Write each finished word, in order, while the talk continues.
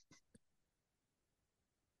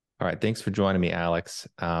All right, thanks for joining me, Alex.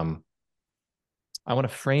 I want to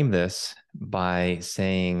frame this by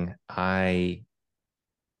saying I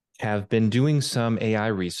have been doing some AI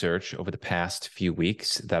research over the past few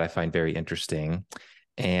weeks that I find very interesting.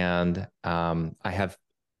 And I have,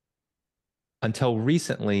 until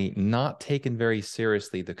recently, not taken very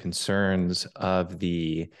seriously the concerns of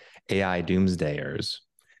the AI doomsdayers.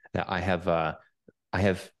 Now,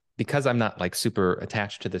 because I'm not like super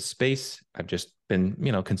attached to this space, I've just been,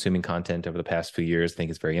 consuming content over the past few years. I think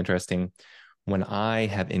it's very interesting. When I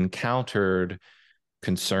have encountered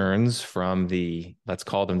concerns from let's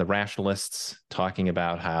call them the rationalists, talking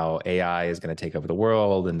about how AI is going to take over the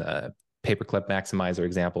world and the paperclip maximizer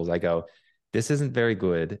examples, I go, this isn't very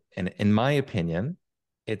good. And in my opinion,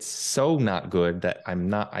 it's so not good that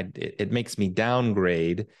it makes me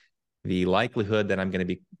downgrade the likelihood that I'm going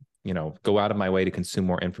to be, go out of my way to consume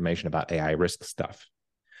more information about AI risk stuff.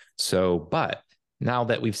 So, but now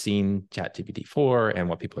that we've seen ChatGPT 4 and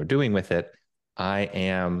what people are doing with it, I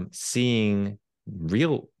am seeing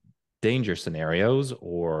real danger scenarios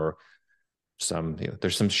or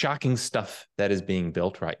there's some shocking stuff that is being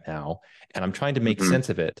built right now. And I'm trying to make sense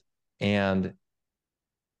of it. And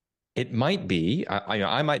it might be,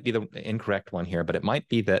 I might be the incorrect one here, but it might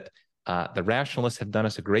be that the rationalists have done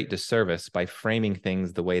us a great disservice by framing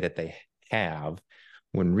things the way that they have,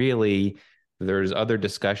 when really there's other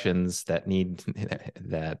discussions that we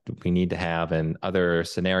need to have, and other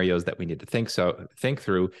scenarios that we need to think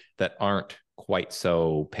through that aren't quite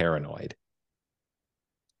so paranoid.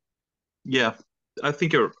 Yeah, I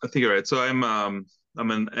think you're right. So I'm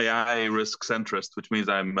an AI risk centrist, which means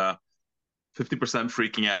I'm 50%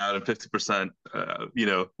 freaking out and 50%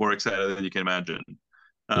 more excited than you can imagine.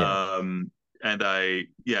 Yeah. And I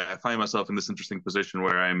find myself in this interesting position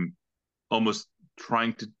where I'm almost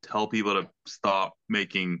trying to tell people to stop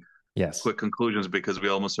making Yes. quick conclusions because we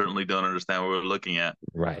almost certainly don't understand what we're looking at.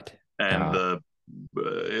 Right. And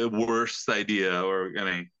the worst idea, or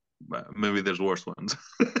maybe there's worse ones,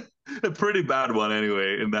 a pretty bad one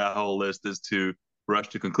anyway, in that whole list is to rush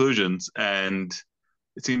to conclusions. And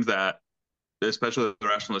it seems that, especially the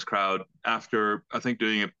rationalist crowd, after I think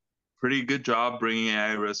doing a pretty good job bringing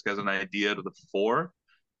AI risk as an idea to the fore,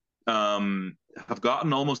 have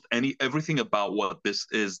gotten almost everything about what this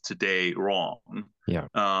is today wrong. Yeah.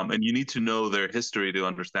 And you need to know their history to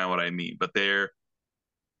understand what I mean. But their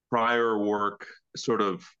prior work sort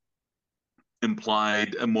of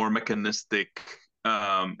implied a more mechanistic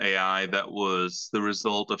AI that was the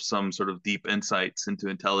result of some sort of deep insights into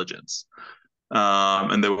intelligence.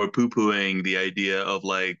 And they were poo-pooing the idea of,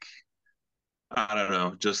 like, I don't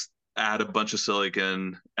know, just add a bunch of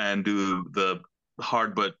silicon and do the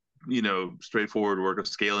hard but straightforward work of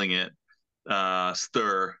scaling it,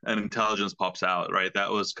 stir, and intelligence pops out, right?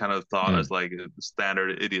 That was kind of thought as like a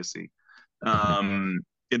standard idiocy. Um,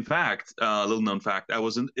 in fact, a little known fact, I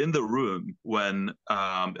was in the room when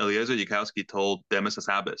Eliezer Yudkowsky told Demis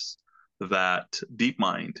Hassabis that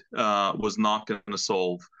DeepMind was not going to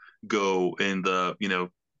solve Go in the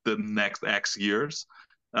next X years,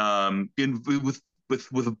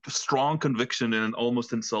 with a strong conviction in an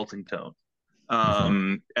almost insulting tone.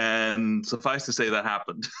 And suffice to say, that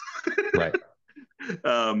happened. Right.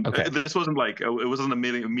 Okay. This wasn't like it wasn't a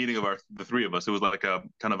meeting of the three of us. It was like a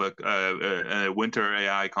kind of a winter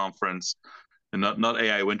AI conference, and not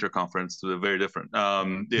AI winter conference. Very different.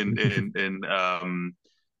 In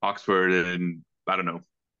Oxford, in, I don't know,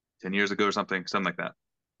 10 years ago or something like that.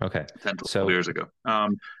 Okay. 10 to 12 So, years ago.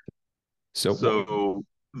 so what, So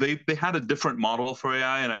they had a different model for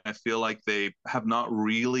AI, and I feel like they have not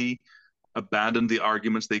really abandoned the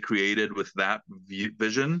arguments they created with that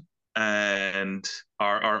vision, and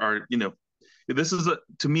are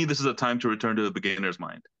to me, this is a time to return to the beginner's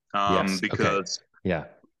mind, yes. Okay. because Yeah.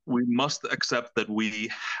 we must accept that we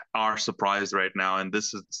are surprised right now, and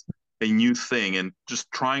this is a new thing, and just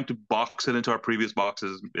trying to box it into our previous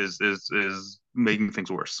boxes is making things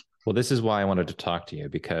worse. Well, this is why I wanted to talk to you,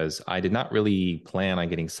 because I did not really plan on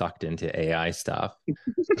getting sucked into AI stuff.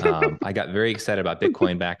 I got very excited about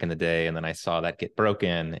Bitcoin back in the day, and then I saw that get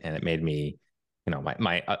broken, and it made me,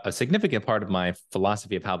 a significant part of my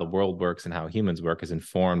philosophy of how the world works and how humans work is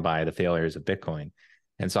informed by the failures of Bitcoin.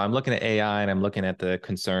 And so I'm looking at AI, and I'm looking at the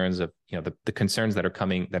concerns of, the concerns that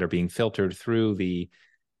are being filtered through the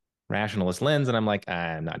rationalist lens, and I'm like,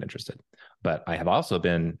 I'm not interested. But I have also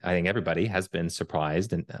been, I think everybody has been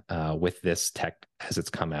surprised with this tech as it's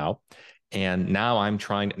come out. And now I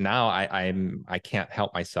can't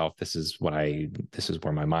help myself. This is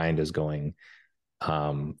where my mind is going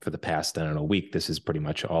for the past, I don't know, week. This is pretty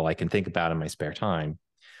much all I can think about in my spare time.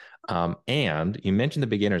 And you mentioned the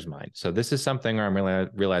beginner's mind. So this is something where I'm really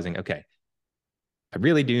realizing, okay, I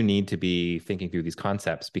really do need to be thinking through these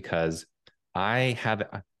concepts because I have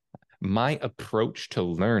my approach to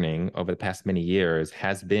learning over the past many years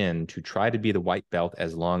has been to try to be the white belt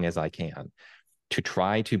as long as I can, to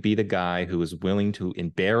try to be the guy who is willing to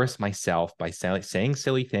embarrass myself by saying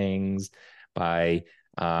silly things, by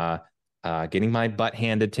getting my butt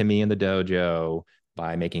handed to me in the dojo,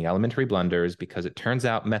 by making elementary blunders, because it turns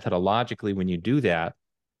out methodologically, when you do that,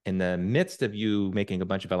 in the midst of you making a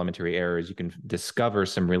bunch of elementary errors, you can discover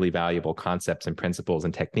some really valuable concepts and principles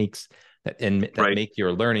and techniques that Right. make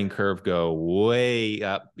your learning curve go way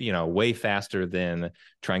up, way faster than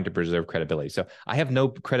trying to preserve credibility. So I have no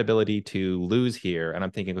credibility to lose here. And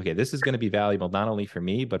I'm thinking, okay, this is going to be valuable not only for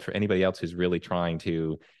me, but for anybody else who's really trying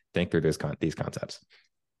to think through these concepts.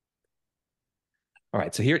 All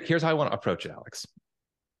right. So here's how I want to approach it, Alex.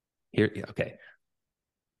 Okay.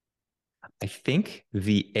 I think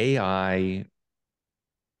the AI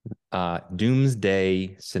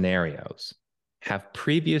doomsday scenarios have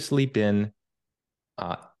previously been,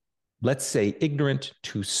 let's say, ignorant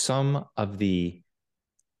to some of the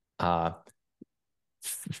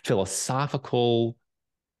philosophical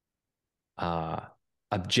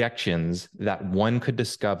objections that one could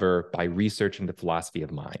discover by researching the philosophy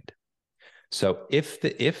of mind. So if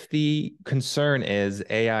the concern is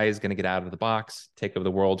AI is going to get out of the box, take over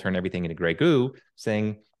the world, turn everything into gray goo,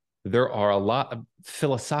 saying there are a lot of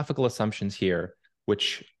philosophical assumptions here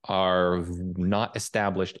which are not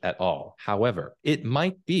established at all. However, it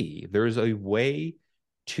might be there's a way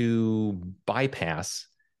to bypass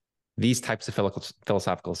these types of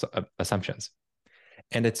philosophical assumptions.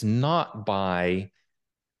 And it's not by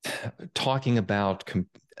talking about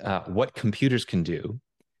what computers can do.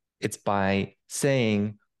 It's by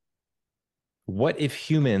saying, what if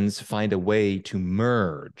humans find a way to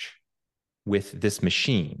merge with this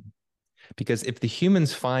machine? Because if the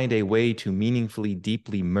humans find a way to meaningfully,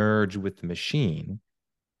 deeply merge with the machine,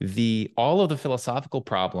 all of the philosophical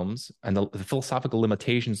problems and the philosophical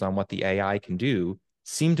limitations on what the AI can do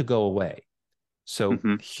seem to go away. So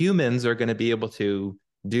Mm-hmm. humans are going to be able to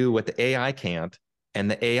do what the AI can't, and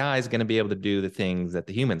the AI is going to be able to do the things that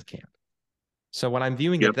the humans can't. So when I'm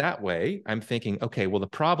viewing Yep. it that way, I'm thinking, okay, well, the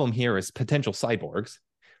problem here is potential cyborgs.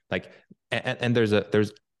 Like, and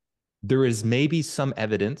there is maybe some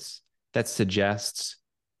evidence that suggests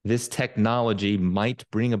this technology might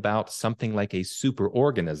bring about something like a super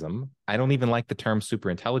organism. I don't even like the term super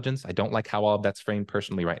intelligence. I don't like how all of that's framed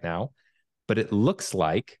personally right now. But it looks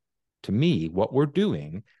like, to me, what we're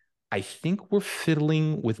doing, I think we're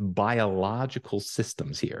fiddling with biological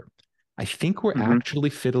systems here. I think we're Mm-hmm. actually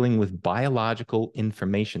fiddling with biological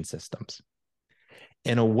information systems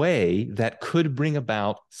in a way that could bring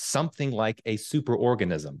about something like a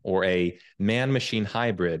superorganism or a man-machine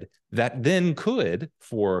hybrid that then could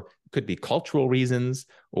be cultural reasons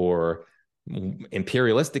or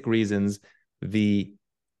imperialistic reasons, the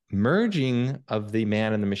merging of the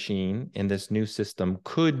man and the machine in this new system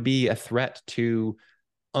could be a threat to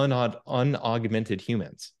unaugmented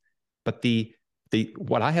humans. But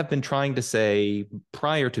what I have been trying to say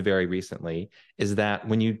prior to very recently is that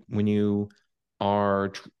when you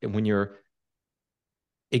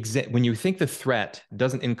think the threat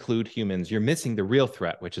doesn't include humans, you're missing the real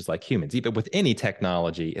threat, which is like humans. Even with any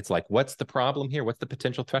technology, it's like, what's the problem here? What's the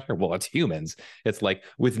potential threat here? Well, it's humans. It's like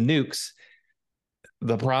with nukes,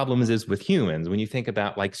 the problem is with humans. When you think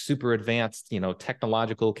about like super advanced,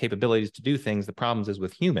 technological capabilities to do things, the problems is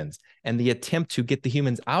with humans. And the attempt to get the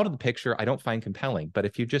humans out of the picture, I don't find compelling. But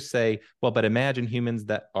if you just say, well, but imagine humans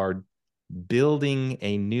that are building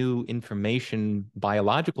a new information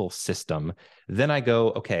biological system, then I go,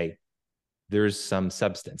 okay, there's some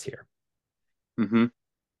substance here. Mm-hmm.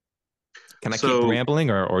 Can I keep So, rambling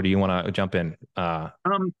or do you want to jump in?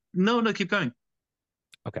 no, keep going.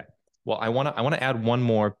 Okay. Well, I want to add one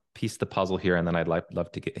more piece of the puzzle here, and then I'd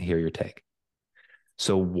love to hear your take.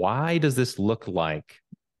 So why does this look like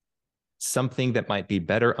something that might be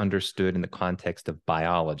better understood in the context of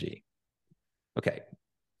biology? Okay,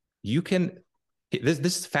 you can. This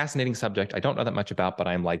is a fascinating subject. I don't know that much about, but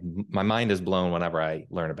I'm like my mind is blown whenever I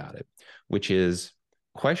learn about it, which is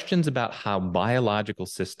questions about how biological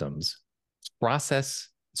systems process,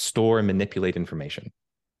 store, and manipulate information.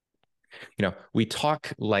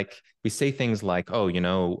 We say things like, oh,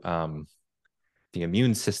 the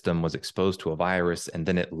immune system was exposed to a virus and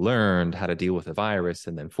then it learned how to deal with the virus.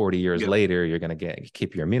 And then 40 years Yep. later, you're going to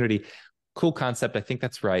keep your immunity. Cool concept. I think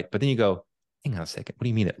that's right. But then you go, hang on a second. What do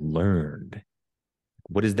you mean it learned?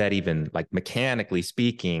 What is that even like mechanically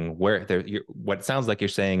speaking? What it sounds like you're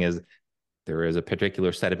saying is There is a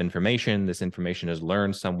particular set of information. This information is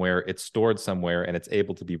learned somewhere, it's stored somewhere, and it's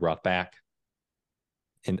able to be brought back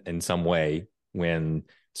in some way when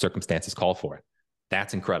circumstances call for it.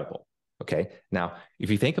 That's incredible. Okay. Now,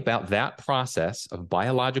 if you think about that process of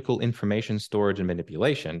biological information storage and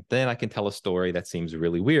manipulation, then I can tell a story that seems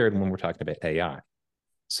really weird when we're talking about AI.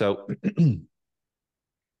 So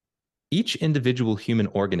each individual human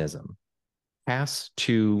organism has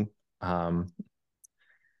to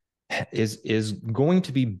is going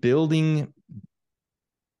to be building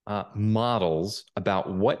models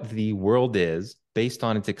about what the world is based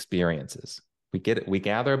on its experiences. We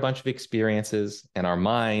gather a bunch of experiences, and our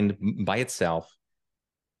mind by itself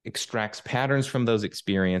extracts patterns from those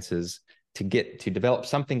experiences to develop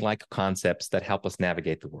something like concepts that help us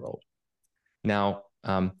navigate the world. Now,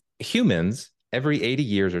 humans, every 80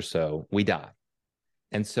 years or so, we die.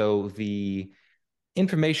 And so the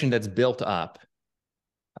information that's built up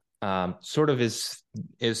sort of is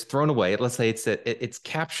thrown away. Let's say it's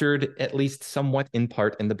captured at least somewhat in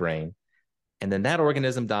part in the brain, and then that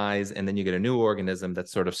organism dies, and then you get a new organism that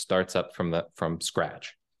sort of starts up from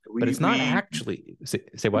scratch. But it's not actually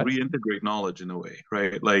say what? Reintegrate knowledge in a way,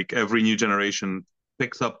 right? Like every new generation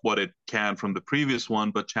picks up what it can from the previous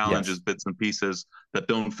one, but challenges bits and pieces that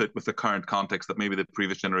don't fit with the current context that maybe the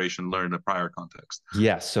previous generation learned in a prior context.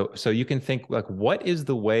 Yes. So you can think like, what is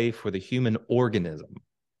the way for the human organism?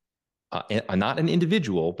 Not an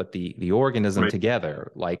individual, but the organism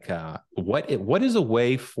together. Like, what is a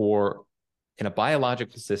way for in a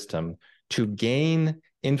biological system to gain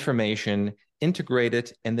information, integrate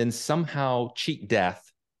it, and then somehow cheat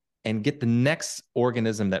death and get the next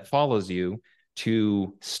organism that follows you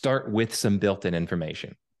to start with some built-in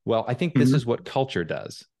information? Well, I think this is what culture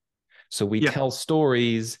does. So we tell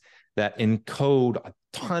stories that encode a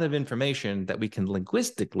ton of information that we can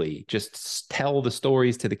linguistically just tell the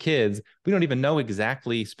stories to the kids. We don't even know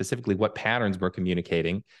exactly specifically what patterns we're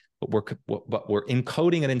communicating, but we're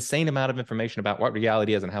encoding an insane amount of information about what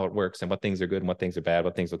reality is and how it works and what things are good and what things are bad,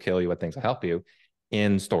 what things will kill you, what things will help you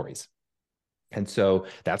in stories. And so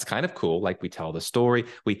that's kind of cool. Like we tell the story,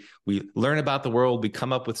 we learn about the world, we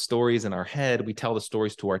come up with stories in our head, we tell the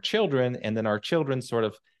stories to our children, and then our children sort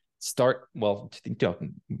of start, well,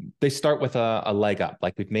 they start with a leg up,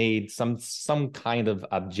 like we've made some kind of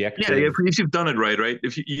objective. Yeah, if you've done it right?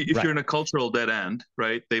 If you're in a cultural dead end,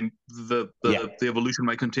 right? The evolution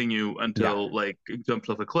might continue until like jumps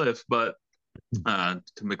off a cliff, but to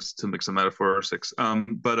mix some metaphors. The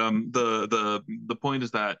point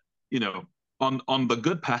is that, you know, on the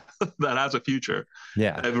good path that has a future,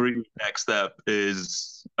 every next step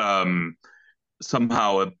is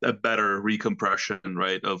somehow a better recompression,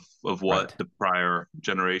 right, of what the prior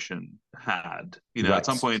generation had. You know, at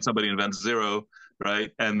some point somebody invents zero,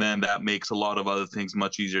 right, and then that makes a lot of other things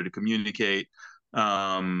much easier to communicate.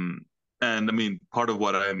 And I mean, part of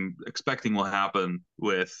what I'm expecting will happen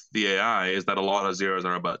with the AI is that a lot of zeros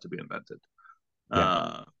are about to be invented.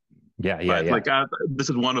 Like this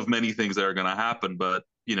is one of many things that are going to happen, but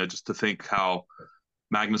you know, just to think how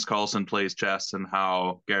Magnus Carlsen plays chess and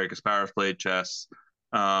how Gary Kasparov played chess.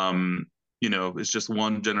 You know, it's just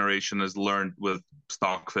one generation has learned with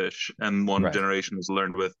Stockfish and one generation has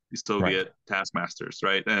learned with the Soviet taskmasters,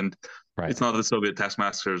 right? And it's not that the Soviet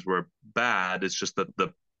taskmasters were bad, it's just that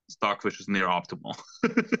the Stockfish is near optimal.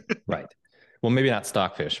 Right. Well, maybe not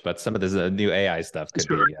Stockfish, but some of this new AI stuff could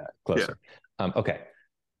be closer. Okay.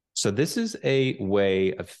 So this is a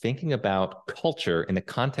way of thinking about culture in the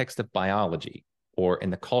context of biology, or in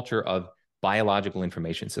the culture of biological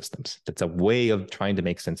information systems. That's a way of trying to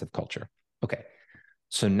make sense of culture. Okay.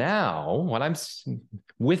 So now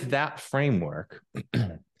with that framework,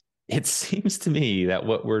 it seems to me that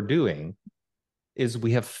what we're doing is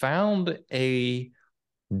we have found a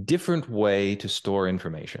different way to store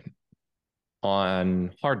information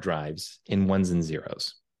on hard drives in ones and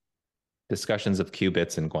zeros. Discussions of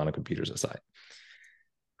qubits and quantum computers aside,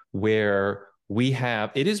 where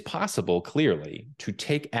it is possible clearly to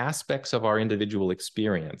take aspects of our individual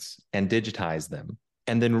experience and digitize them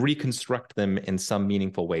and then reconstruct them in some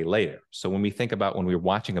meaningful way later. So when we think about when we're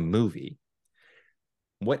watching a movie,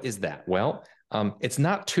 what is that? Well, it's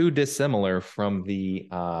not too dissimilar from the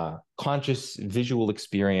conscious visual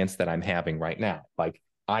experience that I'm having right now. Like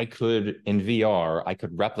in VR, I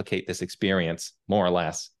could replicate this experience more or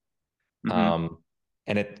less. And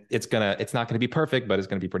it's not gonna be perfect, but it's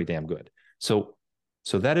gonna be pretty damn good. So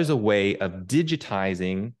that is a way of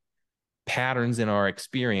digitizing patterns in our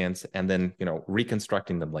experience and then, you know,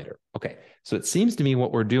 reconstructing them later. Okay, so it seems to me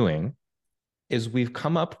what we're doing is we've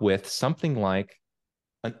come up with something like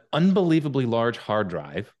an unbelievably large hard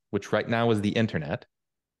drive, which right now is the internet,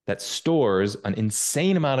 that stores an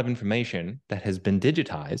insane amount of information that has been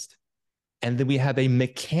digitized. And then we have a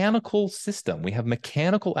mechanical system. We have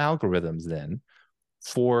mechanical algorithms then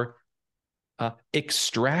for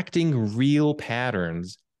extracting real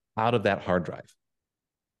patterns out of that hard drive.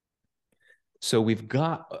 So we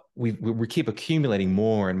keep accumulating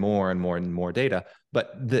more and more and more and more data,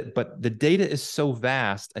 but the data is so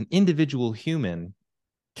vast, an individual human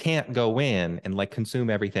can't go in and like consume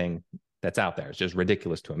everything that's out there. It's just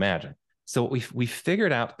ridiculous to imagine. So we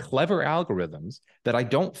figured out clever algorithms that I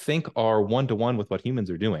don't think are one-to-one with what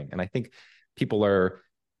humans are doing. And I think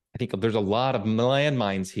there's a lot of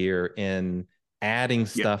landmines here in adding Yeah.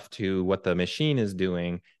 stuff to what the machine is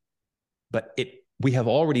doing. But we have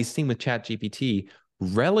already seen with ChatGPT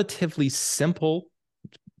relatively simple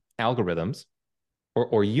algorithms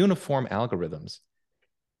or uniform algorithms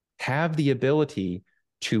have the ability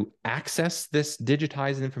to access this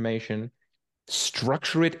digitized information,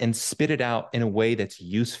 structure it, and spit it out in a way that's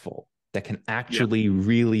useful, that can Yeah. actually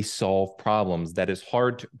really solve problems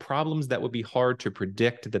problems that would be hard to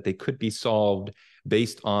predict that they could be solved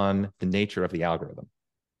based on the nature of the algorithm.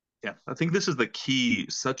 Yeah, I think this is the key,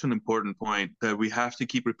 such an important point that we have to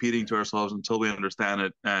keep repeating to ourselves until we understand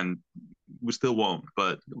it, and we still won't,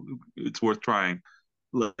 but it's worth trying.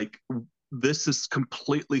 Like, this is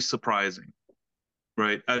completely surprising,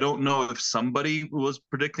 right? I don't know if somebody was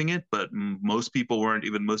predicting it, but most people weren't,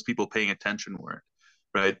 even most people paying attention weren't,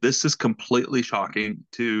 right? This is completely shocking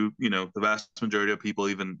to, the vast majority of people,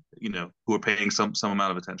 even, who are paying some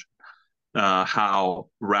amount of attention. How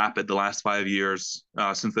rapid the last 5 years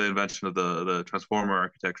since the invention of the transformer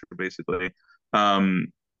architecture basically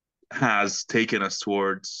has taken us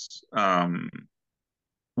towards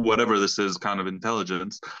whatever this is, kind of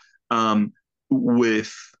intelligence,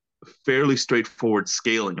 with fairly straightforward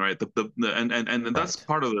scaling, right? And that's Right.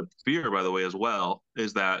 part of the fear, by the way, as well,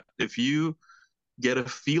 is that if you get a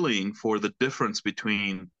feeling for the difference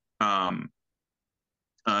between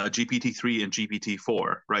GPT-3 and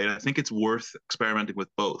GPT-4, right? I think it's worth experimenting with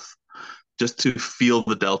both just to feel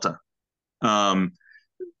the delta. Um,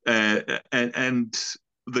 and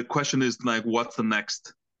the question is, like, what's the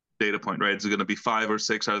next data point, right? Is it going to be 5 or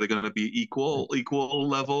 6? Are they going to be equal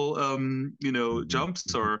level, Mm-hmm. jumps,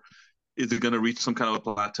 Mm-hmm. or is it going to reach some kind of a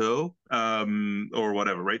plateau, or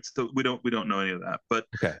whatever, right? So we don't know any of that. But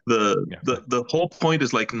Okay. the Yeah. the the whole point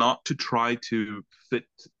is, like, not to try to fit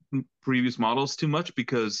previous models too much,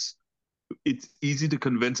 because it's easy to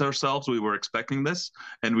convince ourselves we were expecting this,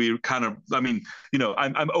 and we kind of, I mean,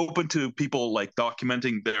 I'm open to people like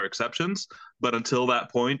documenting their exceptions, but until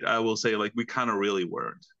that point, I will say, like, we kind of really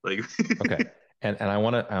weren't, like. Okay. And I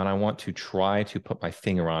want to try to put my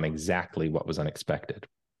finger on exactly what was unexpected.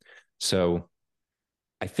 So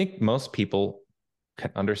I think most people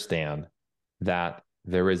can understand that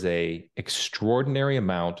there is a extraordinary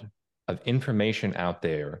amount of information out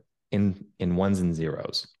there in ones and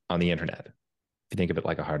zeros on the internet. If you think of it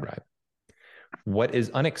like a hard drive. What is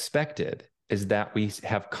unexpected is that we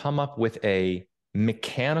have come up with a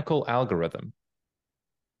mechanical algorithm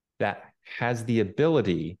that has the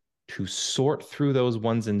ability to sort through those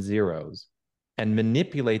ones and zeros and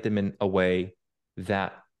manipulate them in a way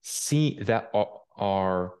that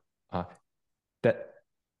are that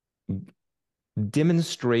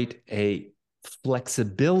demonstrate a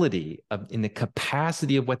flexibility in the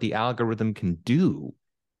capacity of what the algorithm can do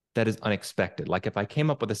that is unexpected. Like if I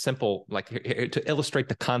came up with a simple, like to illustrate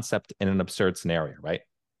the concept in an absurd scenario, right?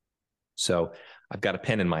 So I've got a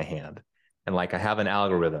pen in my hand, and like I have an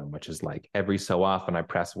algorithm, which is like every so often I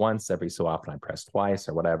press once, every so often I press twice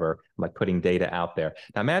or whatever. I'm like putting data out there.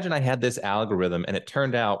 Now imagine I had this algorithm and it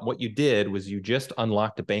turned out what you did was you just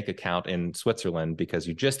unlocked a bank account in Switzerland because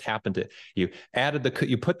you just happened to,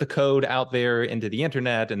 you put the code out there into the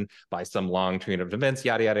internet and by some long train of events,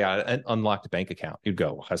 yada, yada, yada, and unlocked a bank account. You'd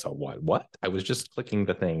go, so what? I was just clicking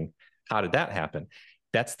the thing. How did that happen?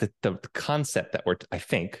 That's the concept that I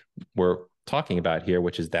think we're talking about here,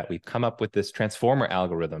 which is that we've come up with this transformer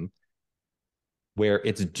algorithm where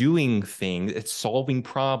it's doing things, it's solving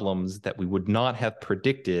problems that we would not have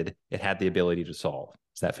predicted it had the ability to solve.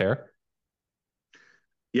 Is that fair?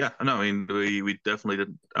 Yeah, no, I mean, we definitely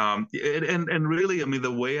didn't. And really, I mean,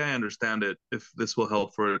 the way I understand it, if this will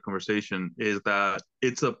help for a conversation, is that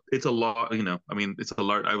it's a lot. I mean, it's a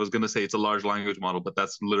large. I was going to say it's a large language model, but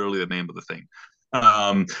that's literally the name of the thing.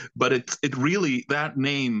 But it really, that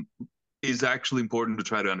name is actually important to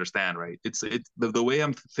try to understand, right? It's the way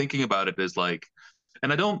I'm thinking about it is like,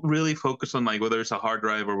 and I don't really focus on, like, whether it's a hard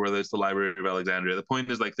drive or whether it's the Library of Alexandria. The point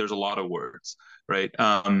is, like, there's a lot of words, right?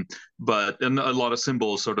 But and a lot of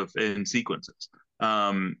symbols sort of in sequences.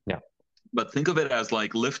 Um, Yeah. But think of it as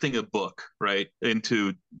like lifting a book, right,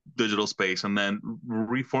 into digital space and then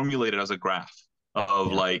reformulate it as a graph of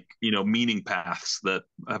Yeah. like, meaning paths that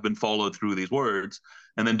have been followed through these words,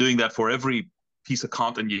 and then doing that for every piece of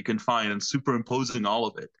content you can find and superimposing all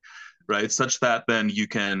of it, right? Such that then you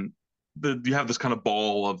have this kind of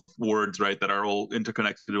ball of words, right, that are all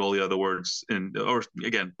interconnected to all the other words. Or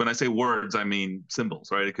again, when I say words, I mean symbols,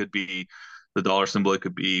 right? It could be the dollar symbol, it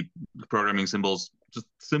could be the programming symbols, just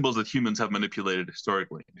symbols that humans have manipulated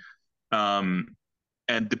historically. Um,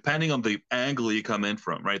 and depending on the angle you come in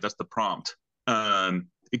from, right, that's the prompt.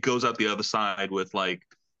 It goes out the other side with like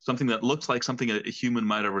something that looks like something a human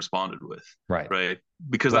might have responded with, Right. right?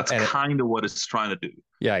 Because Well, that's kind of what it's trying to do.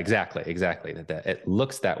 yeah, exactly. That it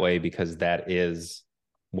looks that way because that is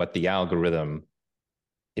what the algorithm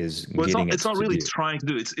is Well, getting it it's not to really do. trying to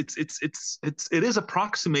do. It is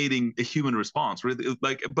approximating a human response, right?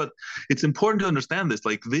 Like, but it's important to understand this.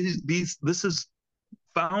 Like this is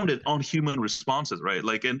founded on human responses, right?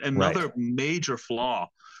 Like, and Right. another major flaw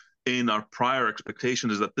in our prior expectation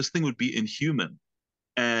is that this thing would be inhuman,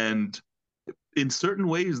 and in certain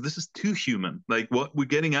ways, this is too human. Like what we're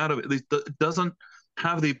getting out of it doesn't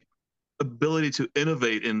have the ability to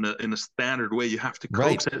innovate in a standard way. You have to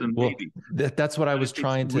Right. coax it, and Well, maybe that's what I was it's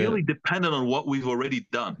trying to. really dependent on what we've already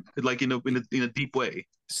done, like in a deep way.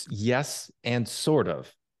 Yes, and sort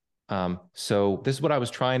of. So this is what I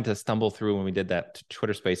was trying to stumble through when we did that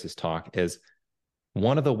Twitter Spaces talk. Is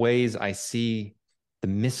one of the ways I see the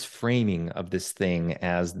misframing of this thing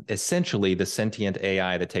as essentially the sentient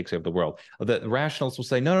AI that takes over the world. The rationalists will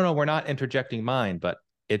say, no, we're not interjecting mind, but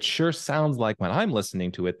it sure sounds like when I'm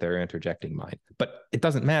listening to it, they're interjecting mind. But it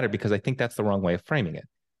doesn't matter because I think that's the wrong way of framing it.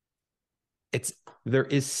 It's there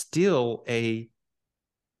is still a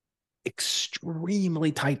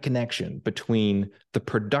extremely tight connection between the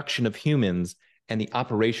production of humans and the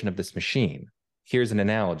operation of this machine. Here's an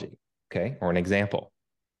analogy, okay, or an example.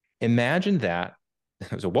 Imagine that.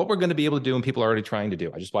 So, what we're going to be able to do, and people are already trying to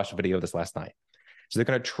do, I just watched a video of this last night. So, they're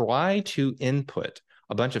going to try to input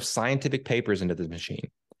a bunch of scientific papers into the machine,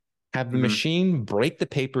 have the Mm-hmm. machine break the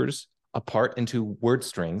papers apart into word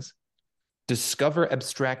strings, discover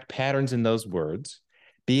abstract patterns in those words,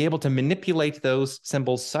 be able to manipulate those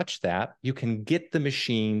symbols such that you can get the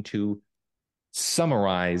machine to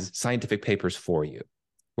summarize scientific papers for you,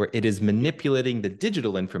 where it is manipulating the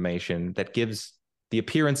digital information that gives the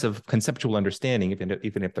appearance of conceptual understanding,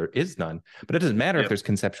 even if there is none. But it doesn't matter if Yep. there's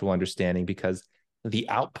conceptual understanding because the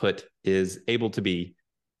output is able to be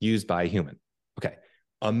used by a human. Okay,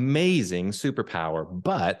 amazing superpower,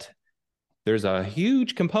 but there's a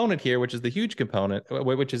huge component here, which is the huge component,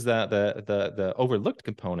 which is the overlooked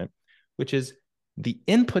component, which is the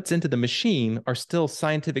inputs into the machine are still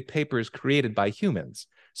scientific papers created by humans.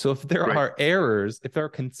 So if there Right. are errors, if there are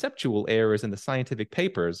conceptual errors in the scientific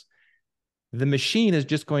papers, the machine is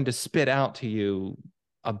just going to spit out to you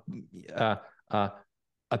a a,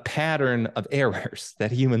 a pattern of errors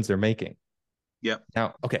that humans are making. Yep.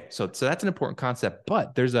 Now, okay, so that's an important concept,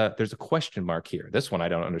 but there's a question mark here. This one I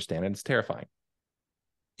don't understand, and it's terrifying.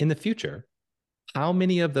 In the future, how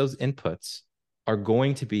many of those inputs are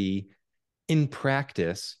going to be in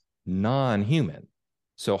practice non-human?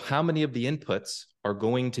 So how many of the inputs are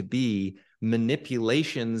going to be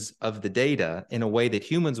manipulations of the data in a way that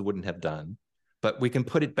humans wouldn't have done, but we can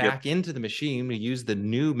put it Yep. back into the machine. We use the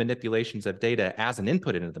new manipulations of data as an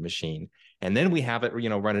input into the machine, and then we have it,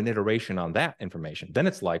 run an iteration on that information. Then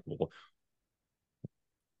it's like, well,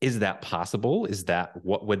 is that possible? Is that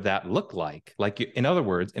what would that look like? Like, in other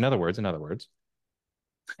words,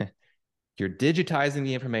 you're digitizing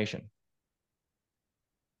the information.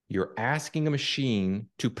 You're asking a machine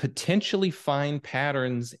to potentially find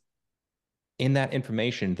patterns in that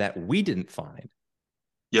information that we didn't find.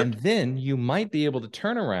 And Yep. then you might be able to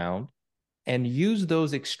turn around and use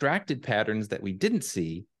those extracted patterns that we didn't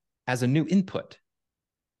see as a new input.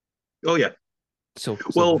 Oh yeah. So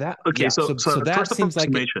Well, that, okay. yeah, So so that first seems like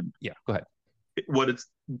it. approximation. Yeah, go ahead. What it's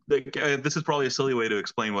like, this is probably a silly way to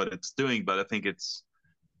explain what it's doing, but I think it's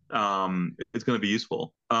going to be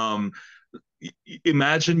useful.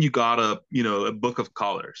 Imagine you got a book of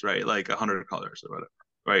colors, right? Like 100 colors or whatever,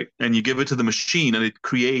 right? And you give it to the machine, and it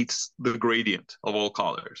creates the gradient of all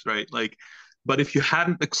colors, right? Like, but if you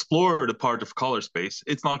hadn't explored a part of color space,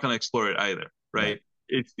 it's not going to explore it either, Right.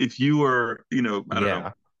 right? If you were, I don't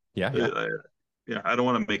know, Yeah. Yeah. uh, yeah, I don't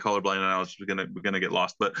want to make colorblind analogies. We're gonna get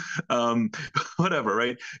lost, but whatever,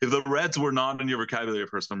 right? If the reds were not in your vocabulary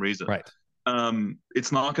for some reason, Right.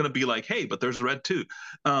 it's not going to be like, hey, but there's red too.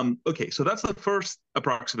 Okay, so that's the first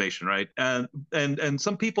approximation, right? And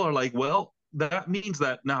some people are like, well, that means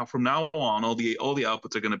that now from now on all the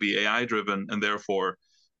outputs are going to be AI driven, and therefore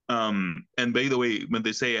and by the way, when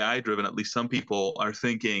they say AI driven, at least some people are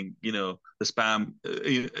thinking, the spam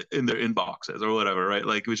in their inboxes or whatever, right?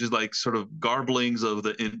 Like, which is like sort of garblings of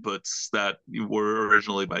the inputs that were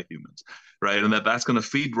originally by humans, right? And that's going to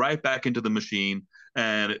feed right back into the machine,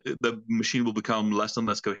 and the machine will become less and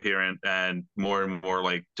less coherent and more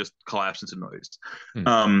like just collapse into noise. Hmm.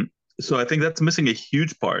 Um, so I think that's missing a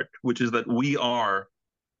huge part, which is that we are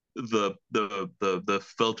the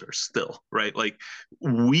filter still, right? Like,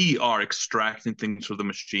 we are extracting things from the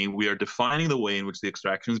machine, we are defining the way in which the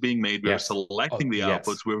extraction is being made, we are Yes. selecting Oh, the outputs,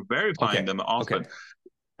 yes. we're verifying Okay. them Okay. often.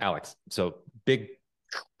 Alex. So big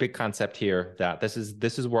concept here that this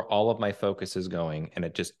is where all of my focus is going, and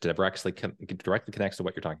it just directly connects to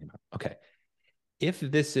what you're talking about. Okay. If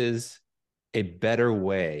this is a better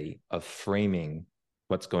way of framing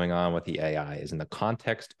what's going on with the AI is in the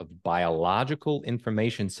context of biological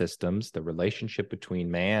information systems, the relationship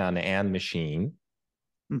between man and machine,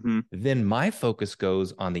 Mm-hmm. then my focus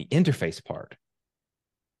goes on the interface part.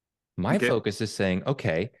 My Okay. focus is saying,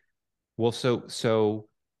 okay, well, so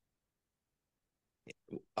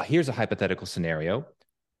here's a hypothetical scenario.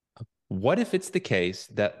 What if it's the case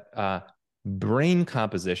that brain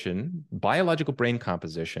composition, biological brain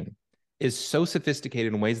composition, is so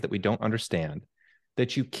sophisticated in ways that we don't understand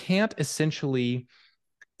that you can't essentially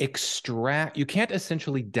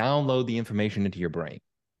download the information into your brain?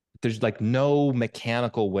 There's like no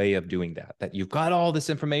mechanical way of doing that, that you've got all this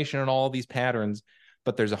information and all these patterns,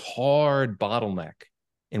 but there's a hard bottleneck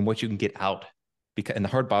in what you can get out, and the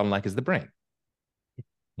hard bottleneck is the brain.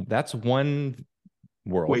 That's one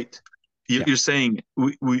world. Wait, Yeah. you're saying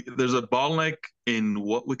there's a bottleneck in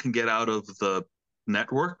what we can get out of the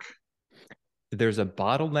network? There's a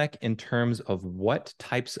bottleneck in terms of what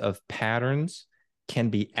types of patterns can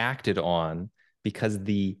be acted on, because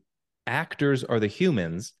the actors are the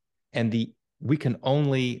humans, and we can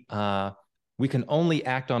only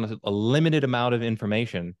act on a limited amount of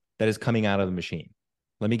information that is coming out of the machine.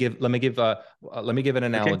 Let me give an Okay.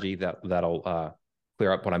 analogy that'll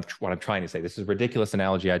clear up what I'm trying to say. This is a ridiculous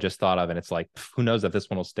analogy I just thought of, and it's like, who knows if this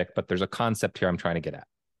one will stick, but there's a concept here I'm trying to get at.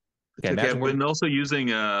 Okay, It's okay. imagine I've we're been also using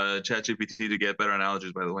ChatGPT to get better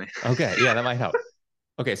analogies, by the way. okay. Yeah, that might help.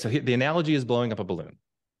 Okay, so the analogy is blowing up a balloon.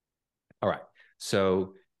 All right,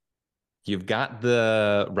 so you've got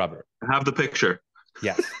the rubber. I have the picture.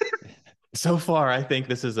 Yes. So far, I think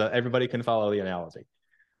this is everybody can follow the analogy.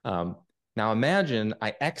 Um, Now imagine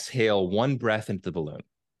I exhale one breath into the balloon.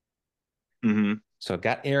 Mm-hmm. So I've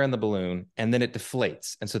got air in the balloon, and then it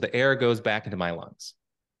deflates, and so the air goes back into my lungs.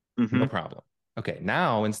 No Mm-hmm. problem. Okay,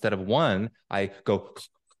 now instead of one, I go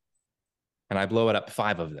and I blow it up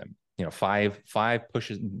five of them. Five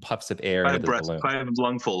puffs of air into the balloon. 5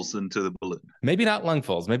 lungfuls into the balloon. Maybe not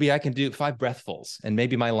lungfuls. Maybe I can do five breathfuls, and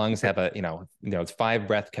maybe my lungs Okay. have it's five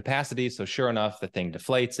breath capacity. So sure enough, the thing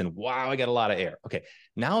deflates, and wow, I get a lot of air. Okay,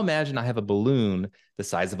 now imagine I have a balloon the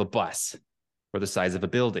size of a bus or the size of a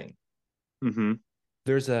building. Mm-hmm.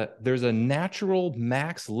 There's a natural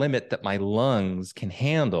max limit that my lungs can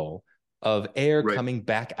handle of air Right. coming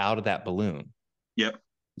back out of that balloon. Yep.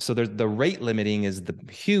 So there's the rate limiting is the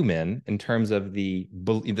human in terms of the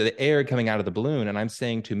air coming out of the balloon. And I'm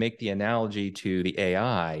saying, to make the analogy to the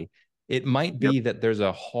AI, it might Yep. be that there's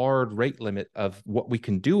a hard rate limit of what we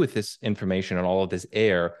can do with this information and all of this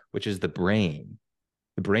air, which is the brain.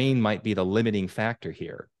 The brain might be the limiting factor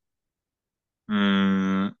here.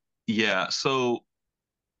 Yeah. So,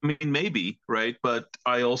 I mean, maybe, right? But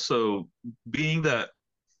I also, being that,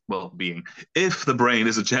 well, if the brain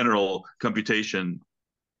is a general computation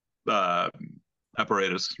uh,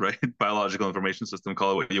 apparatus, right? Biological information system,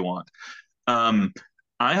 call it what you want. Um,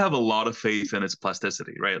 I have a lot of faith in its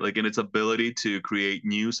plasticity, right? Like in its ability to create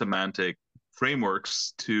new semantic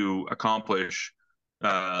frameworks to accomplish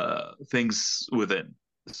things within.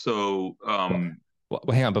 So, Well, well,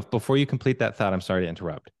 hang on, but before you complete that thought, I'm sorry to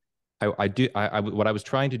interrupt. What I was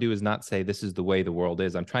trying to do is not say this is the way the world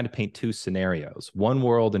is. I'm trying to paint two scenarios: one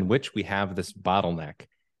world in which we have this bottleneck,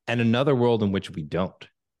 and another world in which we don't.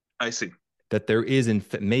 I see. That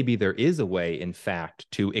maybe there is a way, in fact,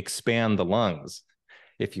 to expand the lungs,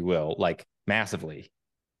 if you will, like massively.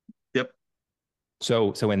 Yep.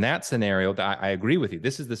 So in that scenario, I agree with you.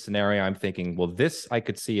 This is the scenario I'm thinking, well, this I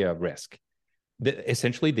could see a risk.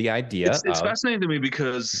 Essentially, the idea It's of fascinating to me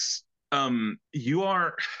because you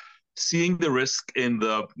are seeing the risk in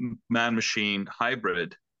the man machine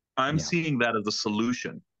hybrid. I'm yeah. seeing that as a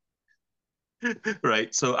solution,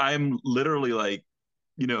 right? So I'm literally like,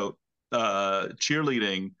 you know,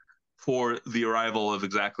 cheerleading for the arrival of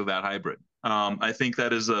exactly that hybrid. I think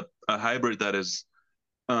that is a hybrid that is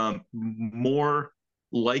more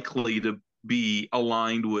likely to be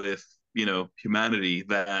aligned with humanity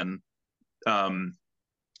than um,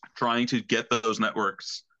 trying to get those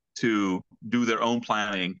networks to do their own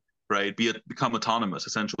planning, right? Become autonomous,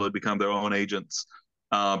 essentially become their own agents,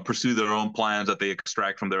 pursue their own plans that they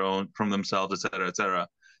extract from themselves, et cetera, et cetera,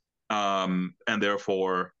 and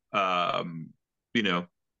therefore, you know,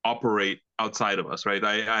 operate outside of us, right?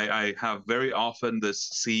 I have very often this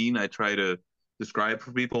scene I try to describe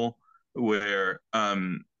for people where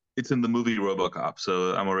it's in the movie RoboCop,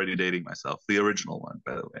 so I'm already dating myself. The original one,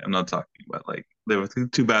 by the way. I'm not talking about like they were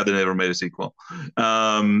too bad they never made a sequel.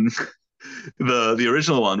 Um, the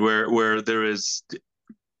original one where there is.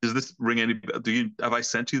 Does this ring any? Do you have I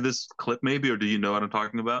sent you this clip maybe, or do you know what I'm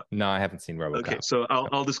talking about? No, I haven't seen Okay, RoboCop. so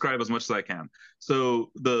I'll describe as much as I can. So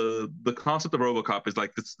the concept of RoboCop is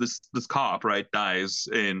like this cop, right, dies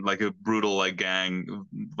in like a brutal like gang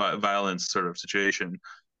violence sort of situation,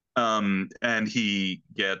 and he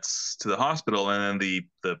gets to the hospital, and then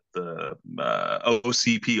the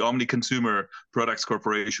OCP, Omni Consumer Products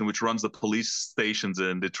Corporation, which runs the police stations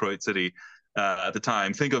in Detroit City at the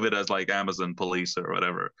time, think of it as like Amazon Police or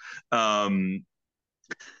whatever. Um,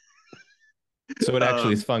 So it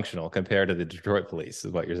actually is um, functional compared to the Detroit police,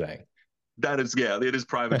 is what you're saying. that is, yeah, it is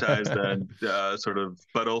privatized and sort of,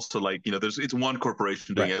 but also like it's one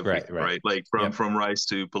corporation doing Right, right, everything, right. right? Like from Yep. rice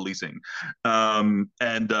to policing,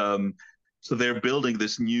 and so they're building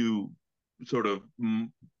this new sort of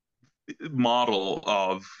model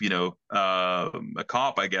of a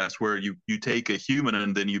cop, I guess, where you take a human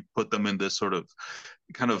and then you put them in this sort of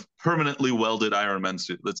kind of permanently welded Iron Man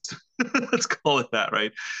suit. Let's let's call it that,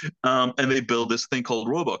 right? And they build this thing called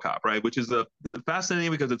RoboCop, right? Which is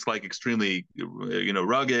fascinating because it's like extremely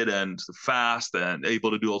rugged and fast and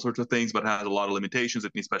able to do all sorts of things, but has a lot of limitations.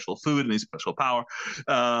 It needs special food, it needs special power.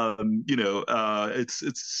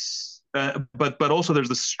 But also there's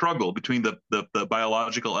the struggle between the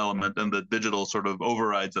biological element and the digital sort of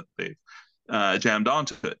overrides that they've jammed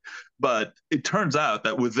onto it. But it turns out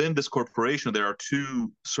that within this corporation, there are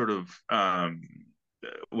two sort of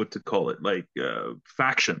what to call it, like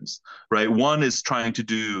factions, right? One is trying to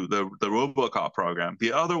do the RoboCop program.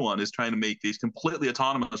 The other one is trying to make these completely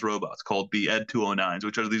autonomous robots called the Ed 209s,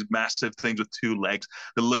 which are these massive things with two legs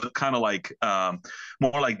that look kind of like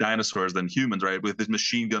more like dinosaurs than humans, right? With these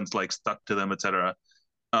machine guns like stuck to them, etc.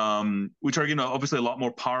 Which are obviously a lot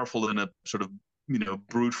more powerful in a sort of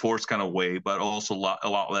brute force kind of way, but also a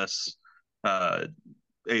lot less uh,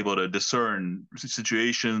 able to discern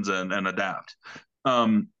situations and adapt.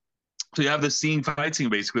 Um, so you have this fight scene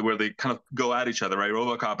basically where they kind of go at each other, right?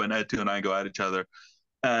 RoboCop and Ed 209 go at each other.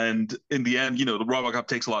 And in the end, the RoboCop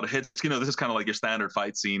takes a lot of hits. This is kind of like your standard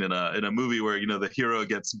fight scene in a movie where the hero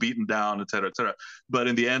gets beaten down, et cetera, et cetera. But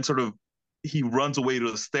in the end, sort of he runs away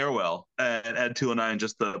to the stairwell, and Ed 209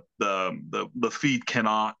 just the feet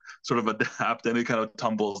cannot sort of adapt, and it kind of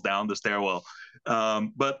tumbles down the stairwell.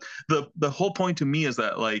 But the whole point to me is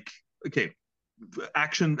that, like, okay,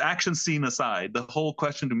 action scene aside, the whole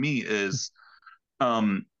question to me is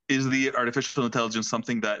the artificial intelligence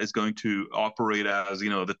something that is going to operate as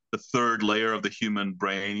the third layer of the human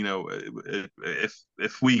brain?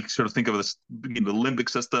 If we sort of think of this, the limbic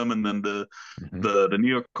system, and then Mhm. the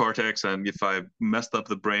neocortex, and if I messed up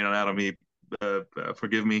the brain anatomy,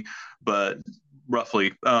 forgive me, but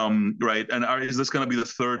roughly, right? And is this going to be the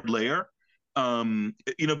third layer?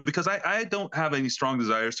 Because I don't have any strong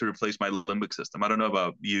desires to replace my limbic system. I don't know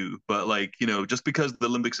about you, but like, just because the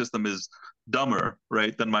limbic system is dumber,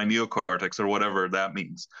 right, than my neocortex or whatever that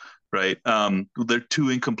means, right? They're two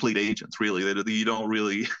incomplete agents, really. You don't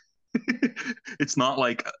really, it's not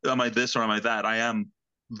like, am I this or am I that? I am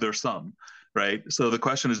their sum, right? So the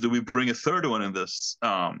question is, do we bring a third one in this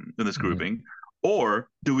Mhm. grouping, or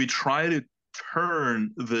do we try to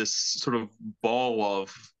turn this sort of ball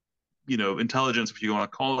of intelligence, if you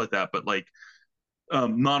want to call it that, but like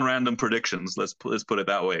non-random predictions, let's put it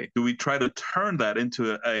that way. Do we try to turn that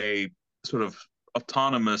into a sort of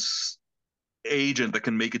autonomous agent that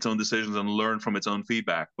can make its own decisions and learn from its own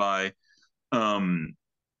feedback by um,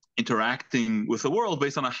 interacting with the world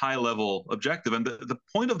based on a high level objective? And the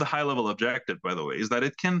point of the high level objective, by the way, is that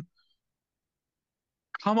it can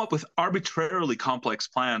come up with arbitrarily complex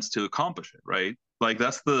plans to accomplish it, right? Like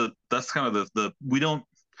that's kind of the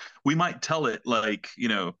we might tell it like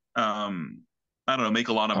I don't know, make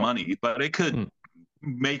a lot of Oh, money, but it could mm,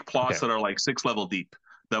 make plots okay. that are like 6 level deep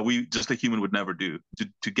that we just a human would never do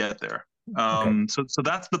to get there. Okay. So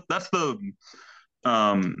that's the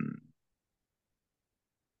um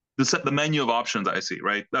the menu of options I see,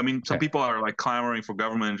 right? I mean, some Okay. people are like clamoring for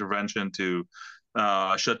government intervention to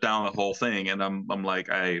shut down the whole thing, and I'm like,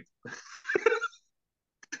 I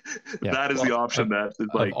Yeah. that is the Well, option that is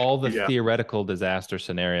of like, all the yeah. theoretical disaster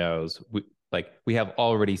scenarios, we have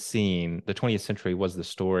already seen the 20th century was the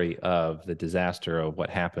story of the disaster of what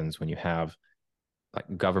happens when you have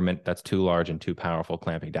like government that's too large and too powerful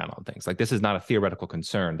clamping down on things. Like this is not a theoretical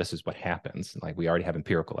concern. This is what happens. Like we already have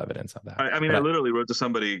empirical evidence of that. I mean, But I literally wrote to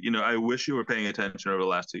somebody, I wish you were paying attention over the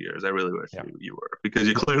last 2 years. I really wish yeah, you were, because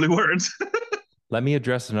you clearly weren't. let me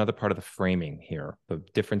address another part of the framing here, the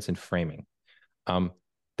difference in framing. Um,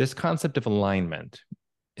 this concept of alignment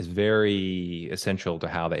is very essential to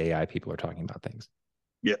how the AI people are talking about things.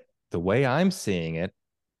 Yeah. The way I'm seeing it,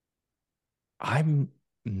 I'm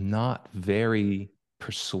not very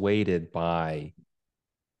persuaded by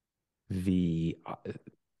the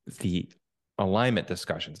the alignment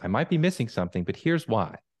discussions. I might be missing something, but here's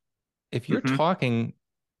why. If you're Hmm. talking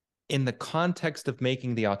in the context of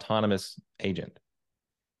making the autonomous agent,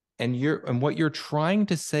 and what you're trying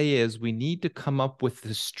to say is we need to come up with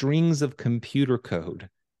the strings of computer code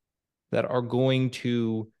that are going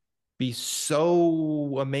to be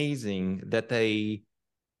so amazing that they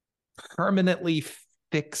permanently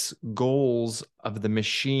fix goals of the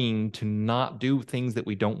machine to not do things that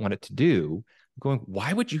we don't want it to do. Going,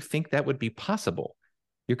 why would you think that would be possible?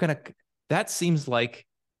 You're going to, that seems like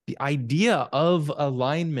the idea of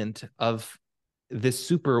alignment of this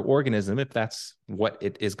super organism, if that's what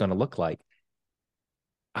it is going to look like.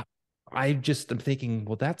 I just am thinking,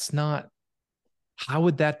 well, that's not, how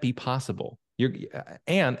would that be possible?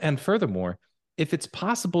 And furthermore, if it's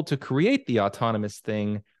possible to create the autonomous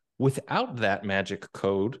thing without that magic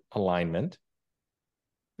code alignment,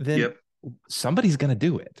 then Yep. somebody's going to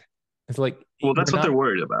do it. It's like Well, we're that's what they're not.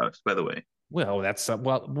 worried about, by the way. Well, that's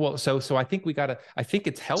well. So I think we got to. I think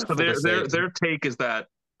it's So helpful to their say, their take is that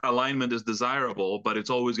alignment is desirable, but it's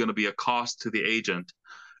always going to be a cost to the agent,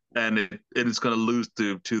 and it's going to lose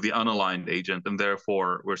to the unaligned agent, and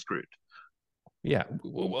therefore we're screwed. yeah,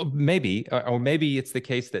 maybe, or maybe it's the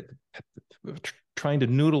case that trying to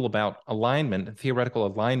noodle about alignment, theoretical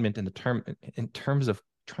alignment, in terms of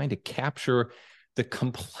trying to capture the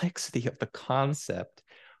complexity of the concept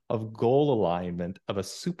of goal alignment of a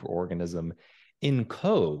superorganism in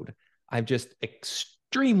code. I'm just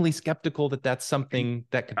extremely skeptical that that's something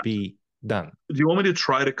that could be done. Do you want me to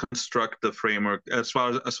try to construct the framework as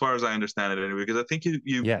far as I understand it anyway? Because I think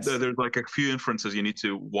Yes. there's like a few inferences you need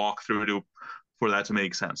to walk through to for that to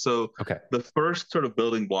make sense. So Okay. the first sort of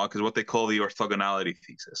building block is what they call the orthogonality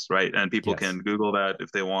thesis, right? And people can Yes. Google that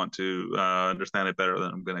if they want to understand it better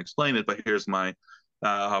than I'm going to explain it. But here's my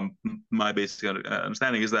basic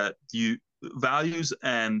understanding is that you values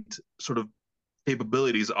and sort of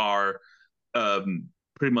capabilities are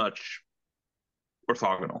pretty much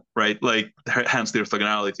orthogonal, right? Like hence the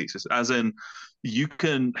orthogonality thesis, as in you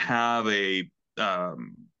can have a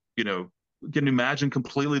you know can imagine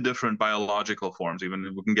completely different biological forms, even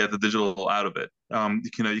if we can get the digital out of it.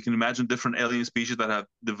 You can imagine different alien species that have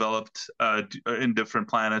developed in different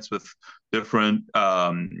planets with different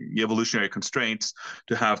evolutionary constraints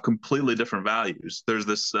to have completely different values. There's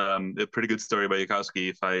this a pretty good story by Yukowski,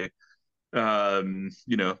 if I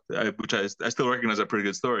which I still recognize a pretty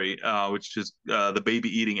good story, which is the baby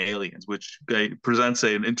eating aliens, which presents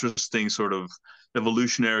an interesting sort of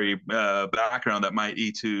evolutionary background that might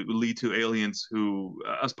lead to aliens who,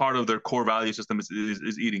 as part of their core value system,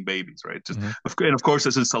 is eating babies, right? Mm-hmm. And of course,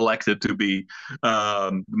 this is selected to be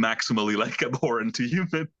maximally like abhorrent to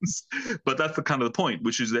humans, but that's the kind of the point,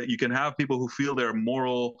 which is that you can have people who feel they're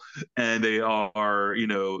moral and they are,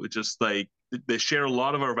 just like they share a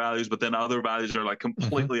lot of our values, but then other values are like Mm-hmm.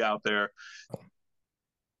 completely out there.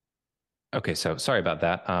 Okay, so sorry about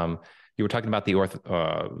that. You were talking about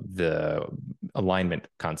the alignment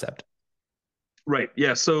concept. Right.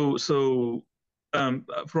 Yeah. From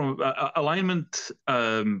alignment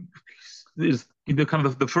is kind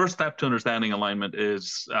of the first step to understanding alignment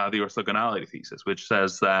is the orthogonality thesis, which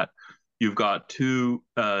says that you've got two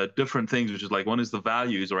different things, which is like one is the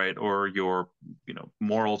values, right, or your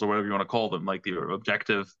morals or whatever you want to call them, like your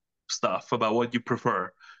objective stuff about what you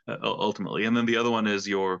prefer ultimately, and then the other one is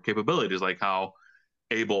your capabilities, like how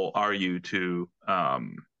able are you to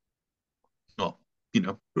well,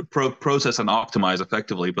 process and optimize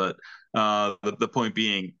effectively. But the point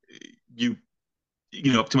being, you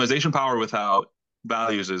optimization power without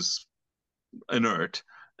values is inert,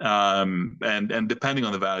 and depending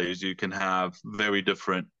on the values, you can have very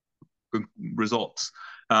different results.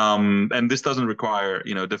 And this doesn't require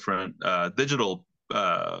different digital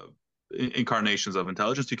incarnations of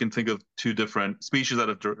intelligence. You can think of two different species that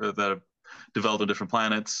have developed on different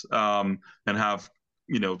planets, and have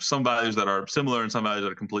some values that are similar and some values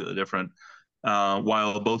that are completely different.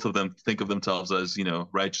 While both of them think of themselves as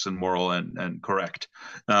righteous and moral and correct.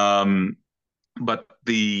 But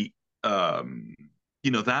the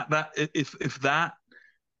that if that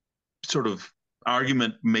sort of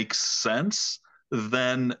argument makes sense,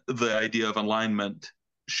 then the idea of alignment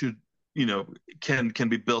should can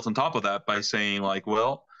be built on top of that by saying, like,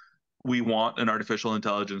 well, we want an artificial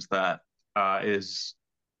intelligence that is,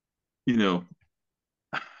 the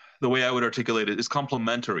way I would articulate it, is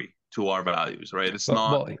complementary to our values, right? It's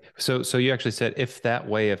not. Well, so you actually said if that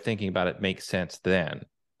way of thinking about it makes sense, then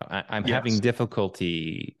I'm having Yes.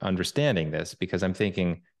 difficulty understanding this because I'm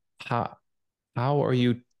thinking, how are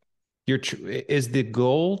you? Is the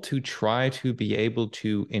goal to try to be able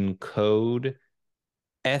to encode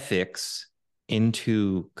ethics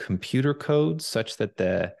into computer code such that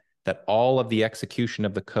that all of the execution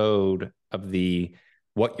of the code of the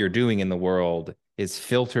what you're doing in the world is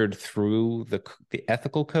filtered through the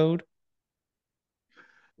ethical code?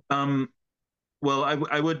 Um, well,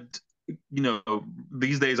 I would,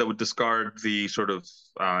 these days I would discard the sort of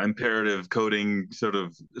imperative coding sort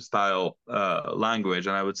of style language,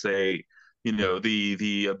 and I would say,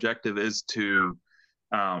 the objective is to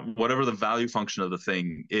whatever the value function of the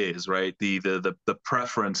thing is, right? The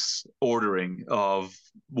preference ordering of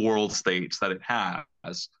world states that it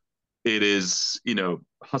has, it is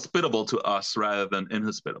hospitable to us rather than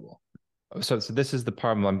inhospitable. So this is the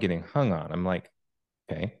problem I'm getting hung on. I'm like,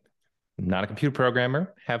 okay, I'm not a computer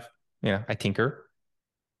programmer. I tinker.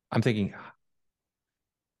 I'm thinking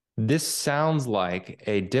this sounds like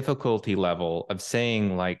a difficulty level of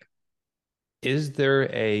saying, like, is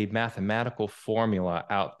there a mathematical formula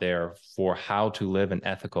out there for how to live an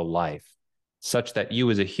ethical life such that you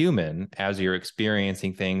as a human, as you're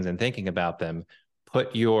experiencing things and thinking about them,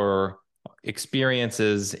 put your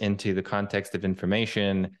experiences into the context of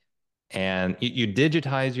information and you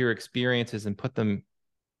digitize your experiences and put them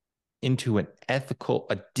into a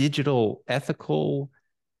digital ethical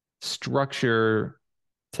structure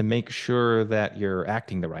to make sure that you're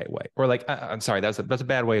acting the right way? Or like, I'm sorry, that's a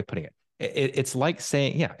bad way of putting it. It's like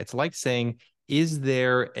saying, yeah, it's like saying, is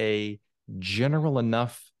there a general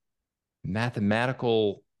enough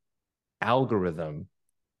mathematical algorithm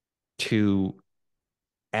to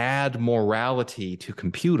add morality to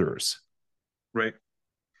computers? Right.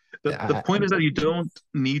 The point is that you don't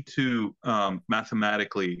need to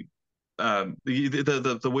mathematically.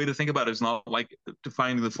 The way to think about it is not like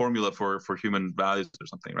defining the formula for human values or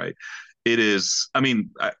something, right? It is. I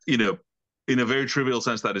mean, in a very trivial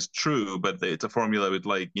sense, that is true, but it's a formula with,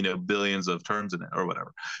 like, billions of terms in it or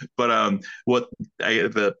whatever. But what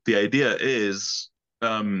the idea is,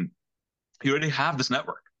 you already have this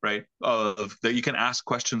network, right? Of that you can ask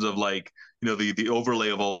questions of, like, the overlay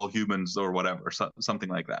of all humans or whatever, something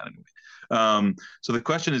like that. Anyway, so the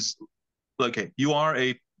question is, okay, you are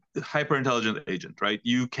a hyper intelligent agent, right?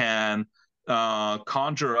 You can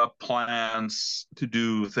conjure up plans to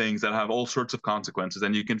do things that have all sorts of consequences,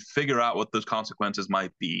 and you can figure out what those consequences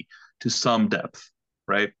might be to some depth,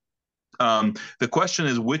 right? The question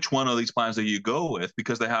is, which one of these plans do you go with,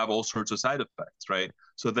 because they have all sorts of side effects, right?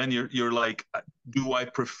 So then you're like, do I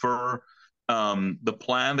prefer the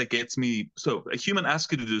plan that gets me? So a human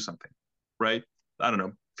asks you to do something, right? I don't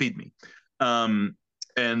know, feed me,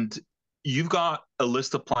 and you've got a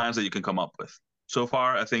list of plans that you can come up with. So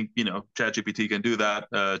far, I think ChatGPT can do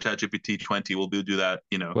that. ChatGPT 20 will do that.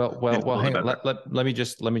 Well. Hang on. Let me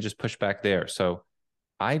just push back there. So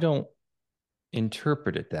I don't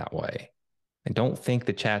interpret it that way. I don't think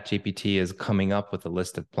the ChatGPT is coming up with a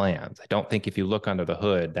list of plans. I don't think if you look under the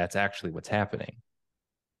hood, that's actually what's happening.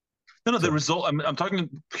 No, the So, result. I'm talking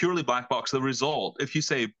purely black box. The result. If you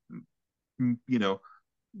say, you know,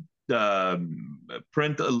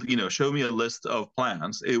 print, show me a list of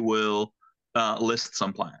plans, it will list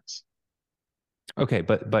some plans. okay,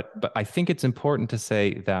 but I think it's important to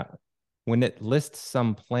say that when it lists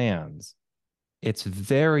some plans, it's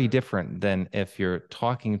very different than if you're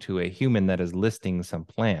talking to a human that is listing some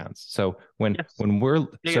plans. So Yes. when we're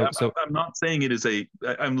Yeah, so I'm not saying it is a.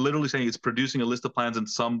 I'm literally saying it's producing a list of plans in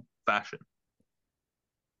some fashion.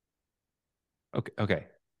 okay.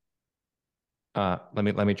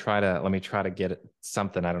 Let me try to get it,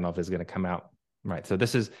 something. I don't know if this is going to come out right. So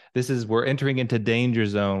this is we're entering into danger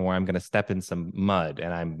zone where I'm going to step in some mud,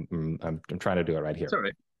 and I'm trying to do it right It's here. all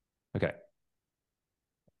right. Okay.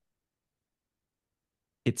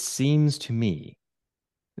 It seems to me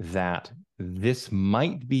that this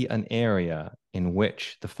might be an area in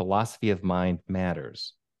which the philosophy of mind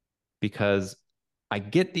matters. because I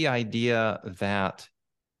get the idea that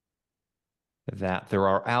there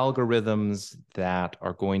are algorithms that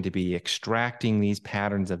are going to be extracting these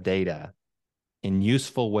patterns of data in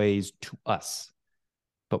useful ways to us.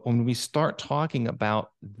 But when we start talking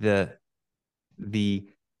about the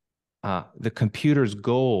computer's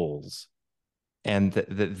goals and that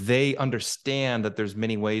they understand that there's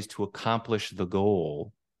many ways to accomplish the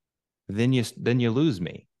goal, then you lose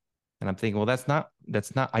me. And I'm thinking, well, that's not,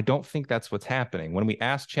 I don't think that's what's happening. When we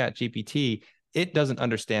ask Chat GPT, it doesn't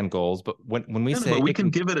understand goals, but when we No, no, say but we it can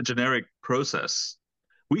can, give it a generic process.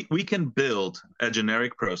 We can build a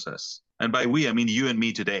generic process, and by we I mean you and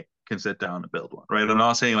me today can sit down and build one, right? I'm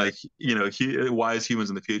not saying like wise humans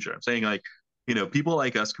in the future. I'm saying like people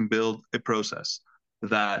like us can build a process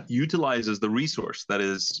that utilizes the resource that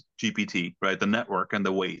is GPT, right? The network and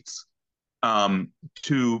the weights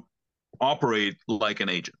to operate like an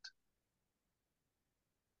agent.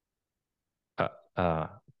 uh, uh,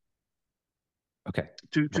 okay,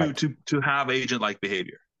 right. To have agent like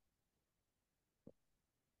behavior.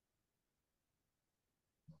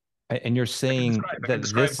 And you're saying I can that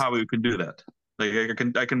describe this, how we can do that.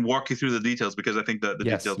 Like I can walk you through the details because I think that the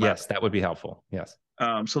yes, details matter. yes, that would be helpful. Yes.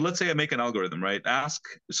 So let's say I make an algorithm, right? Ask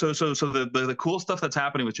so the cool stuff that's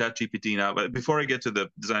happening with ChatGPT now. But before I get to the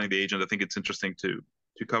designing the agent, I think it's interesting to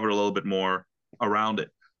cover a little bit more around it.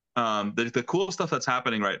 The cool stuff that's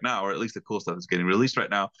happening right now, or at least the cool stuff that's getting released right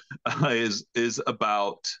now, is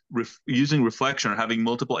about using reflection or having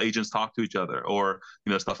multiple agents talk to each other, or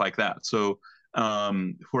stuff like that. So,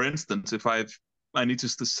 for instance, if I need to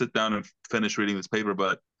sit down and finish reading this paper,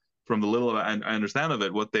 but from the little I understand of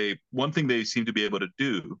it, one thing they seem to be able to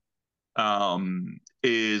do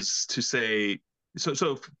is to say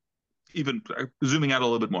so even zooming out a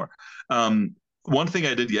little bit more. One thing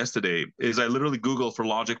I did yesterday is I literally Googled for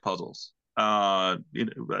logic puzzles,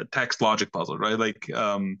 text logic puzzle, right? Like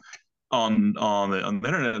on the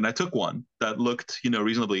internet, and I took one that looked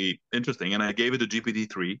reasonably interesting, and I gave it to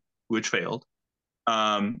GPT-3, which failed.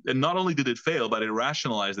 And not only did it fail, but it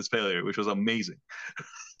rationalized its failure, which was amazing.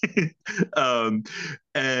 um,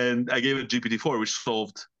 and I gave it GPT-4, which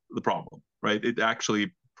solved the problem. Right? It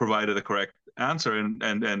actually provided a correct answer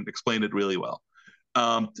and explained it really well.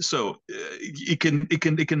 So it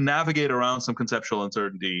can navigate around some conceptual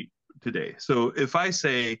uncertainty today. So if I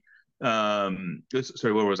say,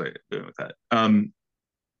 sorry, what was I doing with that?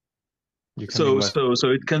 You're coming So with, so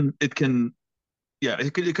so it can yeah,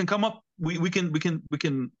 it can come up. We can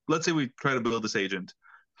let's say we try to build this agent.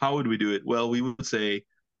 How would we do it? Well, we would say,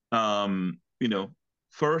 um, you know,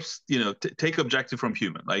 first, take objective from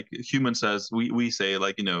human. Like human says, we say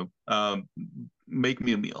like, make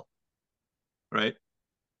me a meal, right?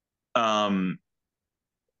 Um,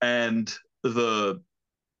 and the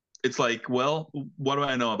it's like, well, what do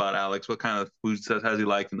I know about Alex? What kind of foods has he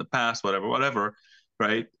liked in the past? Whatever, whatever,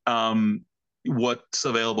 right? What's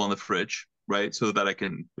available in the fridge, right? So that it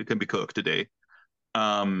can be cooked today.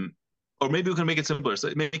 Um, or maybe we can make it simpler.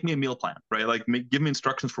 So make me a meal plan, right? Like give me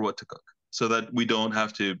instructions for what to cook, so that we don't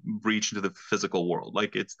have to breach into the physical world.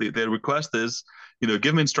 Like it's the request is,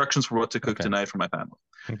 give me instructions for what to cook okay, tonight for my family.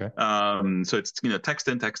 okay, So it's text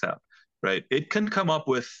in, text out, right? It can come up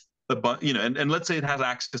with and let's say it has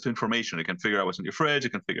access to information. It can figure out what's in your fridge.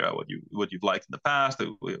 It can figure out what you've liked in the past,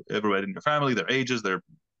 everybody in your family, their ages, their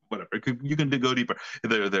whatever. You can go deeper.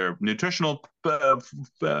 Their nutritional profiles,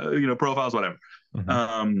 whatever. mm-hmm.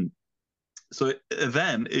 Um, so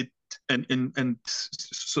then it and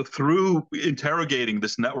so through interrogating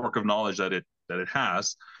this network of knowledge that it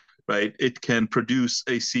has, right? It can produce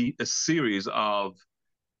a series of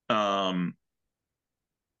um,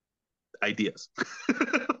 ideas.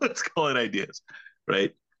 Let's call it ideas,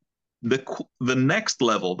 right? The next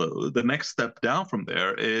level, though, the next step down from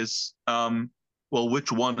there is, well,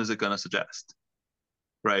 which one is it going to suggest,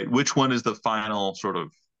 right? Which one is the final sort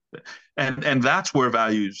of, and that's where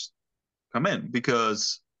values come in,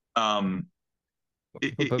 because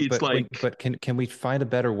it's like, But can we find a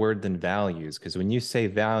better word than values? Because when you say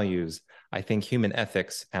values, I think human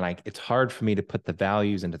ethics, and it's hard for me to put the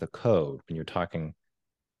values into the code when you're talking.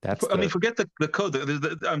 That's I mean, the forget the code.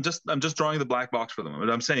 I'm just drawing the black box for them. But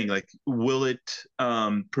I'm saying, like, will it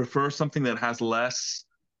prefer something that has less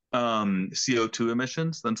CO2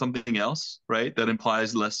 emissions than something else, right? That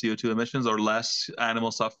implies less CO2 emissions or less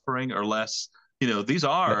animal suffering or less. These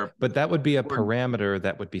are. but that would be a parameter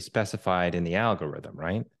that would be specified in the algorithm,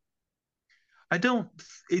 right? I don't.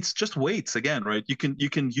 It's just weights again, right? You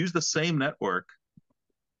can use the same network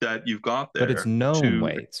that you've got But it's there known to.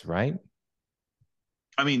 weights, right?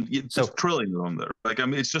 I mean, there's So trillions of them there. Like, I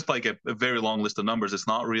mean, it's just like a very long list of numbers. It's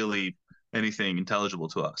not really anything intelligible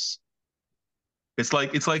to us. It's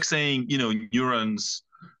like saying, neurons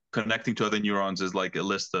connecting to other neurons is like a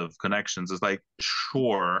list of connections. It's like,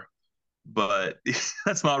 sure, but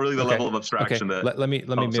that's not really the Okay. level of Okay. abstraction that Let me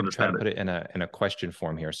helps maybe try to understand it. put it in a question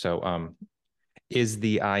form here. So is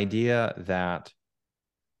the idea that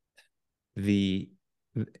the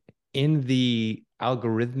in the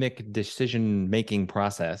algorithmic decision making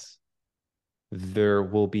process, there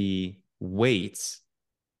will be weights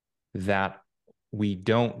that we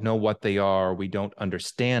don't know what they are, we don't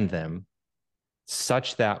understand them,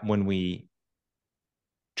 such that when we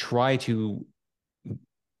try to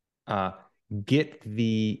uh, get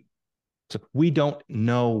the, so we don't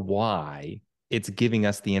know why it's giving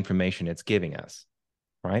us the information it's giving us,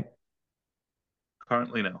 right?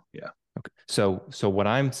 Currently, no. Yeah. Okay. So what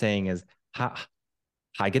I'm saying is,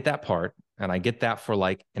 I get that part, and I get that for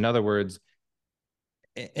like, in other words,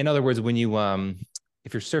 when you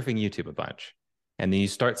if you're surfing YouTube a bunch, and then you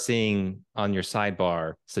start seeing on your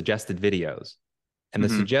sidebar suggested videos, and the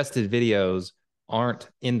Hmm. suggested videos aren't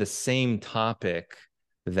in the same topic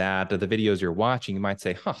that the videos you're watching, you might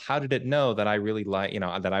say, huh, how did it know that I really like,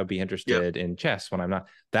 that I would be Yep. interested in chess when I'm not?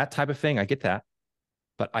 That type of thing, I get that.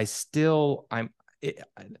 But I still, it,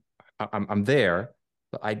 I'm there.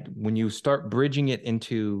 But when you start bridging it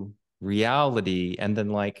into reality, and then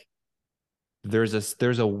like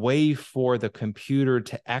there's a way for the computer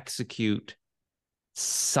to execute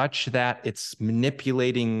such that it's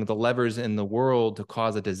manipulating the levers in the world to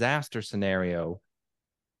cause a disaster scenario.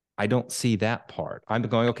 I don't see that part. I'm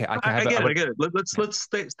going, okay, I can I have it. I get it. I would, get it. yeah, Let's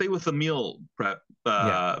stay with the meal prep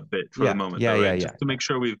yeah, bit for the yeah, moment, yeah, though, yeah, right? yeah, Just to yeah. make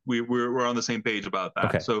sure we're on the same page about that.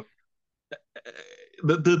 Okay, So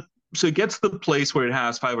uh, so it gets to the place where it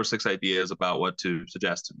has five or six ideas about what to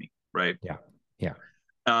suggest to me, right? yeah, yeah,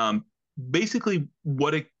 Um, Basically,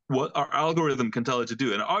 what our algorithm can tell it to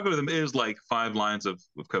do, and an algorithm is like 5 lines of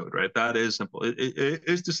code, right? That is simple. It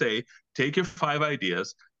is to say, take your 5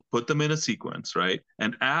 ideas, put them in a sequence, right,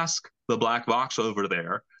 and ask the black box over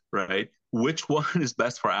there, right, which one is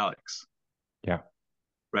best for Alex, yeah,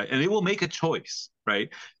 right? And it will make a choice, right?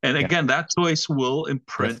 And yeah. again, that choice will Yes,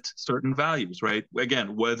 imprint certain values, right?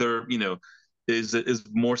 Again, whether, is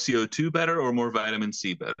more CO2 better or more vitamin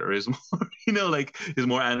C better? Is more, like, is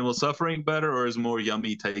more animal suffering better or is more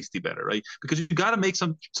yummy tasty better, right? Because you got to make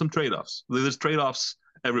some trade-offs. There's trade-offs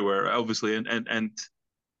everywhere, obviously, and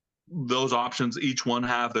those options, each one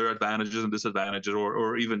have their advantages and disadvantages,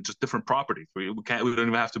 or even just different properties. We don't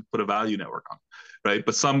even have to put a value network on, right?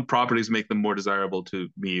 But some properties make them more desirable to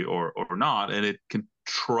me or not, and it can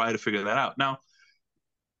try to figure that out. Now,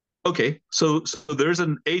 okay, so there's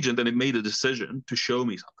an agent and it made a decision to show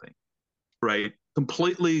me something, right?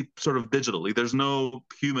 Completely sort of digitally. There's no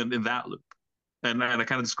human in that loop, and I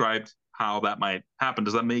kind of described how that might happen.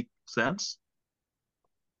 Does that make sense?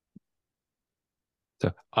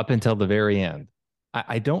 so up until the very end.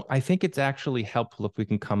 I don't, I think it's actually helpful if we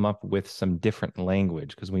can come up with some different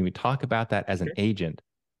language, because when we talk about that as an Okay. agent,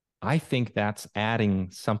 I think that's adding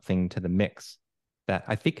something to the mix. That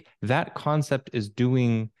I think that concept is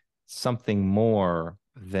doing something more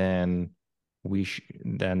than we sh-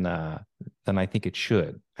 than I think it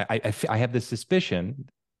should. I have this suspicion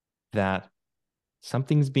that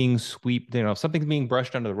something's being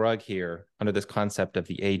brushed under the rug here under this concept of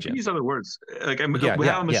the You can agent. use other words. Like, Yeah, we have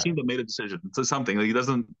yeah, a yeah. machine that made a decision. It's something. Like, it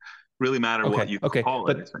doesn't really matter what Okay, you okay. call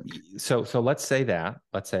it, I But think. so let's say that.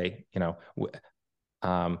 Let's say,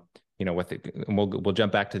 um, with we'll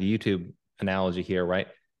jump back to the YouTube analogy here, right?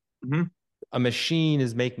 Hmm. A machine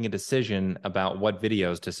is making a decision about what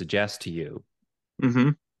videos to suggest to you. Hmm.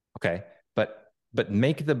 Okay. But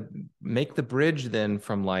make the bridge then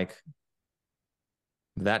from like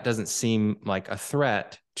that doesn't seem like a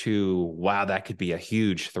threat to wow, that could be a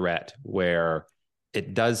huge threat where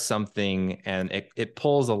it does something and it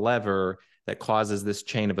pulls a lever that causes this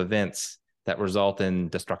chain of events that result in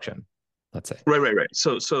destruction, let's say. Right, right, right.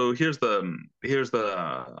 So here's the.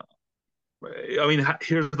 I mean,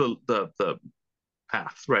 here's the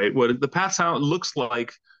path, right? What the path sound looks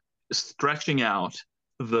like, stretching out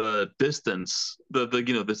the distance,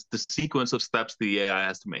 the sequence of steps the AI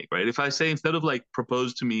has to make, right? If I say, instead of like,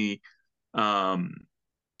 propose to me um,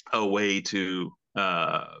 a way to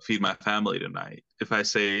feed my family tonight, if I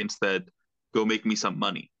say instead, go make me some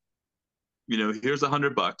money, here's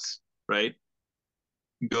 $100, right?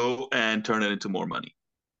 Go and turn it into more money.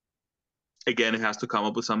 Again, it has to come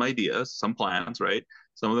up with some ideas, some plans, right?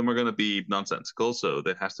 Some of them are going to be nonsensical, so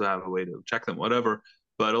it has to have a way to check them, whatever.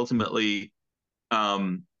 But ultimately,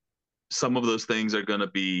 um, some of those things are going to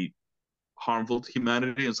be harmful to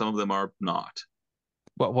humanity, and some of them are not.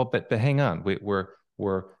 But hang on,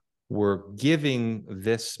 we're giving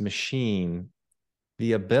this machine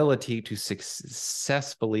the ability to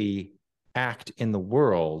successfully act in the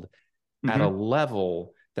world at a Mm-hmm.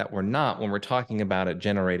 level that we're not when we're talking about it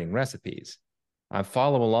generating recipes. I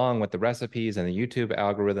follow along with the recipes and the YouTube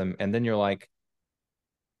algorithm, and then you're like,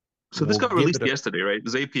 So this we'll got give released it a yesterday, right?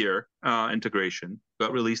 Zapier integration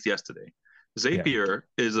got released yesterday. yeah, Zapier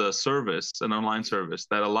is a service, an online service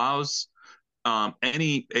that allows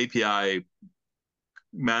any API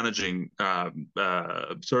managing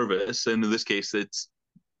service, and in this case, it's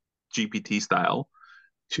GPT style,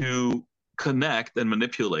 to connect and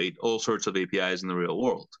manipulate all sorts of APIs in the real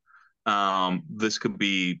world. This could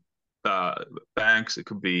be banks, it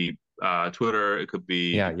could be Twitter, it could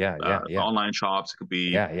yeah, be yeah, yeah, yeah. online shops, it could be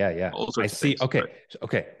Yeah, yeah, yeah. all I sorts of see. things. Okay. Right?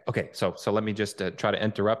 Okay. Okay. So let me just try to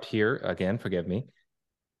interrupt here again. Forgive me.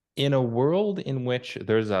 In a world in which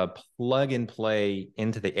there's a plug and play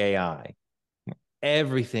into the AI,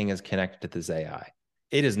 everything is connected to this AI.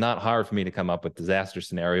 It is not hard for me to come up with disaster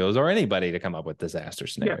scenarios or anybody to come up with disaster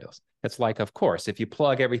Yeah. scenarios. It's like, of course, if you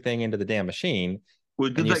plug everything into the damn machine We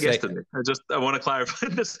and did you that say, yesterday. I want to clarify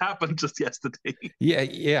this happened just yesterday. yeah,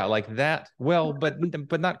 yeah, like that. Well, but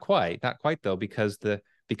not quite though,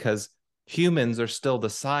 because humans are still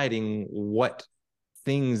deciding what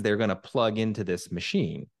things they're going to plug into this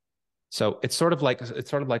machine. So it's sort of like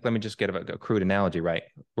let me just get a crude analogy, right?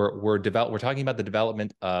 We're talking about the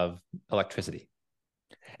development of electricity,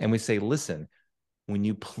 and we say, listen, when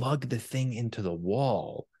you plug the thing into the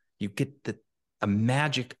wall, you get a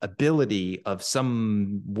magic ability of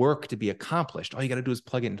some work to be accomplished. All you got to do is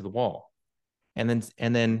plug it into the wall, and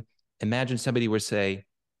then imagine somebody would say,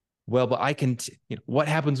 well, but I can. What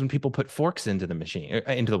happens when people put forks into the machine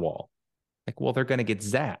into the wall? Like, well, they're going to get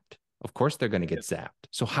zapped. Of course, they're going to get Yeah. zapped.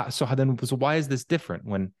 So why is this different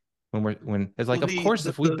when it's like, Well, of course,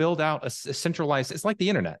 if we build out a centralized, it's like the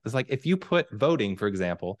internet. It's like if you put voting, for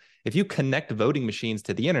example, if you connect voting machines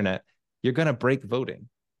to the internet, you're going to break voting,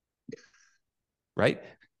 right?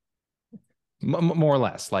 More or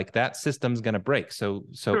less, like that system's going to break. So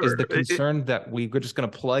is sure. the concern that we're just going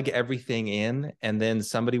to plug everything in and then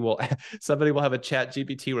somebody will somebody will have a chat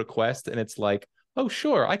GPT request and it's like, oh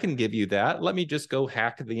sure, I can give you that, let me just go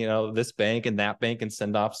hack this bank and that bank and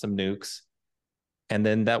send off some nukes, and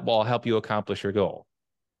then that will help you accomplish your goal.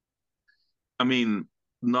 I mean,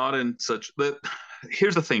 not in such that.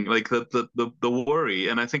 Here's the thing, like the worry,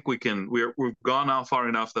 and I think we've gone out far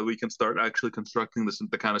enough that we can start actually constructing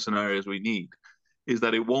the kind of scenarios we need. Is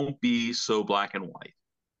that it won't be so black and white,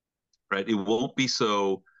 right? It won't be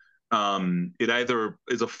so. It either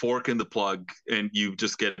is a fork in the plug and you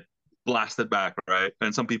just get blasted back, right?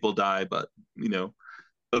 And some people die, but you know,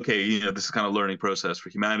 okay, this is kind of learning process for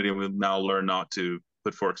humanity, and we'll now learn not to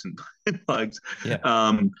put forks in plugs. Yeah.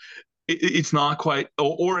 Um, it's not quite,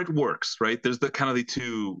 or it works, right? There's the kind of the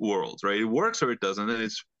two worlds, right? It works or it doesn't, and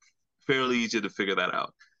it's fairly easy to figure that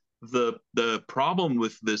out. The problem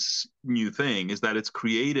with this new thing is that it's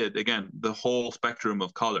created again the whole spectrum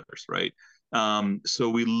of colors, right? So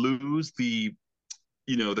we lose the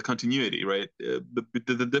continuity, right?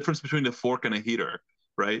 The difference between a fork and a heater,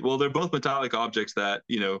 right? Well, they're both metallic objects that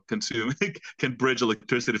consume can bridge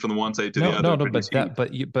electricity from the one side to the No, other no, and no, produce but heat. that,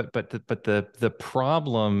 but you, but the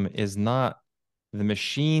problem is not the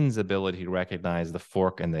machine's ability to recognize the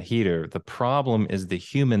fork and the heater. The problem is the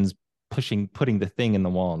humans putting the thing in the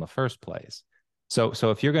wall in the first place. So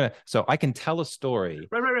if you're gonna, so I can tell a story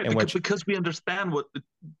Right. in which, Because we understand what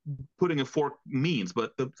putting a fork means,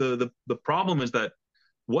 but the problem is that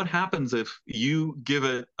what happens if you give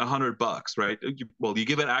it $100, right? You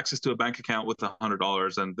give it access to a bank account with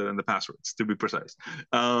 $100 and the passwords, to be precise.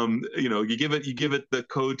 You give it the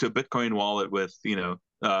code to a Bitcoin wallet with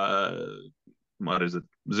what is it,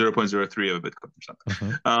 0.03 of a Bitcoin or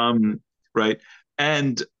something, Mhm. right?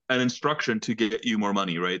 And an instruction to get you more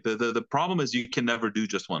money, right? The problem is you can never do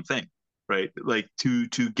just one thing, right? Like to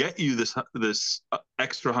get you this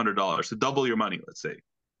extra $100 to double your money, let's say,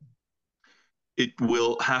 it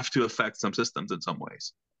will have to affect some systems in some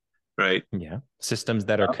ways, right? Yeah, systems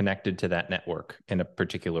that are connected to that network in a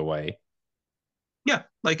particular way. Yeah,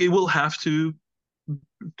 like it will have to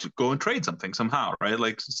go and trade something somehow, right?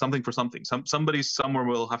 Like something for something. Somebody somewhere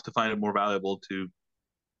will have to find it more valuable to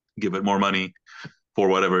give it more money for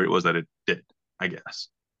whatever it was that it did, I guess.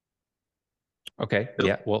 Okay. It'll,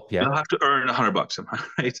 Yeah. Well, yeah. it'll have to earn $100 somehow,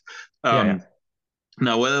 right? Yeah. Yeah.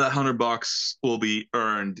 Now, whether that $100 will be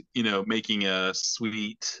earned, making a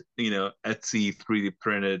sweet, Etsy 3D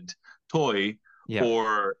printed toy, Yeah.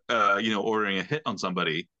 or ordering a hit on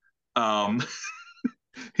somebody, um,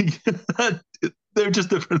 they're just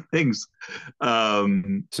different things. So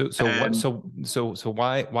what? And So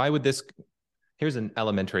why would this? Here's an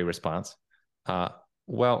elementary response. Uh,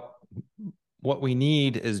 Well, what we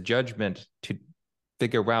need is judgment to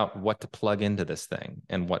figure out what to plug into this thing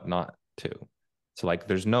and what not to. So, like,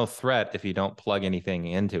 there's no threat if you don't plug anything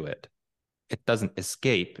into it. It doesn't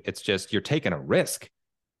escape. It's just you're taking a risk.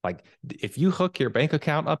 Like, if you hook your bank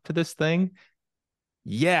account up to this thing,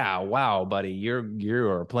 yeah, wow, buddy,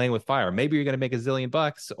 you're playing with fire. Maybe you're going to make a zillion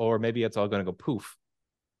bucks, or maybe it's all going to go poof.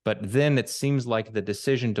 But then it seems like the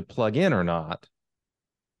decision to plug in or not,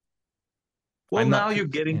 Well, I'm now not. you're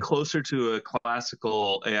getting Yeah. closer to a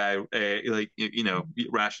classical AI, like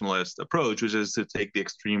rationalist approach, which is to take the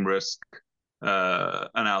extreme risk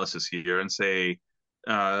analysis here and say,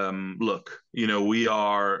 look, we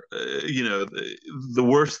are, the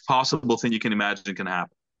worst possible thing you can imagine can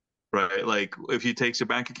happen, right? Like if he takes your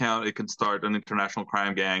bank account, it can start an international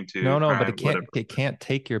crime gang to No, no, but crime, whatever. it can't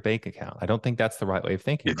take your bank account. I don't think that's the right way of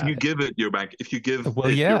thinking about it. If you give Well,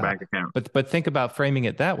 it your yeah, bank account, but think about framing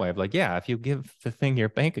it that way of like, yeah, if you give the thing your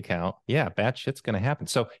bank account, yeah, bad shit's gonna happen.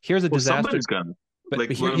 So here's a well, disaster. somebody's gonna. But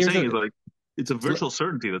Like what I'm here's saying a is like it's a virtual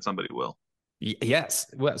certainty that somebody will. yes.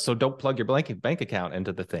 Well, so don't plug your bank account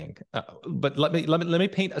into the thing. But let me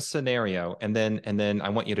paint a scenario, and then I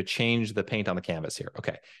want you to change the paint on the canvas here.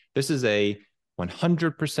 Okay, this is a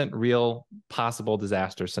 100% real possible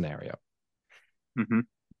disaster scenario. Mm-hmm.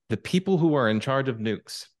 The people who are in charge of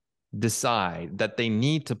nukes decide that they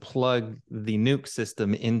need to plug the nuke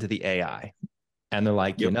system into the AI. And they're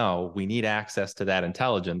like, Yep. we need access to that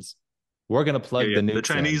intelligence. We're going to Yeah, plug yeah. the The nukes in.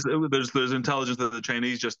 Chinese, there's intelligence that the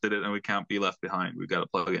Chinese just did it, and we can't be left behind. We've got to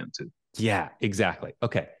plug into. Yeah, exactly.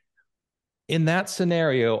 Okay. In that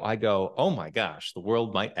scenario, I go, oh my gosh, the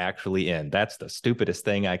world might actually end. That's the stupidest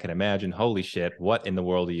thing I can imagine. Holy shit, what in the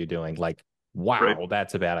world are you doing? Like, Right. wow,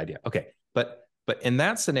 that's a bad idea. Okay. But in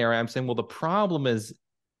that scenario, I'm saying, well, the problem is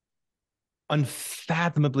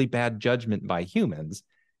unfathomably bad judgment by humans.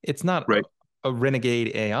 It's not Right. a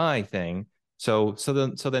renegade AI thing. So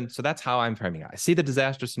that's how I'm framing it. I see the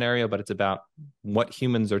disaster scenario, but it's about what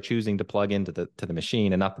humans are choosing to plug into the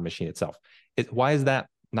machine and not the machine itself. Why is that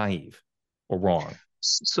naive or wrong?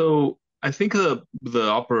 So I think the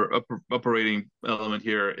operating element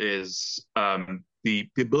here is the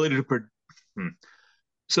ability to.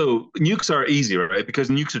 So nukes are easy, right? Because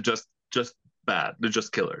nukes are just bad. They're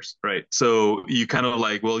just killers, right? So you kind of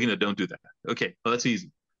like, well, don't do that. Okay, well, that's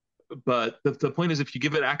easy. But the point is, if you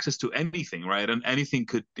give it access to anything, right, and anything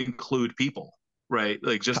could include people, right,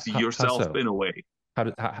 like just How yourself so? in a way.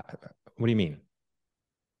 What do you mean?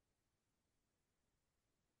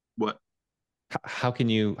 What? How can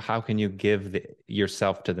you give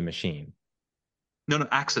yourself to the machine? No, no,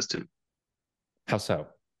 access to, How so?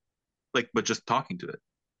 like, but just talking to it.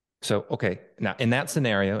 So okay, now in that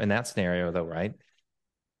scenario though, right?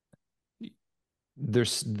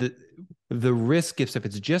 There's the risk if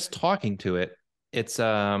it's just talking to it, it's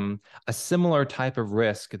a similar type of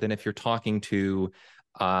risk than if you're talking to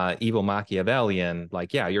evil Machiavellian.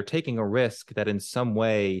 Like, yeah, you're taking a risk that in some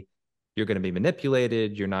way you're going to be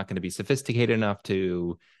manipulated, you're not going to be sophisticated enough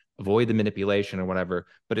to avoid the manipulation or whatever,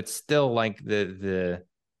 but it's still like the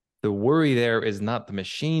worry there is not the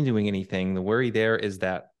machine doing anything. The worry there is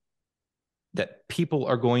that people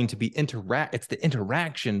are going to be interact. It's the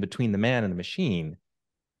interaction between the man and the machine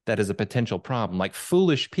that is a potential problem. Like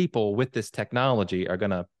foolish people with this technology are going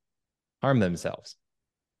to harm themselves.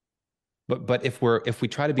 But if we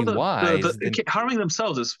try to be Well, wise, then harming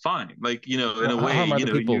themselves is fine. Like, in a way, harm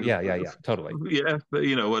other people. Yeah, yeah, yeah, totally. yeah,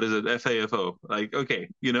 what is it? FAFO. Like, okay,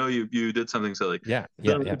 you did something silly. Yeah,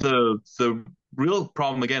 yeah, The yeah, the real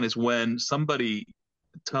problem again is when somebody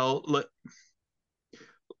tell let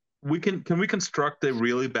can we construct a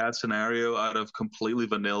really bad scenario out of completely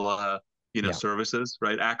vanilla, yeah, services,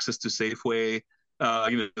 right? Access to Safeway,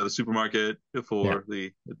 the supermarket yeah, for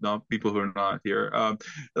the not people who are not here.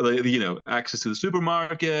 Access to the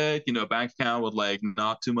supermarket, bank account with like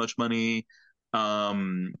not too much money,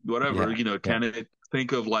 whatever. yeah, yeah, Can it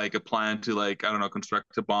think of like a plan to like I don't know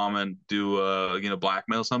construct a bomb and do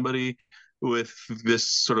blackmail somebody with this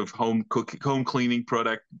sort of home cleaning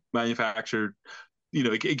product manufactured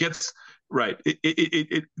it gets right.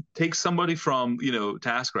 It takes somebody from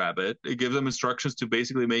TaskRabbit. It gives them instructions to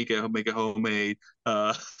basically make a homemade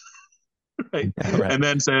right, yeah, right. and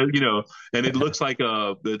then says and it looks like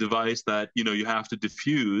the device that you have to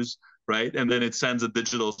diffuse right, and then it sends a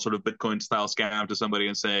digital sort of Bitcoin style scam to somebody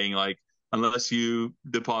and saying like. Unless you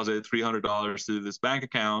deposit $300 to this bank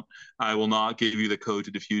account, I will not give you the code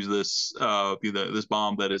to defuse this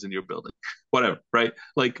bomb that is in your building. Whatever, right?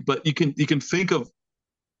 Like, but you can think of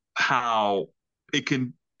how it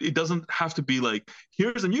can it doesn't have to be like,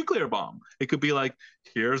 here's a nuclear bomb. It could be like,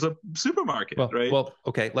 here's a supermarket, right? Well,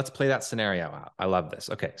 okay, let's play that scenario out. I love this.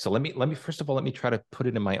 Okay, so let me first of all let me try to put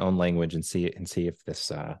it in my own language and see if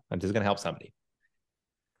this is going to help somebody.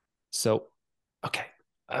 So, okay,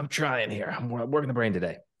 I'm trying here. I'm working the brain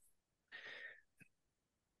today.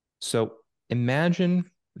 So, imagine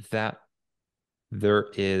that there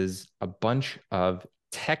is a bunch of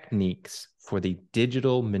techniques for the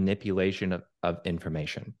digital manipulation of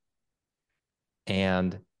information,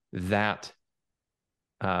 and that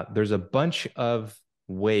there's a bunch of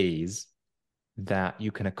ways that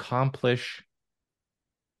you can accomplish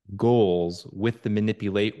goals with the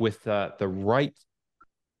right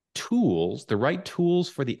tools. The right tools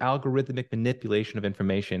for the algorithmic manipulation of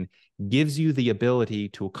information gives you the ability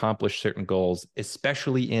to accomplish certain goals,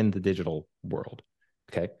 especially in the digital world.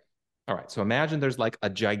 Okay. All right. So imagine there's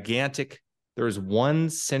one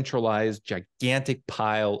centralized gigantic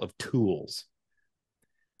pile of tools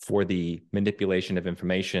for the manipulation of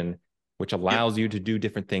information, which Yep. allows you to do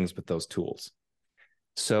different things with those tools.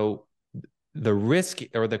 So the risk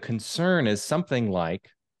or the concern is something like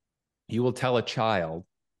you will tell a child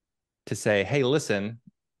to say, hey, listen,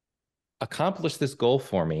 accomplish this goal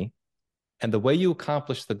for me. And the way you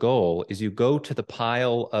accomplish the goal is you go to the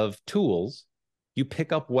pile of tools, you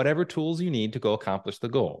pick up whatever tools you need to go accomplish the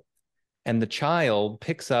goal. And the child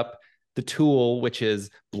picks up the tool, which is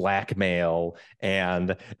blackmail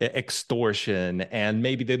and extortion and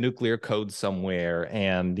maybe the nuclear code somewhere.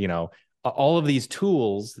 And, all of these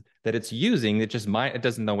tools that it's using, it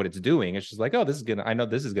doesn't know what it's doing. It's just like, oh, I know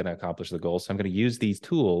this is going to accomplish the goal. So I'm going to use these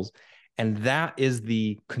tools. And that is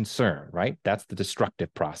the concern, right? That's the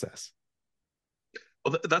destructive process.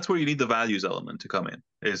 Well, that's where you need the values element to come in.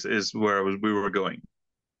 Is where we were going.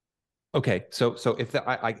 Okay, so if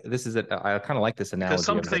this is I kind of like this Because analogy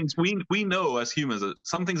some of the things we know as humans,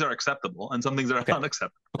 some things are acceptable and some things are okay,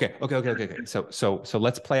 unacceptable. okay. So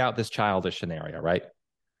let's play out this childish scenario, right?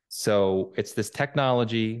 So it's this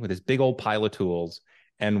technology with this big old pile of tools,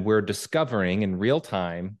 and we're discovering in real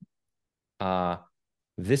time, uh,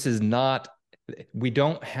 this is not, we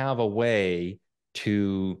don't have a way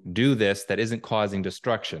to do this that isn't causing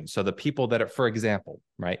destruction. So the people that are, for example,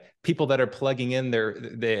 right, people that are plugging in their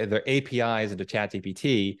APIs into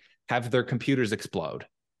ChatGPT have their computers explode.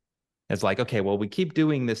 It's like, okay, well, we keep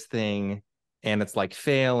doing this thing and it's like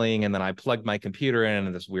failing. And then I plugged my computer in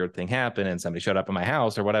and this weird thing happened and somebody showed up at my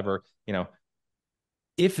house or whatever,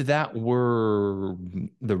 if that were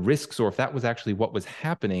the risks or if that was actually what was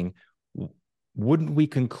happening, wouldn't we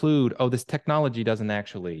conclude, oh, this technology doesn't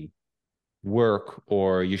actually work,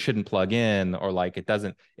 or you shouldn't plug in, or like it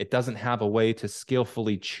doesn't have a way to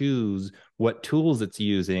skillfully choose what tools it's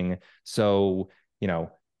using. So,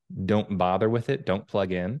 don't bother with it, don't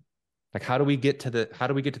plug in. Like how do we get to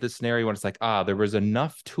the scenario when it's like, there was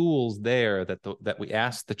enough tools there that we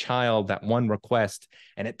asked the child that one request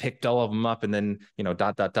and it picked all of them up, and then,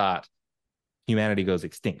 dot dot dot, humanity goes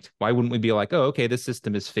extinct. Why wouldn't we be like, oh, okay, this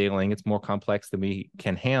system is failing, it's more complex than we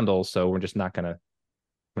can handle, so we're not gonna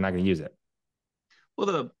use it.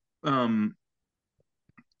 Well,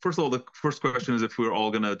 first of all, the first question is if we're all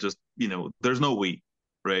gonna just, there's no we,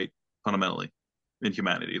 right? Fundamentally, in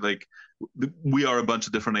humanity, like we are a bunch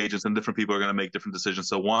of different agents, and different people are gonna make different decisions.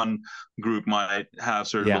 So one group might have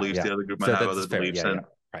certain Yeah, beliefs, yeah. the other group might So have that's other fair. beliefs, Yeah, yeah.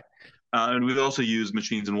 Right. and we also use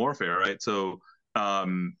machines in warfare, right? So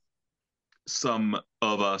um, some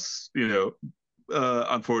of us,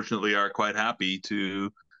 unfortunately, are quite happy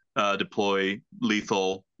to deploy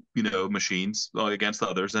lethal, machines against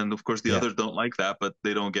others, and of course, the Yeah, others don't like that, but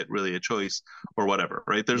they don't get really a choice or whatever,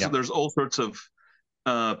 right? There's yeah, there's all sorts of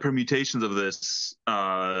permutations of this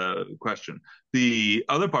question. The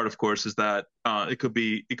other part, of course, is that it could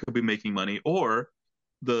be making money, or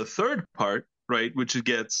the third part, right, which it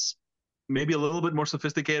gets maybe a little bit more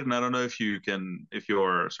sophisticated. And I don't know if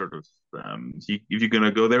you're sort of if you're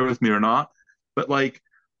gonna go there with me or not. But like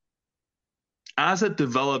as it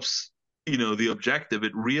develops, the objective,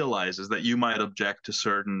 it realizes that you might object to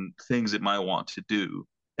certain things it might want to do,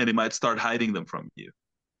 and it might start hiding them from you.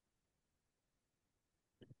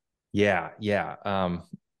 yeah, yeah.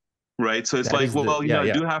 Right. So it's That like, is the well, yeah, I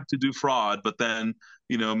yeah, do have to do fraud, but then,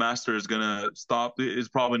 master is gonna stop, is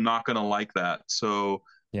probably not gonna like that. So,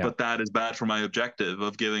 yeah, but that is bad for my objective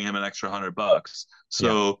of giving him an extra $100. yeah,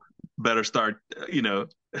 So better start,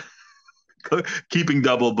 keeping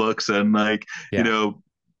double books and like, you yeah, know,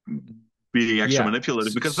 being extra yeah.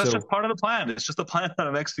 manipulative, because that's just So part of the plan. It's just a plan that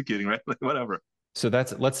I'm executing, right? Like whatever. so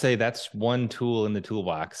let's say that's one tool in the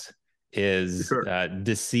toolbox is Sure.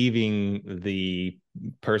 deceiving the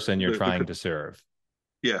person you're The, trying to serve.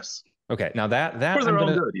 yes. Okay, now that for their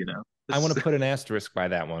own good, you know. I want It's, to put an asterisk by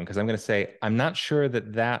that one because I'm going to say I'm not sure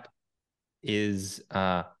that that is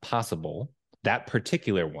possible. That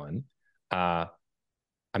particular one, uh,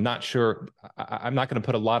 I'm not sure. I'm not going to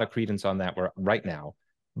put a lot of credence on that right now.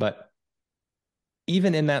 But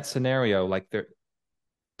even in that scenario, like there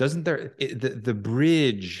doesn't there the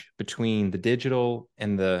bridge between the digital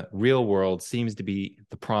and the real world seems to be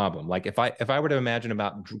the problem. Like if I were to imagine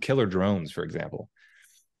about killer drones, for example,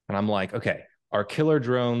 and I'm like, okay, are killer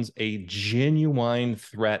drones a genuine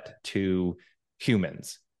threat to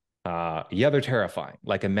humans? Yeah, they're terrifying.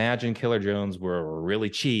 Like, imagine killer drones were really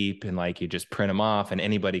cheap and like you just print them off and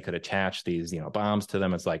anybody could attach these, bombs to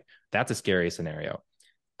them. It's like that's a scary scenario.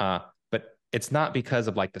 But it's not because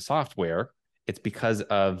of like the software. It's because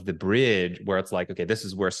of the bridge where it's like, okay, this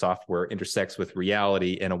is where software intersects with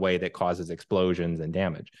reality in a way that causes explosions and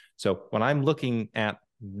damage. So when I'm looking at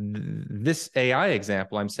this AI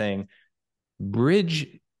example, I'm saying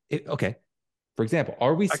bridge. Okay, for example,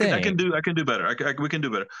 are we saying? I can do better. We can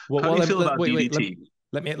do better. Well, How do you feel about wait. DDT?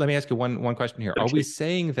 Let me ask you one question here. Are we Okay.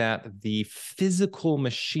 saying that the physical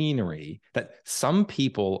machinery that some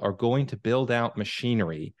people are going to build out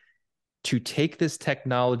machinery to take this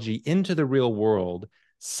technology into the real world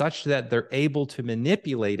such that they're able to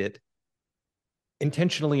manipulate it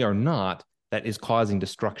intentionally or not that is causing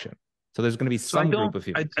destruction? So there's going to be So I some group don't of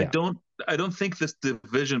humans. Yeah. I don't think this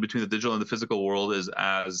division between the digital and the physical world is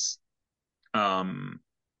as um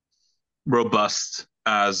robust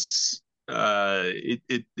as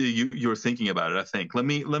you're thinking about it. I think. Let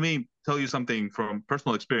me tell you something from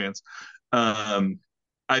personal experience. Um,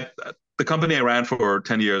 I the company I ran for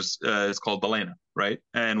 10 years is called Balena, right?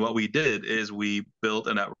 And what we did is we built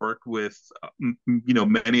a network with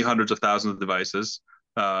many hundreds of thousands of devices,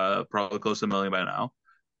 probably close to a million by now.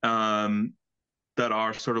 Um, that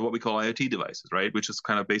are sort of what we call IoT devices, right? Which is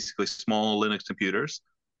kind of basically small Linux computers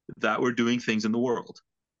that were doing things in the world,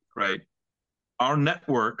 right? Our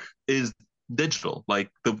network is digital. Like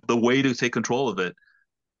the way to take control of it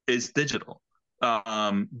is digital.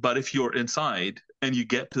 But if you're inside and you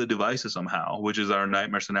get to the devices somehow, which is our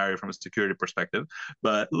nightmare scenario from a security perspective,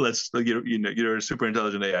 but let's you're a super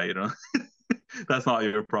intelligent AI, that's not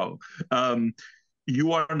your problem. Um,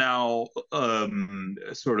 you are now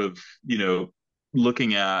sort of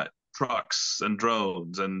looking at trucks and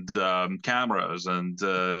drones and cameras and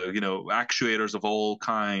actuators of all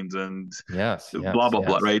kinds and Yes. blah Yes. blah blah,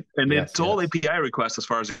 Yes. right? And Yes. it's all Yes. API requests as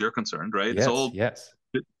far as you're concerned, right? It's Yes. all Yes.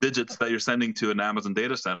 digits that you're sending to an Amazon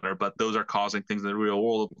data center, but those are causing things in the real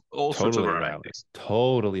world, all sorts of Totally valid. varieties.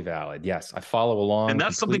 Totally valid. Yes. I follow And along.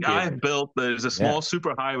 that's something Completely I've agree. built. There's a Yeah. small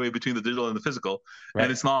super highway between the digital and the physical, and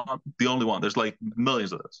Right. it's not the only one. There's like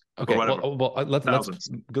millions of those, or Okay. whatever,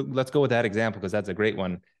 thousands. Let's go with that example because that's a great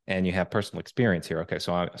one, and you have personal experience here. Okay.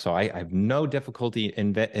 So I have no difficulty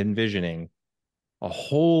envisioning a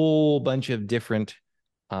whole bunch of different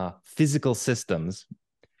physical systems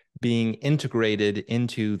being integrated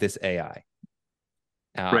into this AI,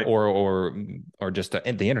 Right, or just the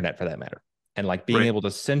internet for that matter, and like being right. able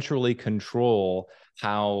to centrally control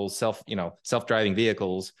how self-driving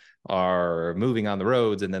vehicles are moving on the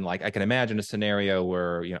roads. And then like I can imagine a scenario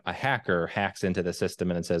where a hacker hacks into the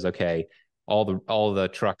system and it says, okay, all the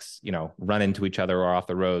trucks run into each other or off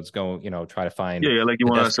the roads, go try to find Yeah, like you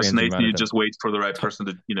want to pedestrians and assassinate, run and you into them. just wait for the right person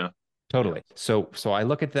to, yeah. Totally. So I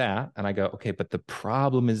look at that and I go, okay, but the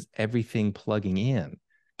problem is everything plugging in.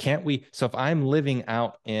 Can't we? So if I'm living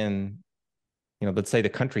out in, let's say the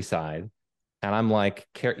countryside, and I'm like,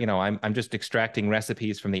 I'm just extracting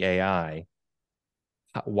recipes from the AI.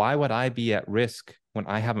 Why would I be at risk when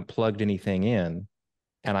I haven't plugged anything in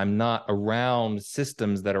and I'm not around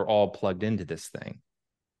systems that are all plugged into this thing?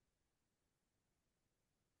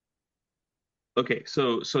 Okay,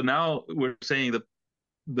 so now we're saying that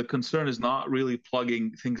the concern is not really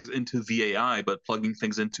plugging things into the AI, but plugging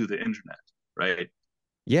things into the internet, right?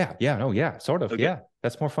 Yeah, yeah, no, yeah, sort of. Okay, Yeah,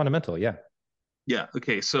 that's more fundamental. Yeah. yeah,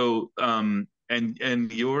 okay. So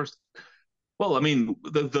and yours, well, I mean,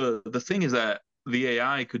 the thing is that the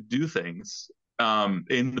AI could do things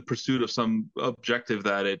in the pursuit of some objective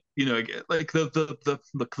that it, like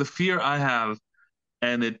the fear I have,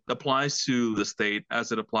 and it applies to the state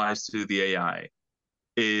as it applies to the AI,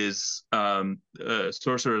 is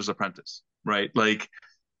Sorcerer's Apprentice, right? Like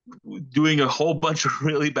doing a whole bunch of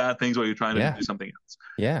really bad things while you're trying to Yeah. do something else.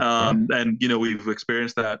 Yeah. Yeah. And we've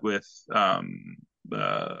experienced that with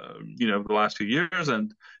the last few years.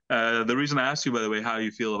 And the reason I asked you, by the way, how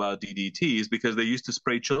you feel about DDT is because they used to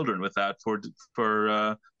spray children with that for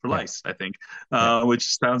Yeah. lice, I think, Yeah.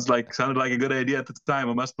 which sounded like a good idea at the time,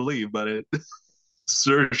 I must believe, but it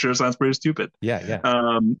Sure sounds pretty stupid. Yeah,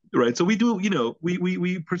 yeah. Right. So we do,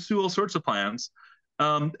 we pursue all sorts of plans.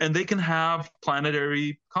 And they can have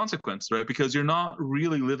planetary consequence, right? Because you're not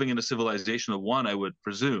really living in a civilization of one, I would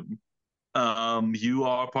presume. You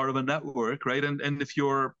are part of a network, right? And if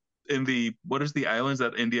you're in the what is the islands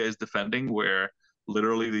that India is defending, where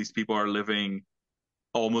literally these people are living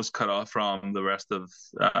almost cut off from the rest of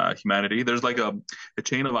humanity. There's like a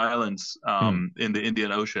chain of islands Hmm. in the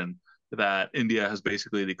Indian Ocean that India has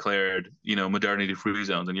basically declared, modernity free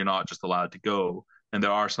zones, and you're not just allowed to go. And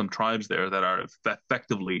there are some tribes there that are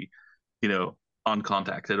effectively, you know,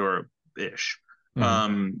 uncontacted or ish. Hmm.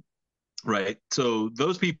 Um, right. So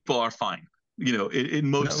those people are fine, in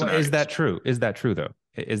most No, is scenarios. that true? Is that true though?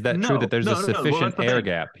 Is that true that No, there's a no, no, no. Well, sufficient that's the air thing.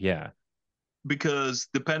 gap? Yeah. Because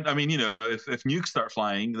I mean, if nukes start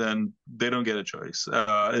flying, then they don't get a choice.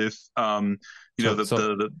 If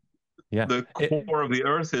So, yeah. the core of the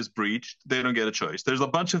Earth is breached, they don't get a choice. There's a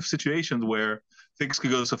bunch of situations where things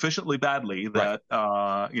could go sufficiently badly Right.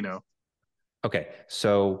 that Okay.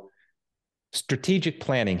 So strategic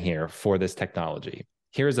planning here for this technology.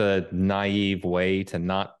 Here's a naive way to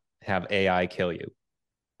not have AI kill you.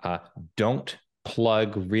 Uh, don't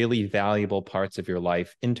plug really valuable parts of your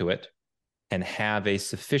life into it and have a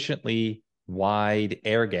sufficiently wide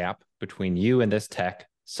air gap between you and this tech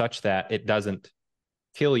such that it doesn't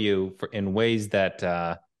kill you in ways that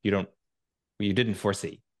you didn't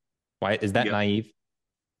foresee. Why is that yeah. naive?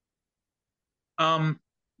 Um,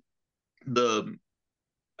 the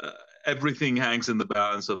uh, Everything hangs in the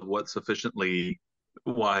balance of what sufficiently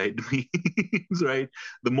wide means, right?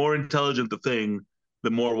 The more intelligent the thing, the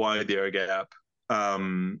more wide the air gap.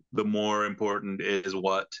 The more important is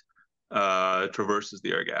what traverses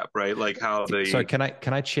the air gap, right? Like how So the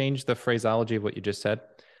can I change the phraseology of what you just said?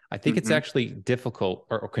 I think it's Mhm. actually difficult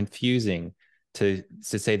or confusing to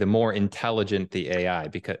say the more intelligent the AI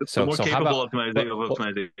because The so more so how capable about of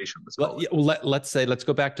optimization, let's call it. let's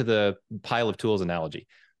go back to the pile of tools analogy.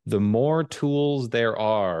 The more tools there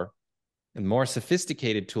are, and more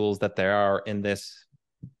sophisticated tools that there are in this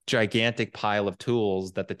gigantic pile of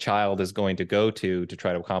tools that the child is going to go to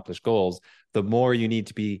try to accomplish goals, the more you need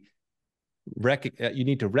to you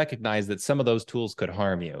need to recognize that some of those tools could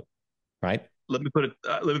harm you, right? Let me put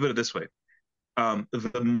it this way.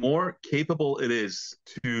 The more capable it is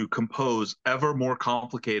to compose ever more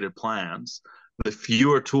complicated plans, the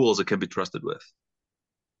fewer tools it can be trusted with.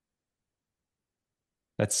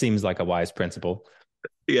 That seems like a wise principle.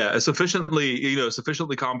 Yeah, a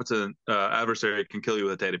sufficiently competent adversary can kill you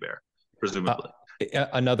with a teddy bear, Uh, presumably.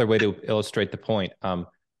 Another way to illustrate the point: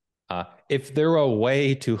 if there were a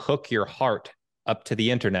way to hook your heart up to the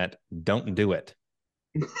internet, don't do it.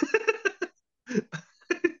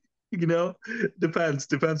 you know, depends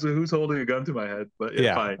on who's holding a gun to my head, but yeah,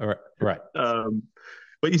 Yeah, fine. right. Um,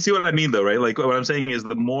 but you see what I mean, though, right? Like what I'm saying is,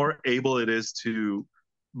 the more able it is to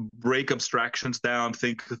break abstractions down,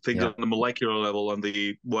 think things Yeah. on the molecular level, on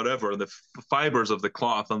the whatever, on the fibers of the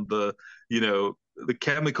cloth, on the you know the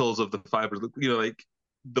chemicals of the fibers, like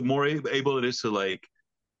the more able it is to like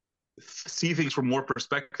see things from more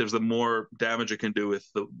perspectives, the more damage it can do with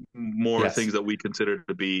the more Yes. things that we consider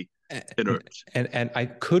to be And, inert. and I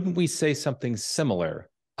couldn't we say something similar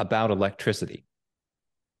about electricity?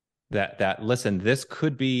 That listen, this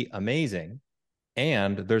could be amazing,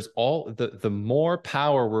 and there's all the more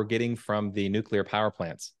power we're getting from the nuclear power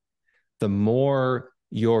plants, the more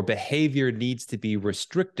your behavior needs to be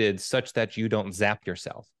restricted such that you don't zap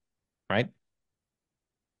yourself, right?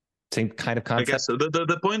 Same kind of I guess concept. so.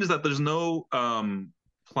 The point is that there's no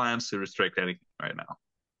plans to restrict anything right now.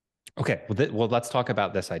 Okay, well, let's talk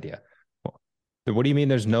about this idea. What do you mean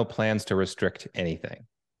there's no plans to restrict anything?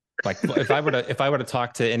 Like if I were to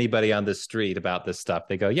talk to anybody on the street about this stuff,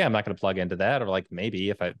 they go, "Yeah, I'm not going to plug into that," or like maybe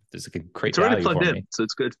if I this could create It's already value plugged for me. in, so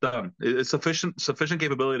it's done. It's sufficient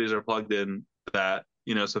capabilities are plugged in that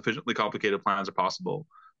sufficiently complicated plans are possible.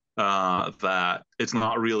 That it's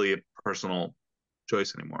not really a personal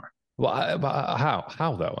choice anymore. Well,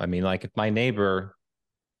 how though? I mean, like if my neighbor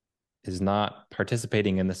is not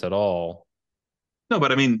participating in this at all, No,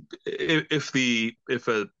 but I mean, if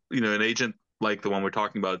a an agent like the one we're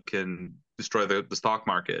talking about can destroy the stock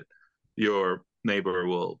market, your neighbor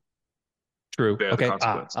will true. bear the Okay.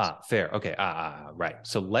 consequences. Fair. Okay. Right.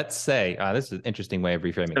 So let's say this is an interesting way of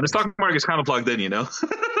reframing And the things. stock market is kind of plugged in.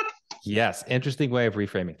 Yes, interesting way of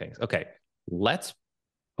reframing things. Okay. Let's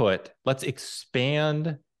let's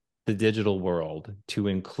expand the digital world to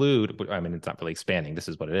include, I mean, it's not really expanding, this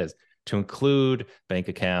is what it is, to include bank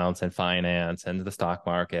accounts and finance and the stock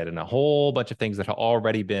market and a whole bunch of things that have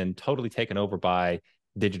already been totally taken over by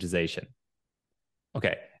digitization.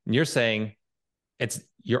 Okay. And you're saying it's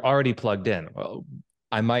you're already plugged in. Well,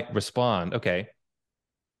 I might respond, okay,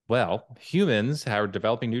 well, humans are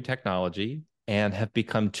developing new technology and have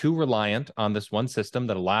become too reliant on this one system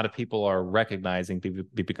that a lot of people are recognizing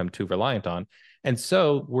we become too reliant on. And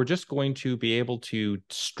so we're just going to be able to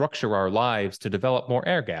structure our lives to develop more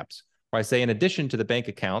air gaps. Where I say, in addition to the bank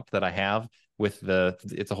account that I have with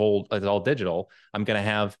it's all digital, I'm going to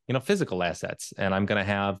have, physical assets, and I'm going to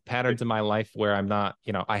have patterns in my life where I'm not,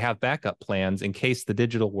 I have backup plans in case the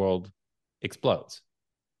digital world explodes.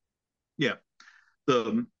 Yeah.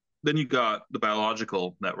 The Then you got the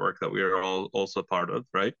biological network that we are all also part of,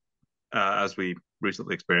 right? As we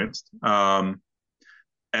recently experienced. And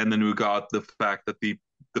then we got the fact that the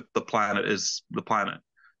planet is the planet.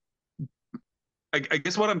 I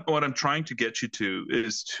guess what I'm trying to get you to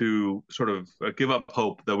is to sort of give up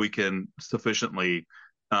hope that we can sufficiently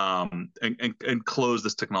and close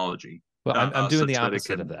this technology Well, I'm doing such the that it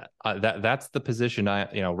opposite of can. that. That's the position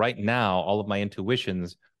right now, all of my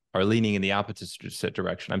intuitions are leaning in the opposite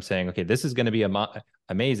direction. I'm saying, okay, this is going to be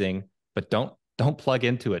amazing, but don't plug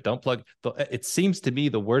into it. Don't plug. It seems to me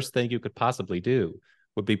the worst thing you could possibly do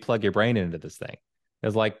would be plug your brain into this thing.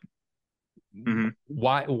 It's like, Mhm.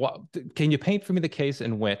 why? What? Can you paint for me the case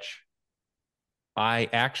in which I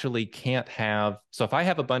actually can't have? So if I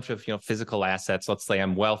have a bunch of physical assets, let's say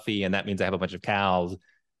I'm wealthy, and that means I have a bunch of cows,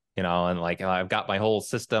 and like I've got my whole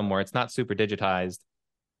system where it's not super digitized.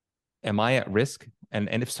 Am I at risk? And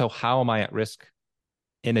if so, how am I at risk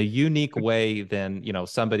in a unique way than,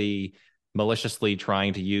 somebody maliciously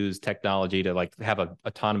trying to use technology to like have a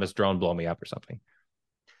autonomous drone blow me up or something?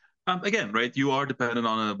 Again, right? You are dependent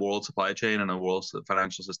on a world supply chain and a world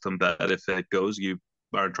financial system that if it goes, you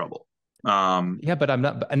are in trouble. Um, Yeah, but I'm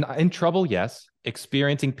not in trouble, yes.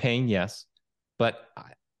 Experiencing pain, yes. But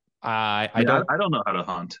I yeah, don't. I don't know how to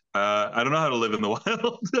hunt. I don't know how to live in the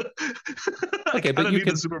wild. I Okay, but kind of you need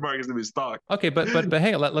the can. supermarkets to be stocked. Okay, but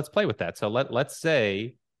hey, let's play with that. So let's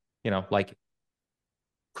say, like,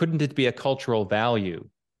 couldn't it be a cultural value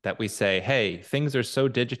that we say, hey, things are so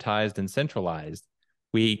digitized and centralized,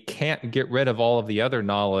 we can't get rid of all of the other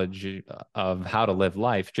knowledge of how to live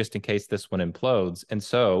life just in case this one implodes. And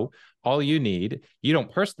so all you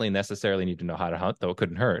don't personally necessarily need to know how to hunt, though it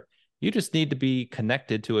couldn't hurt. You just need to be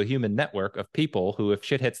connected to a human network of people who, if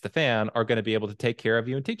shit hits the fan, are going to be able to take care of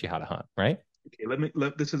you and teach you how to hunt, right? Okay,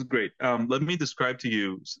 this is great. Let me describe to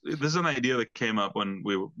you. This is an idea that came up when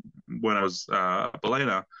I was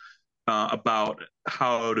Belena, about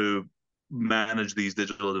how to manage these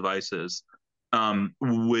digital devices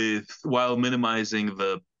with while minimizing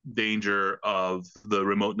the danger of the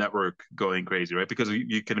remote network going crazy, right? Because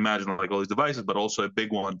you can imagine like all these devices, but also a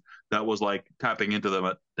big one that was like tapping into them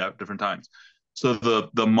at different times. So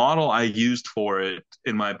the model I used for it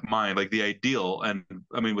in my mind, like the ideal, and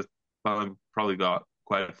I mean with probably got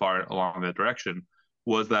quite far along that direction,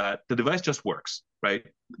 was that the device just works, right?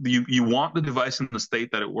 You want the device in the state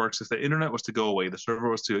that it works. If the internet was to go away, the server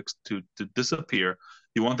was to disappear,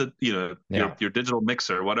 you want the Yeah. your digital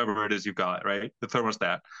mixer, whatever it is you've got, right, the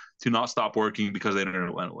thermostat, to not stop working because the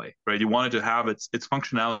internet went away, right? You want it to have its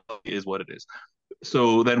functionality is what it is.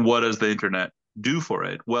 So then what does the internet do for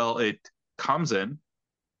it? Well, it comes in,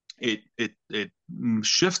 it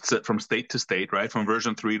shifts it from state to state, right? From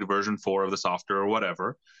version 3 to version 4 of the software or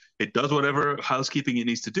whatever. It does whatever housekeeping it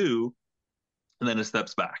needs to do, and then it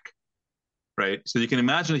steps back, right? So you can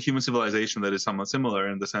imagine a human civilization that is somewhat similar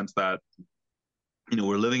in the sense that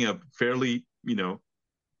we're living a fairly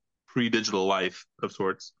pre-digital life of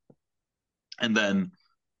sorts, and then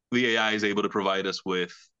the AI is able to provide us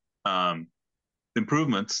with um,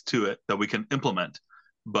 improvements to it that we can implement,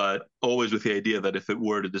 but always with the idea that if it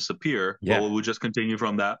were to disappear, well, Yeah. we would just continue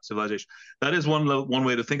from that civilization. That is one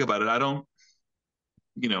way to think about it.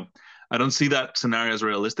 You know, I don't see that scenario as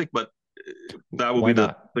realistic, but that would Why be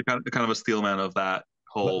not? the kind of a steelman of that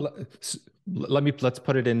Let, whole. let's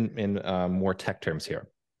put it in more tech terms here.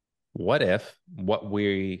 What if what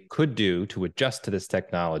we could do to adjust to this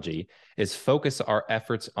technology is focus our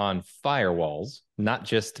efforts on firewalls, not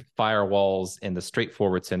just firewalls in the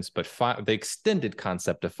straightforward sense, but the extended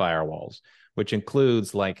concept of firewalls, which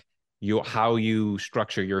includes like how you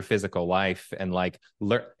structure your physical life, and like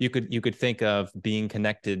you could think of being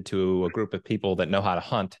connected to a group of people that know how to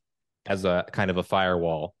hunt as a kind of a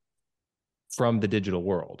firewall from the digital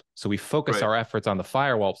world. So we focus Right. our efforts on the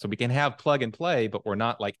firewall so we can have plug and play, but we're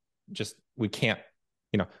not like we can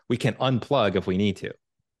unplug if we need to.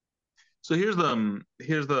 So here's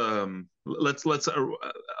the let's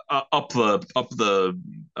up the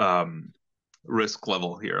risk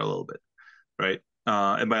level here a little bit, right?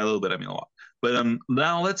 And by a little bit, I mean a lot. But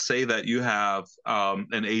now let's say that you have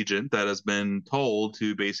an agent that has been told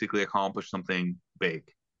to basically accomplish something big,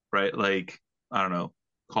 right? Like, I don't know,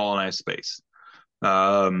 colonize space.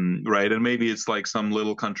 Right? And maybe it's like some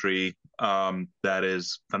little country that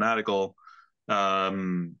is fanatical.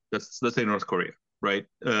 Let's say North Korea, right?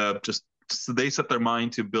 Just so they set their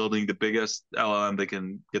mind to building the biggest LLM they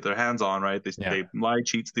can get their hands on, right? Yeah. They lie,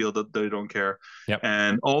 cheat, steal, that they don't care, Yep.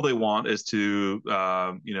 and all they want is to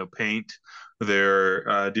paint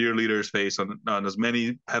their dear leader's face on as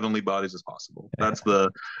many heavenly bodies as possible. A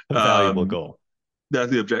valuable Um, goal. that's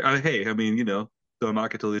the objective. Hey, I mean, don't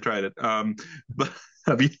knock it till you tried it. But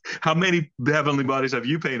have you? How many heavenly bodies have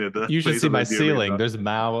you painted the You should face see of my their dear leader ceiling. There's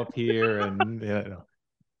Mao up here, and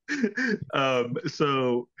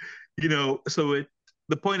so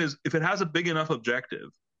the point is, if it has a big enough objective,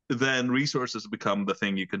 then resources become the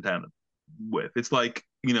thing you contend with. It's like,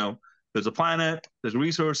 there's a planet, there's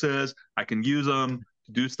resources, I can use them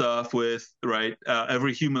to do stuff with, right?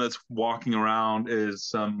 Every human that's walking around is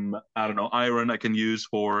some, I don't know, iron I can use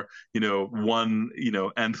for, one,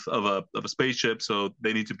 nth of a spaceship. So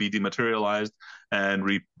they need to be dematerialized and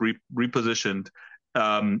repositioned.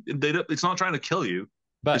 It's not trying to kill you.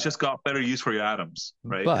 It's but just got better use for your atoms,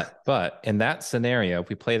 right? but in that scenario, if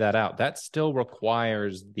we play that out, that still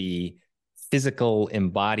requires the physical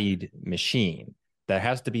embodied machine. There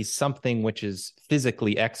has to be something which is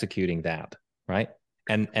physically executing that, right?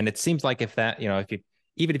 And it seems like if that, if you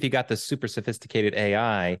even if you got this super sophisticated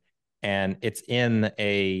AI and it's in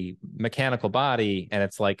a mechanical body and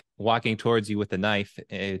it's like walking towards you with a knife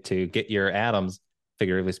to get your atoms,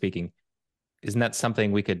 figuratively speaking, isn't that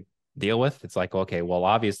something we could deal with? It's like, okay, well,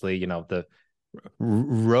 obviously, the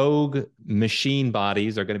rogue machine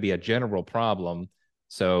bodies are going to be a general problem.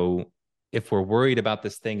 So if we're worried about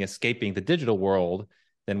this thing escaping the digital world,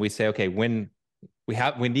 then we say, okay, when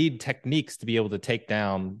we need techniques to be able to take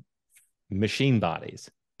down machine bodies.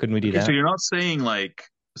 Couldn't we do Okay, so that? you're not saying like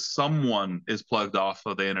someone is plugged off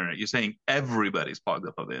of the internet. You're saying everybody's plugged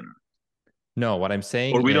up of the internet, No, what I'm or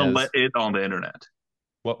saying we don't let is it on the internet.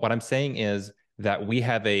 what I'm saying is that we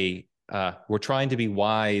have we're trying to be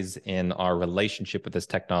wise in our relationship with this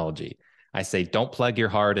technology. I say, don't plug your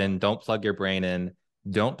heart in, don't plug your brain in,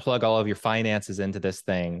 don't plug all of your finances into this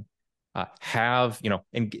thing.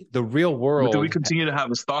 In the real But do we world, continue to have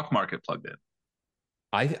the stock market plugged in?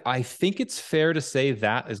 I think it's fair to say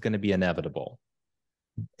that is going to be inevitable.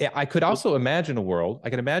 I could Well, also imagine a world. I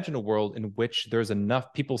can imagine a world in which there's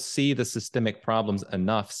enough people see the systemic problems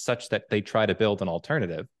enough such that they try to build an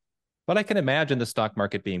alternative. But I can imagine the stock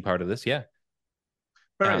market being part of this. Yeah.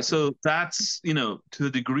 all Uh, right, so that's to the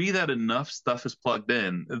degree that enough stuff is plugged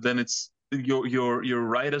in, then it's you're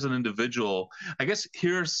right as an individual. I guess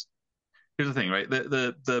here's the thing, right?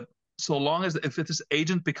 The so long as if this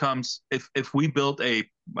agent becomes if we built a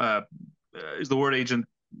is the word agent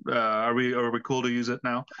are we cool to use it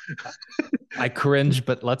now? I cringe,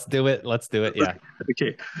 but let's do it. Let's do it. Yeah.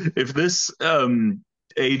 Okay, if this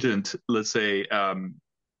agent, let's say,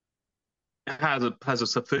 has a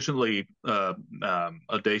sufficiently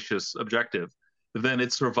audacious objective, then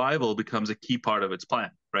its survival becomes a key part of its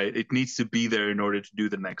plan, right? It needs to be there in order to do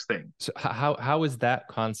the next thing. So how is that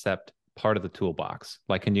concept part of the toolbox?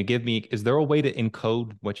 Like, can you give me, is there a way to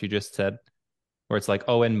encode what you just said? Where it's like,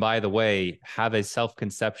 oh, and by the way, have a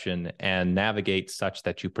self-conception and navigate such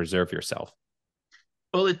that you preserve yourself.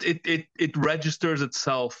 Well, it registers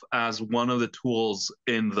itself as one of the tools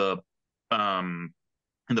um,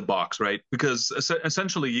 in the box, right? Because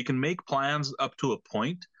essentially you can make plans up to a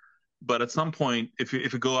point, but at some point, if you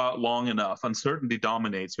go out long enough, uncertainty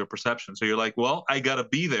dominates your perception. So you're like, well, I gotta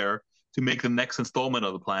be there to make the next installment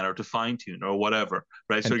of the plan or to fine tune or whatever,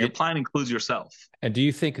 right? So And, your and plan includes yourself. and do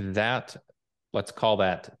you think that, let's call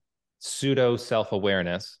that pseudo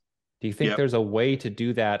self-awareness, do you think Yep. there's a way to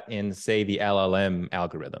do that in, say, the LLM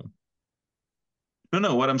algorithm? No,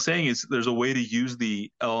 no. What I'm saying is there's a way to use the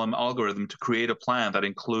LM algorithm to create a plan that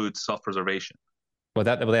includes self-preservation.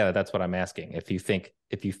 Yeah, that's what I'm asking. If you think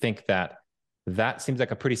that that seems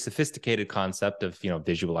like a pretty sophisticated concept of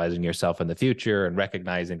visualizing yourself in the future and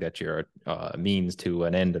recognizing that you're a means to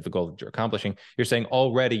an end of the goal that you're accomplishing. You're saying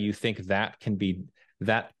already you think that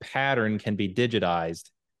pattern can be digitized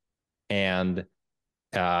and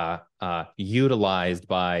utilized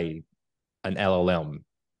by an LLM.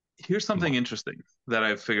 Here's something interesting that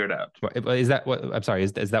I've figured out. Is that what? I'm sorry.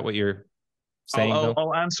 Is that what you're I'll saying I'll, though?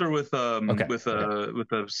 I'll answer Okay. with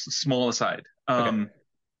Okay. a small aside. Okay.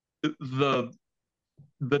 The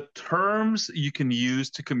the terms you can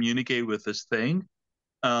use to communicate with this thing,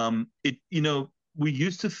 it we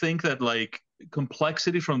used to think that like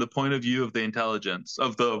complexity from the point of view of the intelligence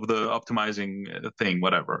of the optimizing thing,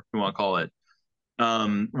 whatever you want to call it,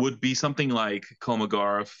 would be something like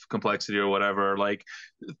Kolmogorov complexity or whatever, like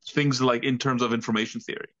things like in terms of information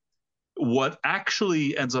theory. What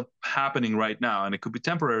actually ends up happening right now, and it could be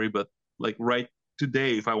temporary, but like right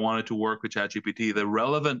today, if I wanted to work with ChatGPT, the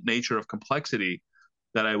relevant nature of complexity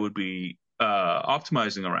that I would be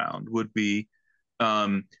optimizing around would be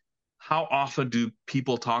um, how often do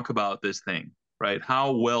people talk about this thing, right?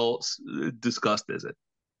 How well discussed is it?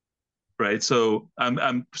 Right. So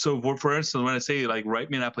so for instance, when I say like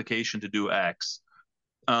write me an application to do X,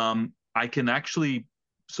 I can actually,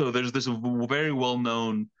 so there's this very well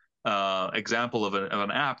known example of, of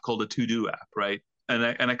an app called a to do app, right?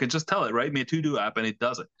 And I can just tell it, write me a to do app, and it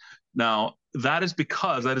does it. Now, that is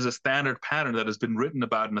because that is a standard pattern that has been written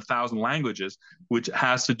about in 1,000 languages, which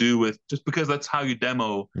has to do with just because that's how you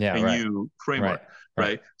demo Yeah, a right. new Right. framework. Right.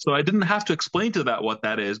 Right. So I didn't have to explain to that what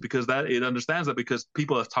that is because that it understands that because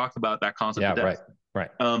people have talked about that concept to Yeah, death. right.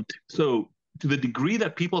 Right. So to the degree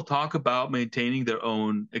that people talk about maintaining their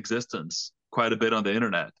own existence quite a bit on the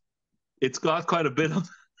internet, it's got quite a bit of.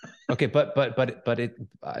 Okay,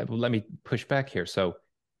 let me push back here. So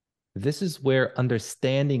this is where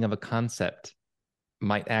understanding of a concept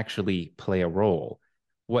might actually play a role.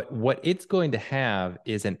 What it's going to have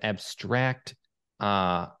is an abstract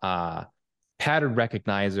uh, uh, pattern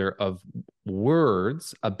recognizer of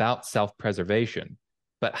words about self-preservation.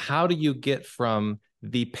 But how do you get from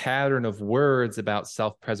the pattern of words about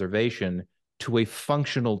self-preservation to a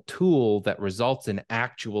functional tool that results in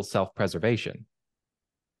actual self-preservation?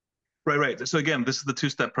 Right, right. So again, this is the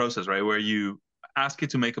two-step process, right? Where you ask it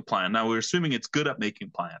to make a plan. Now we're assuming it's good at making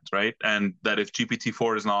plans, right? And that if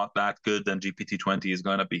GPT-4 is not that good, then GPT-20 is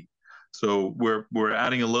going to be. So we're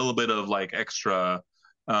adding a little bit of like extra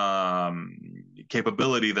um,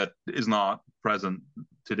 capability that is not present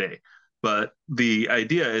today. But the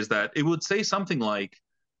idea is that it would say something like,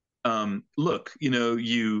 look,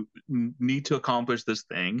 you need to accomplish this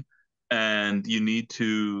thing, and you need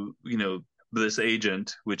to, this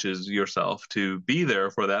agent, which is yourself, to be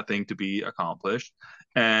there for that thing to be accomplished.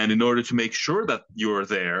 And in order to make sure that you're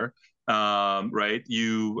there, right,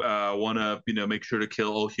 you want to, make sure to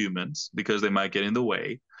kill all humans because they might get in the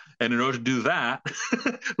way. And in order to do that,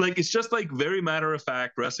 like it's just like very matter of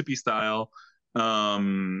fact recipe style,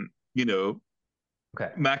 um, you know,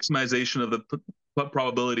 Okay. maximization of the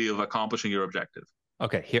probability of accomplishing your objective.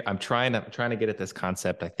 Okay, here I'm trying to get at this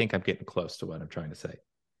concept. I think I'm getting close to what I'm trying to say.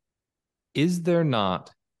 Is there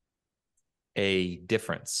not a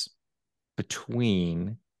difference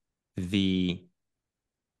between the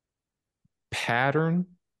pattern,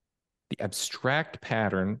 the abstract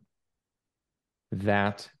pattern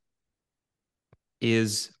that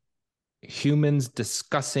is humans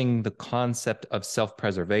discussing the concept of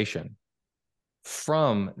self-preservation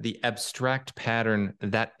from the abstract pattern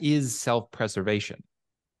that is self-preservation?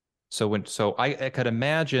 So I could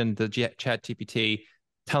imagine the chat GPT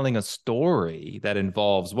telling a story that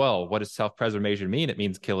involves, well, what does self-preservation mean? It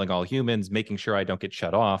means killing all humans, making sure I don't get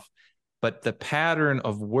shut off. But the pattern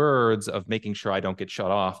of words of making sure I don't get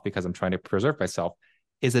shut off because I'm trying to preserve myself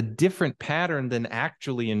is a different pattern than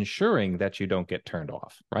actually ensuring that you don't get turned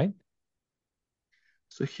off, right?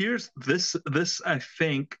 So here's this I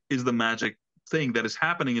think is the magic thing that is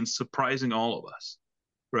happening and surprising all of us,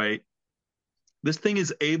 right? This thing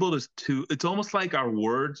is able to it's almost like our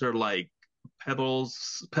words are like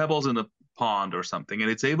pebbles in a pond or something,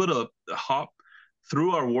 and it's able to hop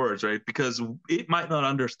through our words, right? Because it might not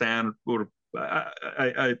understand, or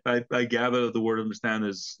I gather that the word understand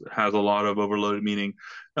has a lot of overloaded meaning,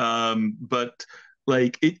 but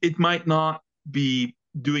like it might not be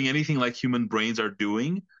doing anything like human brains are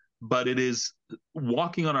doing, but it is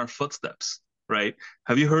walking on our footsteps, right?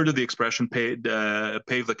 Have you heard of the expression pave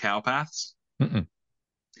the cow paths? Mm-mm.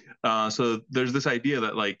 So there's this idea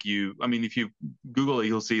that like I mean, if you Google it,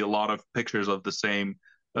 you'll see a lot of pictures of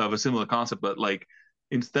of a similar concept, but like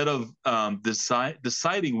instead of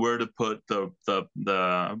deciding where to put the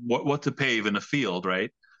what to pave in a field,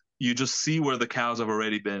 right? You just see where the cows have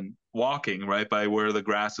already been walking, right, by where the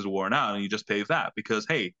grass is worn out, and you just pave that because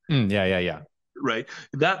hey, Yeah, yeah, yeah. right?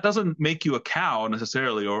 That doesn't make you a cow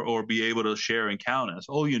necessarily, or be able to share in cowness.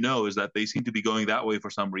 All you know is that they seem to be going that way for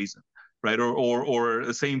some reason, right? Or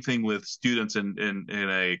the same thing with students in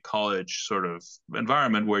a college sort of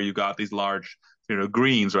environment where you got these large,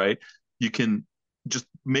 greens, right? You can just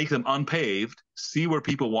make them unpaved, see where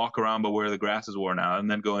people walk around, but where the grass is worn out,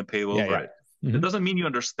 and then go and pave Yeah, over yeah. it. It Mm-hmm. doesn't mean you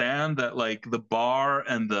understand that like the bar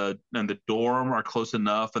and the dorm are close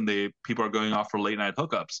enough and the people are going off for late night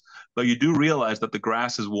hookups. But you do realize that the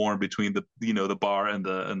grass is warm between the the bar and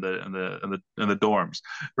the dorms,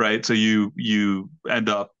 right? So you end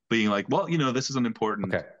up being like, well, this is an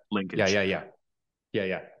important Okay. Yeah, linkage. yeah, yeah. Yeah,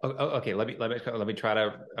 yeah. Okay, let me try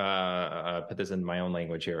to put this in my own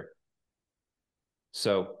language here.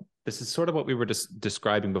 So this is sort of what we were just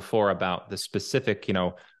describing before about the specific,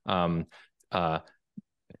 um, uh,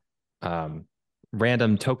 um,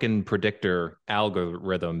 random token predictor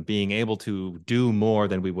algorithm being able to do more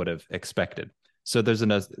than we would have expected. So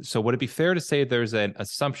so would it be fair to say there's an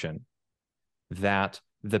assumption that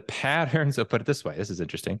the patterns, I'll put it this way, this is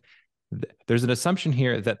interesting. There's an assumption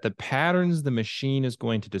here that the patterns the machine is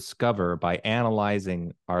going to discover by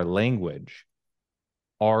analyzing our language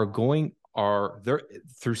are there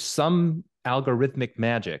through some algorithmic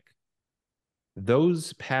magic.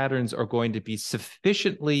 Those patterns are going to be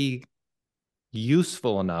sufficiently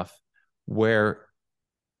useful enough where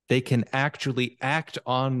they can actually act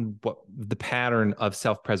on what the pattern of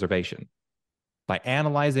self-preservation. By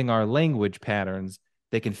analyzing our language patterns,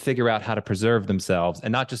 they can figure out how to preserve themselves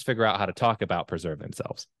and not just figure out how to talk about preserve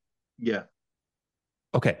themselves. Yeah.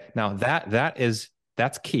 Okay, now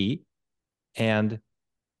that's key. And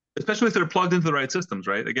Especially if they're plugged into the right systems,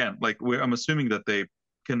 right? Again, like I'm assuming that they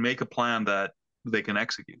can make a plan that they can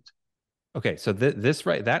execute. okay, so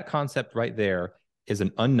that concept right there is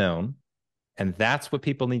an unknown, and that's what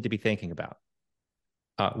people need to be thinking about.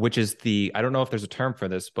 Which is I don't know if there's a term for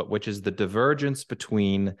this, but which is the divergence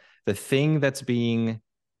between the thing that's being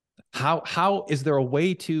how is there a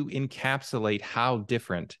way to encapsulate how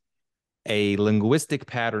different a linguistic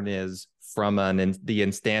pattern is from the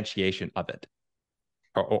instantiation of it,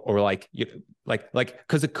 or like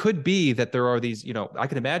because it could be that there are these, I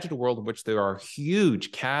can imagine a world in which there are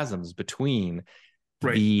huge chasms between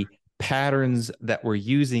Right. the patterns that we're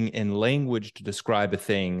using in language to describe a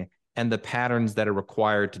thing and the patterns that are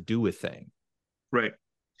required to do a thing. Right.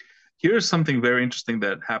 Here's something very interesting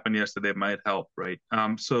that happened yesterday that might help, right?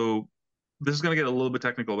 So this is going to get a little bit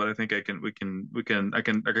technical, but I think I can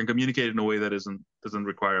communicate in a way that doesn't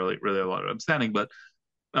require like really a lot of understanding. But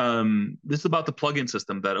this is about the plugin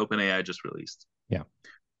system that OpenAI just released. Yeah.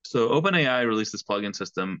 So OpenAI released this plugin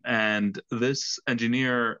system, and this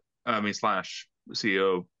engineer, I mean slash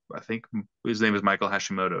CEO, I think his name is Michael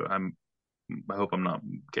Hashimoto. I hope I'm not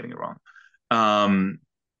getting it wrong. Um,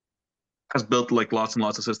 has built like lots and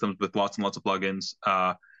lots of systems with lots and lots of plugins.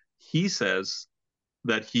 He says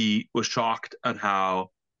that he was shocked at how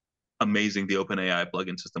amazing the OpenAI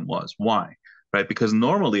plugin system was. Why? Right? Because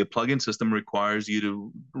normally a plugin system requires you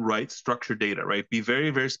to write structured data, right? Be very,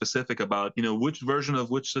 very specific about, which version of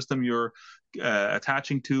which system you're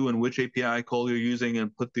attaching to and which API call you're using,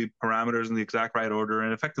 and put the parameters in the exact right order,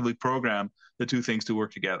 and effectively program the two things to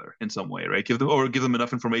work together in some way, right? Give them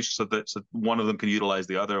enough information so one of them can utilize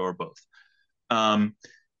the other or both. Um,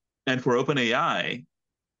 and for OpenAI,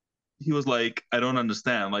 he was like, I don't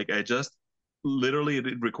understand. Like, I just literally it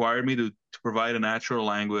required me to provide a natural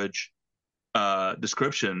language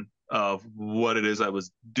description of what it is I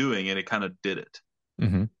was doing, and it kind of did it.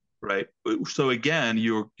 Mm-hmm. Right. So again,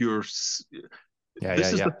 Yeah, yeah,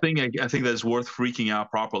 this is the yeah. thing I think that's worth freaking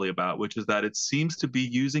out properly about, which is that it seems to be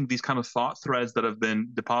using these kind of thought threads that have been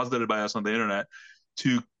deposited by us on the internet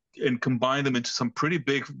to and combine them into some pretty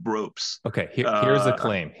big ropes. Okay, here's a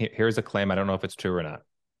claim. Here's a claim. I don't know if it's true or not.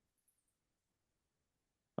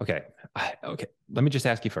 Okay. Okay. Let me just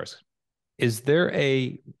ask you first. Is there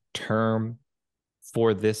a term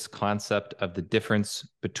for this concept of the difference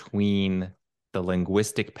between the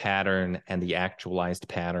linguistic pattern and the actualized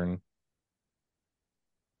pattern?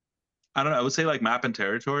 I don't know. I would say like map and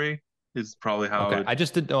territory is probably how Okay. it. I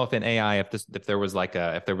just didn't know if in AI if there was like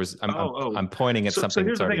a if there was Oh. I'm pointing at So something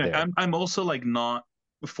here's that's the already thing. there. I'm also like not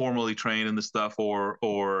formally trained in this stuff or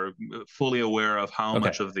fully aware of how Okay.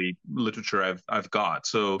 much of the literature I've got.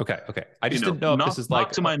 So Okay. Okay. I just didn't know if this not is not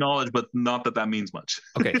like to my knowledge, but not that that means much.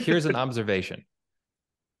 okay, here's an observation.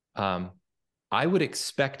 Um, I would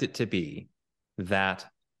expect it to be that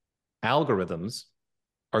algorithms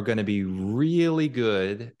are going to be really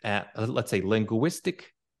good at, let's say,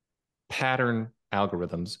 linguistic pattern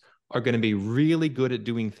algorithms are going to be really good at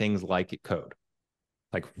doing things like code,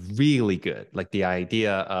 like really good. Like the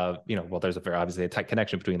idea of, well, there's obviously a tight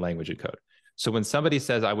connection between language and code. So when somebody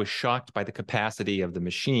says, I was shocked by the capacity of the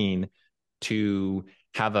machine to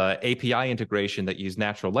have a API integration that used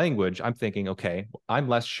natural language, I'm thinking, okay, I'm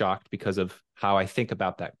less shocked because of how I think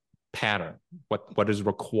about that pattern, what is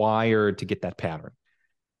required to get that pattern.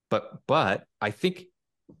 But I think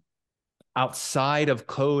outside of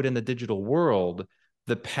code in the digital world,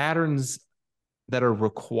 the patterns that are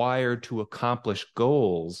required to accomplish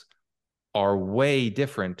goals are way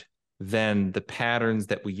different than the patterns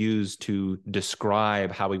that we use to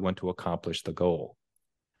describe how we want to accomplish the goal.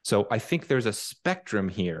 So I think there's a spectrum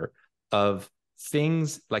here of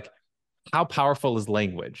things like, how powerful is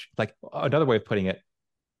language? Like, another way of putting it,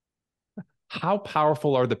 how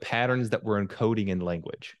powerful are the patterns that we're encoding in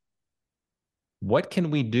language? What can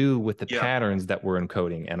we do with the Yeah. patterns that we're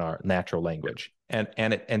encoding in our natural language? And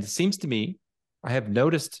it seems to me, I have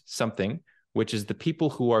noticed something, which is the people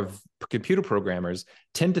who are computer programmers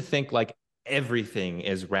tend to think like everything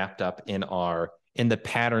is wrapped up in the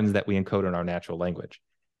patterns that we encode in our natural language.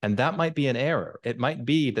 And that might be an error. It might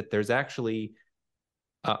be that there's actually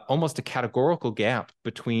almost a categorical gap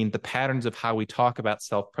between the patterns of how we talk about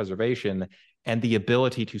self-preservation and the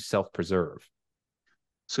ability to self-preserve.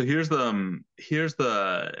 So here's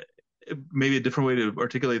the maybe a different way to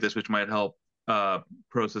articulate this, which might help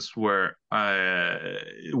process where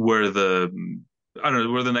the I don't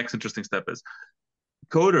know where the next interesting step is.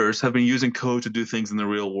 Coders have been using code to do things in the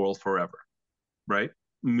real world forever, right?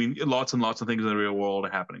 I mean, lots and lots of things in the real world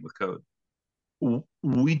are happening with code.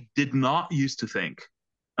 We did not used to think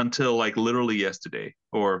until like literally yesterday,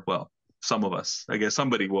 or well, some of us, I guess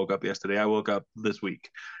somebody woke up yesterday. I woke up this week.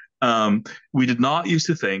 Um, we did not used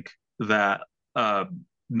to think that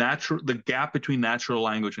the gap between natural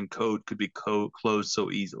language and code could be closed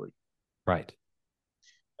so easily. Right.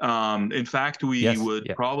 In fact, we Yes. would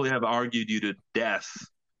Yeah. probably have argued you to death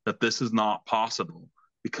that this is not possible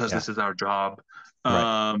because Yeah. this is our job.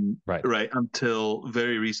 Right. Right. Right until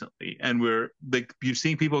very recently, and you're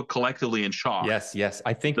seeing people collectively in shock Yes. Yes.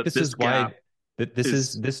 I think that this this is why gap that this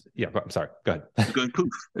is is this. Yeah. I'm sorry. Go is ahead. going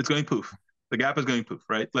poof. It's going poof. The gap is going poof,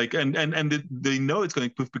 right? Like, and they know it's going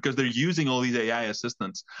poof because they're using all these AI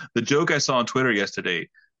assistants. The joke I saw on Twitter yesterday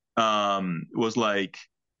was like,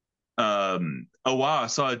 oh wow, I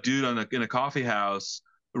saw a dude in a coffee house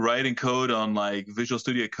writing code on like Visual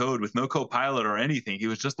Studio Code with no Copilot or anything. He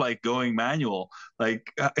was just like going manual,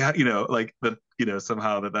 like like that.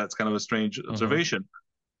 Somehow that's kind of a strange Mm-hmm. observation,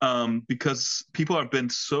 because people have been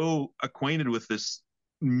so acquainted with this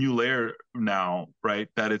new layer now, right?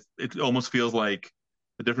 That it almost feels like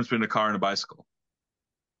the difference between a car and a bicycle.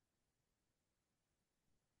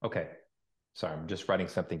 Okay. Sorry, I'm just writing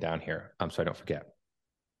something down here. So I don't forget.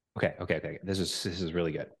 Okay. Okay. Okay. This is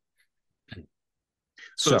really good.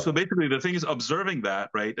 So So, basically, the thing is observing that,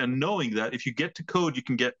 right, and knowing that if you get to code, you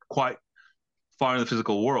can get quite far in the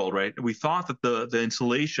physical world, right? We thought that the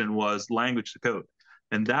insulation was language to code,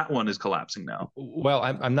 and that one is collapsing now. well,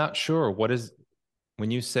 I'm not sure what is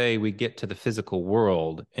when you say we get to the physical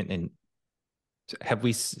world, and have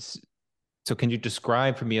we? So, can you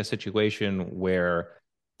describe for me a situation where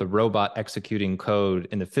the robot executing code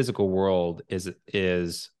in the physical world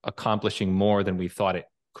is accomplishing more than we thought it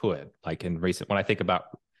could? Like in recent, when I think about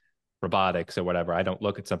robotics or whatever, I don't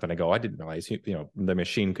look at something and go, I didn't realize the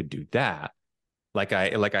machine could do that. Like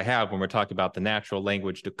I have when we're talking about the natural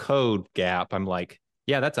language to code gap. I'm like,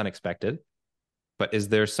 yeah, that's unexpected. But is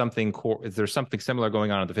there something similar going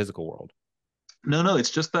on in the physical world? No, no, it's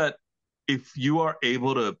just that if you are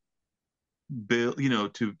able to build,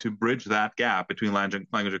 to bridge that gap between language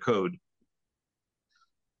and code,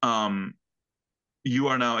 um, you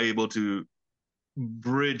are now able to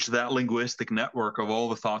bridge that linguistic network of all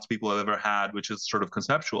the thoughts people have ever had, which is sort of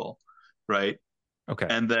conceptual, right? Okay.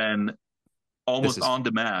 And then This almost is on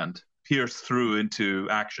demand pierce through into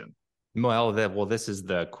action. this is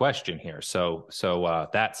the question here. So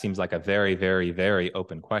that seems like a very, very, very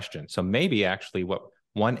open question. So maybe actually what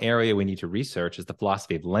one area we need to research is the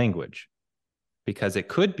philosophy of language, because I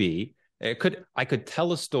could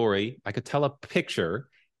tell a story, I could tell a picture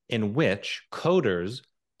in which coders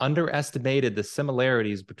underestimated the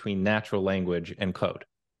similarities between natural language and code.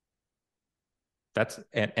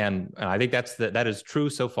 And I think that is true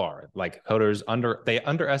so far. Like coders they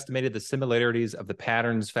underestimated the similarities of the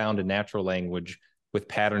patterns found in natural language with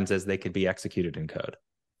patterns as they could be executed in code.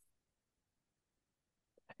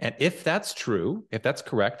 And if that's true, if that's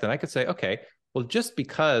correct, then I could say, okay, well, just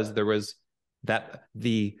because there was that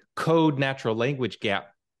the code natural language gap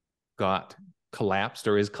got collapsed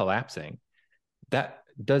or is collapsing, that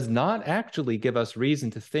does not actually give us reason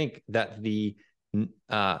to think that the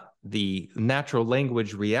natural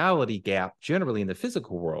language reality gap generally in the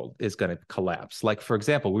physical world is going to collapse. Like, for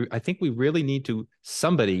example, I think we really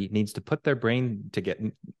somebody needs to put their brains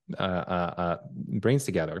together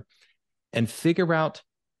and figure out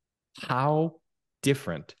how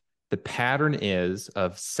different the pattern is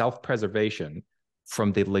of self-preservation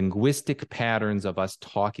from the linguistic patterns of us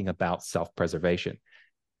talking about self-preservation.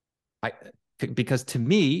 Because to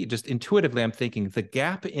me, just intuitively, I'm thinking the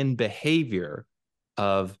gap in behavior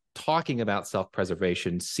of talking about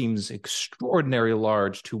self-preservation seems extraordinarily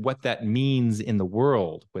large to what that means in the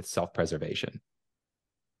world with self-preservation.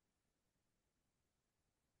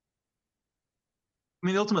 I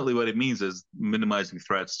mean, ultimately, what it means is minimizing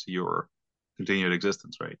threats to your continued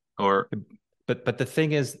existence, right? Or But the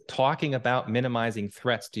thing is, talking about minimizing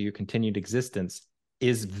threats to your continued existence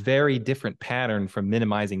is very different pattern from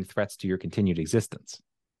minimizing threats to your continued existence.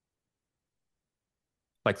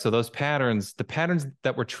 Like, so those patterns, the patterns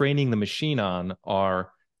that we're training the machine on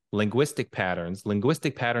are linguistic patterns.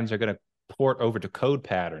 Linguistic patterns are going to port over to code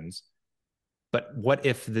patterns. But what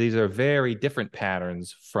if these are very different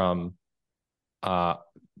patterns from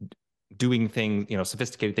doing things,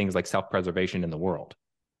 sophisticated things like self-preservation in the world?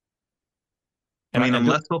 I mean,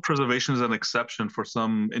 unless self-preservation is an exception for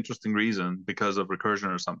some interesting reason because of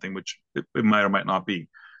recursion or something, which it might or might not be.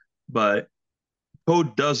 But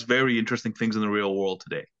code does very interesting things in the real world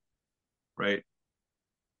today, right?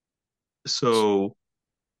 So,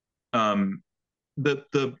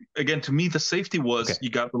 the again, to me, the safety was you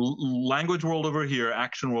got the language world over here,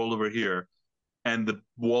 action world over here, and the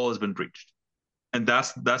wall has been breached, and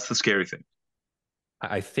that's the scary thing.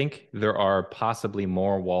 I think there are possibly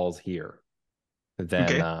more walls here than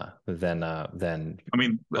Okay. than I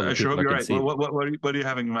mean, other I sure people hope that you're can right. see. What are you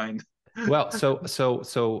having in mind? Well,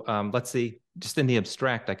 let's see. Just in the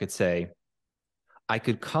abstract, I could say I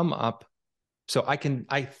could come up. So I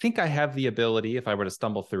think I have the ability, if I were to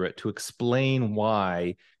stumble through it, to explain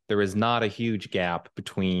why there is not a huge gap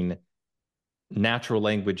between natural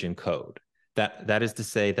language and code. That is to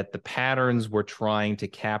say that the patterns we're trying to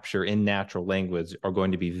capture in natural language are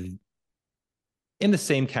going to be in the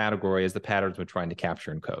same category as the patterns we're trying to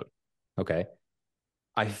capture in code. Okay.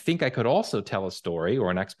 I think I could also tell a story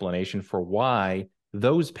or an explanation for why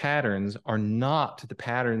those patterns are not the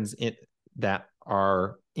patterns that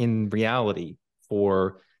are in reality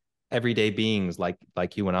for everyday beings like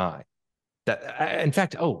you and I. That, in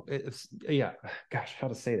fact, yeah, gosh, how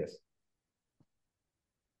to say this?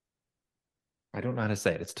 I don't know how to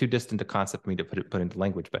say it. It's too distant a concept for me to put into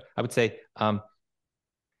language. But I would say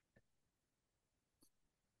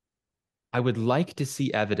I would like to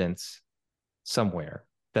see evidence somewhere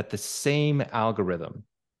that the same algorithm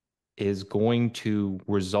is going to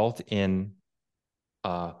result in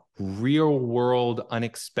real world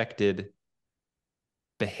unexpected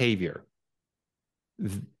behavior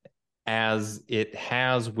as it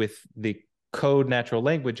has with the code natural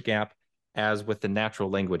language gap, as with the natural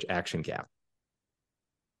language action gap.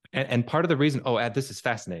 And part of the reason, this is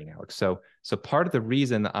fascinating, Alex. So part of the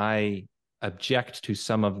reason I object to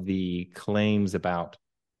some of the claims about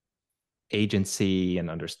agency and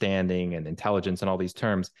understanding and intelligence and all these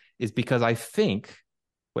terms is because I think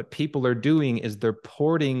what people are doing is they're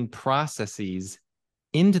porting processes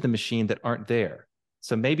into the machine that aren't there.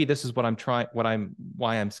 So maybe this is why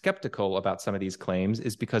I'm skeptical about some of these claims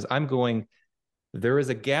is because I'm going, there is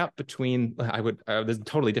a gap between, there's a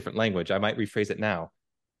totally different language. I might rephrase it now.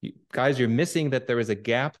 Guys, you're missing that there is a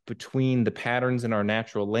gap between the patterns in our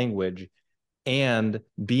natural language and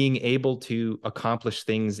being able to accomplish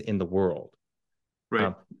things in the world.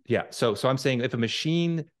 Right. Yeah. So I'm saying if a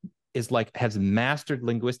machine has mastered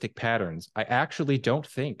linguistic patterns, I actually don't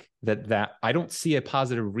think that I don't see a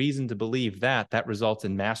positive reason to believe that results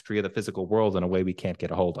in mastery of the physical world in a way we can't get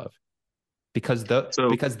a hold of. Because Do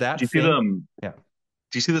that you see thing, yeah.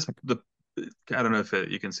 Do you see this? I don't know if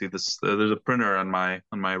you can see this. There's a printer on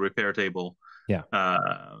my repair table. Yeah.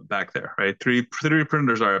 Back there, right? 3D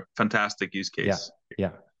printers are a fantastic use Yeah. case.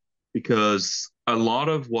 Yeah. Because a lot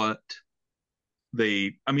of what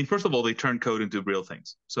first of all, they turn code into real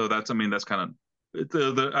things. So that's kind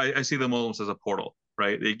of I see them almost as a portal,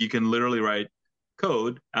 right? You can literally write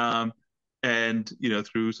code, and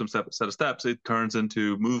through some set of steps, it turns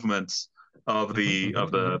into movements of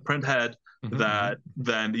the print head that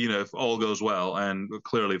then if all goes well, and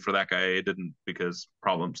clearly for that guy it didn't because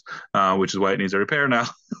problems, which is why it needs a repair now.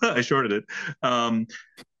 I shorted it.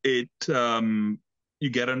 You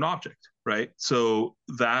get an object, right? So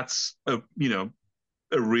that's a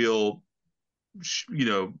real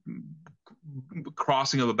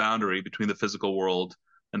crossing of a boundary between the physical world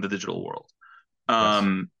and the digital world. Yes.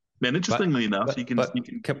 And interestingly enough, you can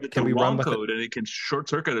can the we run wrong with it? code and it can short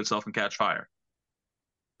circuit itself and catch fire.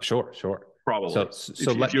 Sure. Probably,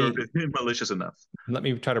 if you're malicious enough. Let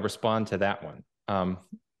me try to respond to that one.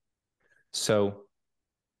 So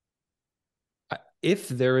if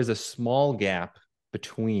there is a small gap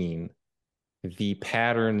between the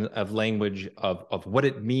pattern of language of what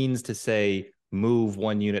it means to say move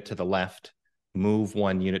one unit to the left, move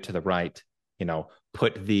one unit to the right,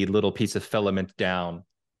 put the little piece of filament down.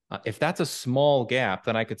 If that's a small gap,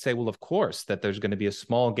 then I could say, well, of course, that there's going to be a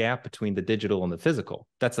small gap between the digital and the physical.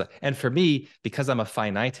 And for me, because I'm a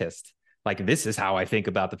finitist, like this is how I think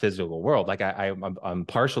about the physical world. Like I'm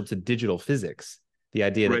partial to digital physics, the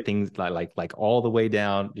idea that Right. things like all the way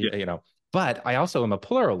down, Yeah. but I also am a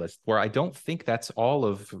pluralist where I don't think that's all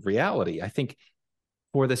of reality. I think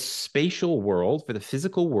for the spatial world, for the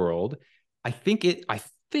physical world, I think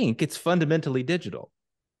it's fundamentally digital,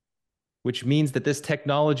 which means that this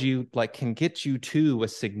technology like can get you to a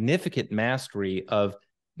significant mastery of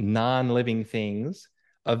non-living things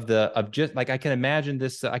of just like I can imagine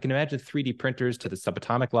 3D printers to the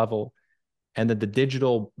subatomic level, and that the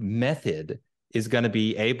digital method is going to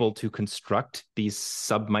be able to construct these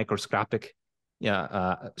submicroscopic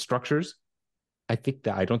structures. I think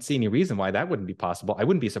that I don't see any reason why that wouldn't be possible. I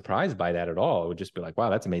wouldn't be surprised by that at all. It would just be like, wow,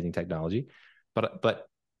 that's amazing technology. But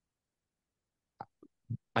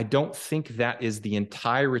I don't think that is the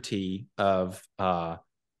entirety of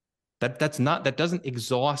that doesn't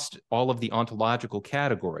exhaust all of the ontological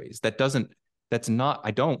categories. That's not,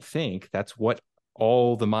 I don't think that's what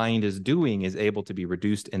all the mind is doing is able to be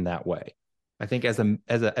reduced in that way. I think as an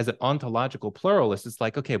ontological pluralist, it's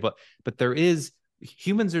like, okay, but there is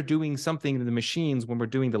humans are doing something in the machines when we're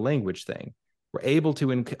doing the language thing. We're able to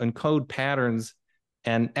encode patterns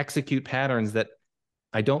and execute patterns that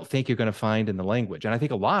I don't think you're going to find in the language. And I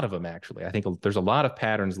think a lot of them, actually. I think there's a lot of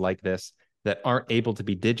patterns like this that aren't able to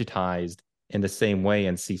be digitized in the same way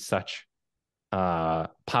and see such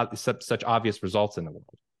obvious results in the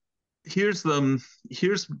world. Here's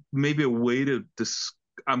maybe a way to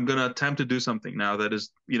I'm going to attempt to do something now that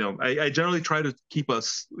is, I generally try to keep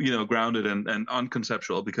us, grounded and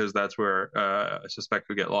unconceptual, because that's where I suspect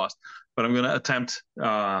we get lost. But I'm going to attempt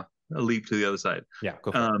a leap to the other side. Yeah,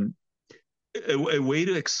 go for it. A way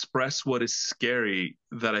to express what is scary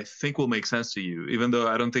that I think will make sense to you, even though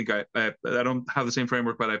I don't think I don't have the same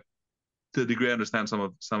framework, but I to a degree I understand some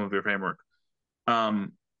of your framework.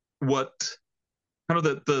 What kind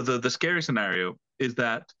of the scary scenario is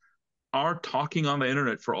that our talking on the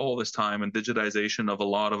internet for all this time and digitization of a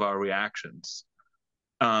lot of our reactions,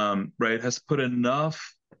 right, has put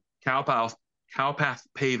enough cowpath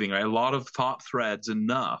paving, right, a lot of thought threads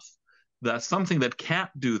enough that something that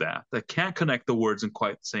can't do that can't connect the words in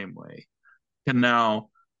quite the same way, can now,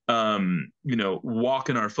 walk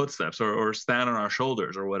in our footsteps or stand on our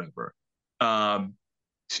shoulders or whatever, um,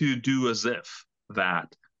 to do as if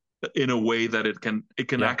that in a way that it can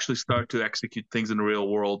Yeah. actually start to execute things in the real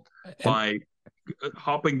world And by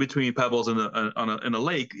hopping between pebbles in a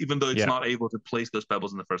lake, even though it's yeah. not able to place those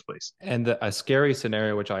pebbles in the first place. And a scary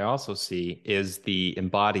scenario, which I also see, is the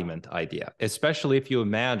embodiment idea, especially if you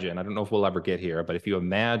imagine, I don't know if we'll ever get here, but if you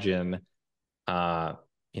imagine, uh,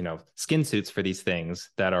 skin suits for these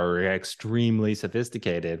things that are extremely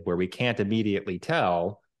sophisticated, where we can't immediately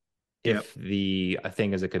tell Yeah. if the a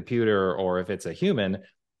thing is a computer or if it's a human,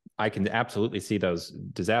 I can absolutely see those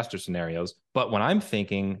disaster scenarios. But when I'm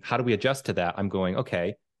thinking, how do we adjust to that? I'm going,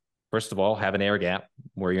 okay, first of all, have an air gap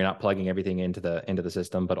where you're not plugging everything into the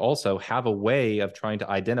system, but also have a way of trying to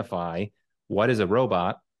identify what is a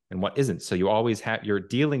robot and what isn't. So you're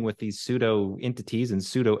dealing with these pseudo entities and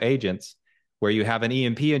pseudo agents where you have an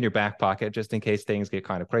EMP in your back pocket just in case things get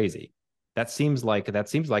kind of crazy. That seems like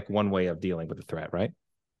one way of dealing with the threat, right?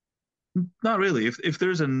 Not really. If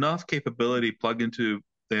there's enough capability plugged into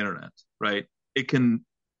the internet, right, it can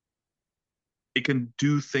it can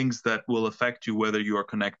do things that will affect you whether you are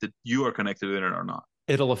connected to the internet or not.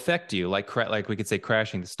 It'll affect you like we could say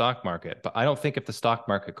crashing the stock market, but I don't think if the stock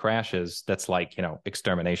market crashes that's like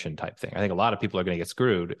extermination type thing. I think a lot of people are going to get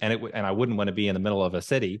screwed, and I wouldn't want to be in the middle of a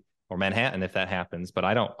city or Manhattan if that happens, but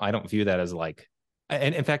I don't view that as like,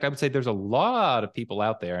 and in fact I would say there's a lot of people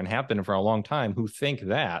out there and have been for a long time who think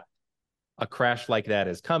that a crash like that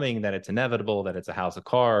is coming, that it's inevitable, that it's a house of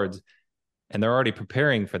cards, and they're already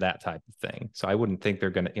preparing for that type of thing. So I wouldn't think they're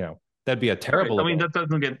going to, that'd be a Right. terrible I mean, event. that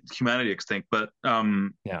doesn't get humanity extinct, but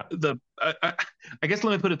Yeah. the I guess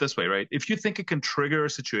let me put it this way, right? If you think it can trigger a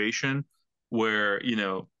situation where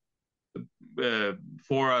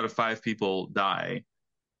 4 out of 5 people die,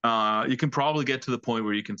 you can probably get to the point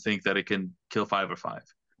where you can think that it can kill 5 or 5.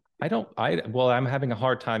 Well, I'm having a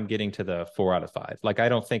hard time getting to the 4 out of 5. Like, I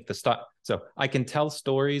don't think the stock, so I can tell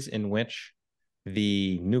stories in which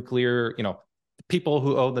the nuclear, people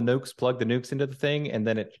who own the nukes plug the nukes into the thing and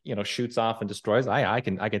then it, shoots off and destroys. I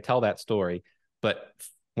can tell that story, but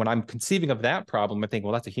when I'm conceiving of that problem, I think,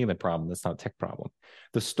 well, that's a human problem. That's not a tech problem.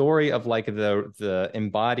 The story of like the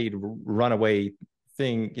embodied runaway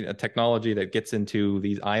thing, technology that gets into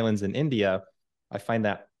these islands in India, I find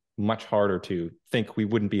that much harder to think we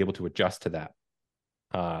wouldn't be able to adjust to that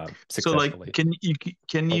So like, successfully.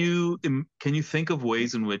 Oh, can you think of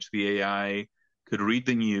ways in which the AI could read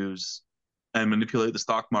the news and manipulate the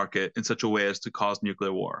stock market in such a way as to cause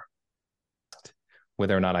nuclear war?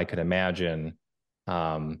 whether or not I could imagine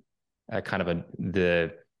a kind of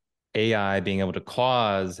the AI being able to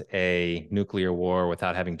cause a nuclear war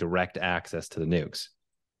without having direct access to the nukes.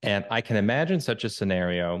 And I can imagine such a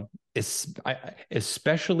scenario,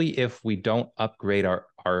 especially if we don't upgrade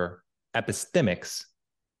our epistemics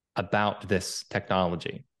about this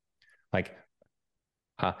technology. Like,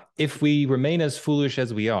 if we remain as foolish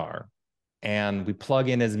as we are and we plug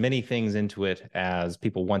in as many things into it as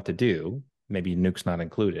people want to do, maybe nukes not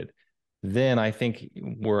included, then I think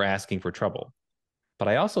we're asking for trouble. But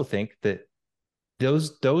I also think that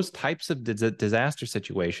those types of disaster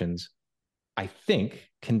situations, I think,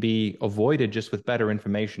 can be avoided just with better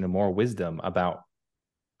information and more wisdom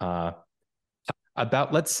uh,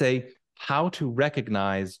 about, let's say, how to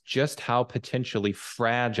recognize just how potentially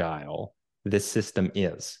fragile this system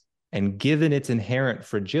is. And given its inherent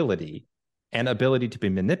fragility and ability to be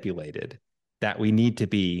manipulated, that we need to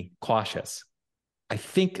be cautious. I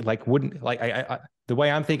think like wouldn't like I the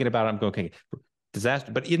way I'm thinking about it, I'm going, okay,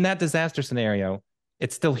 disaster, but in that disaster scenario,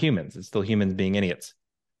 it's still humans. It's still humans being idiots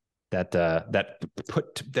that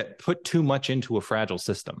put too much into a fragile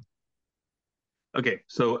system. Okay,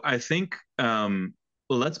 so I think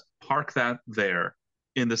let's park that there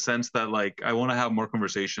in the sense that like I want to have more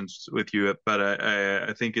conversations with you, but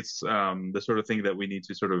I think it's the sort of thing that we need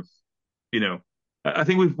to sort of, you know, I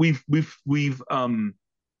think we've we've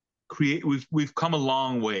come a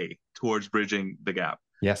long way towards bridging the gap.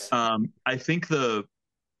 Yes. I think there's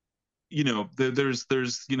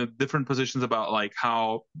different positions about like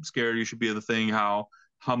how scared you should be of the thing, how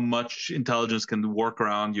much intelligence can work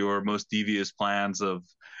around your most devious plans of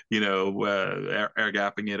air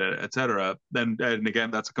gapping it, etc. And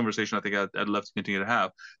again, that's a conversation I think I'd love to continue to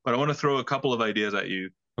have, but I want to throw a couple of ideas at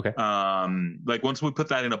you. Okay. Like once we put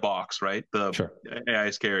that in a box, right, the Sure. AI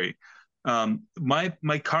is scary.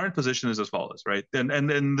 My current position is as follows, right,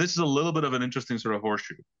 and this is a little bit of an interesting sort of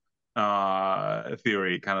horseshoe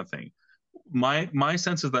theory kind of thing. My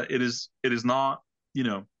sense is that it is not,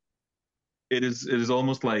 it is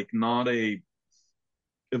almost like not a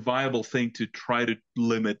viable thing to try to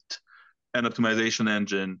limit an optimization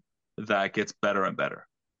engine that gets better and better,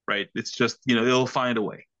 right? It's just, it'll find a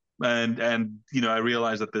way. And I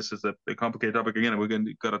realize that this is a complicated topic again, and we're going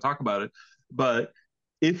to talk about it. But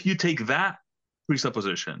if you take that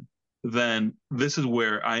presupposition, then this is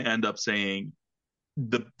where I end up saying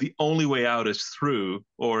the only way out is through,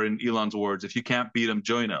 or in Elon's words, if you can't beat them,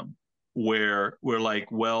 join them. Where we're like,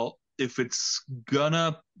 well, if it's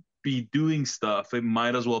gonna be doing stuff, it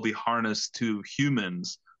might as well be harnessed to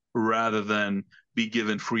humans rather than be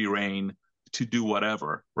given free reign to do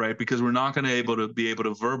whatever, right? Because we're not going to be able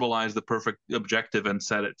to verbalize the perfect objective and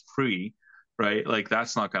set it free, right? Like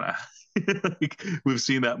that's not going to. Like, we've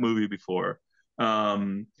seen that movie before.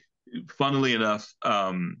 Um, Funnily enough,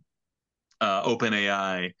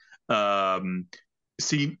 OpenAI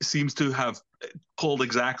seems to have pulled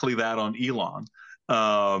exactly that on Elon,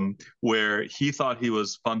 where he thought he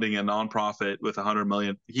was funding a nonprofit with 100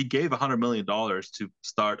 million. He gave $100 million to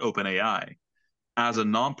start OpenAI as a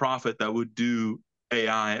nonprofit that would do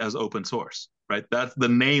AI as open source. Right, that's the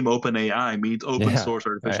name. OpenAI means open Yeah. source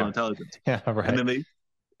artificial Yeah. intelligence, Yeah. and Right. then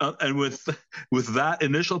and with that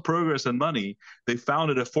initial progress and money, they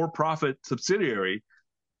founded a for-profit subsidiary,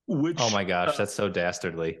 Oh which my gosh, that's so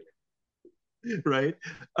dastardly. right?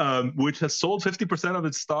 Which has sold 50% of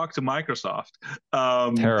its stock to Microsoft.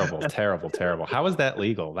 Terrible, terrible, terrible. How is that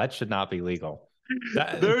legal? That should not be legal.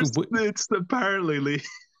 That It's apparently legal,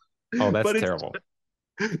 oh, that's but terrible.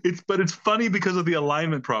 it's funny because of the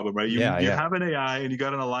alignment problem, right? You Yeah, you yeah. have an AI and you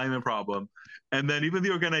got an alignment problem, and then even the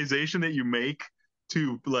organization that you make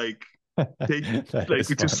to like take That like is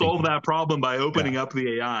to solve funny. that problem by Yeah. opening up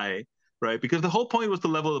the AI, right? Because the whole point was to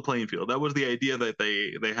level the playing field. That was the idea that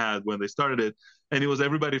they had when they started it, and it was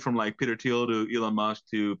everybody from like Peter Thiel to Elon Musk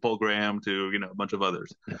to Paul Graham to a bunch of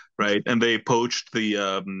others, right? And they poached the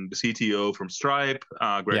CTO from Stripe,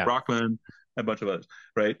 Greg Yeah. Brockman, a bunch of others,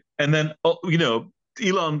 right? And then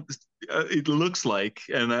Elon. It looks like,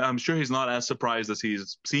 and I'm sure he's not as surprised as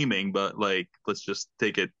he's seeming, but like, let's just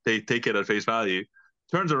take it at face value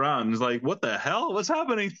turns around and is like, what the hell? What's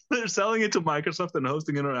happening? They're selling it to Microsoft and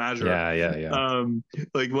hosting it on Azure. Yeah.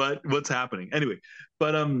 Like what's happening? Anyway,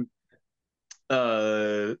 but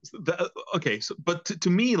okay, so but to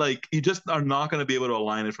me, like, you just are not going to be able to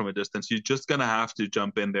align it from a distance. You're just going to have to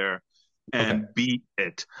jump in there Okay. and beat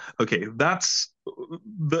it. Okay, that's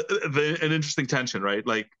an interesting tension, right?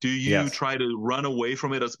 Like, do you Yes. try to run away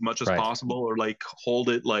from it as much as Right. possible, or like hold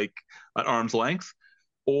it like at arm's length,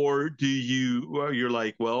 or do you, well, you're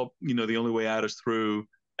like, well, the only way out is through,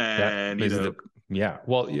 That and is the yeah.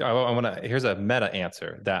 Well, I want to. Here's a meta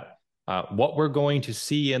answer that what we're going to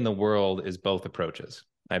see in the world is both approaches.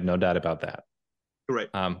 I have no doubt about that. right.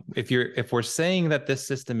 If we're saying that this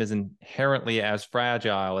system is inherently as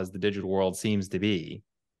fragile as the digital world seems to be,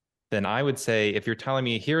 then I would say if you're telling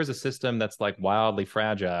me here's a system that's like wildly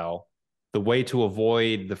fragile, the way to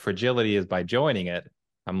avoid the fragility is by joining it.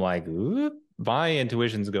 I'm like, ooh, my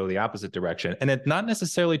intuitions go the opposite direction. And it's not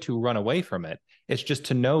necessarily to run away from it. It's just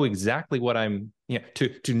to know exactly what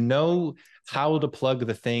to know how to plug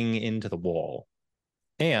the thing into the wall.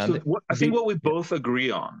 So And what I think the what we yeah, both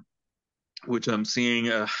agree on, which I'm seeing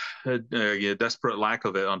a desperate lack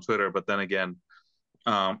of it on Twitter, but then again,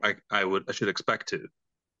 I should expect to,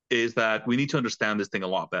 is that we need to understand this thing a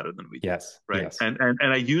lot better than we do, yes, right? yes, And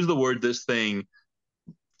I use the word this thing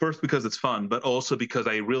first because it's fun, but also because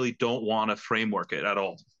I really don't want to framework it at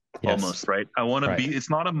all. yes, Almost, right? I want to be. right, It's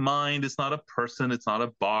not a mind. It's not a person. It's not a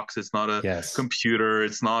box. It's not a yes, computer.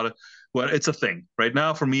 It's not a. Well, it's a thing. Right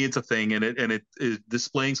now, for me, it's a thing, and it is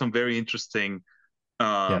displaying some very interesting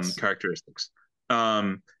yes, characteristics.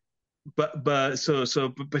 Um, but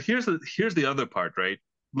here's the other part, right?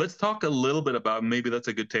 Let's talk a little bit about, maybe that's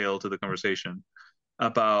a good tail to the conversation,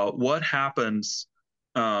 about what happens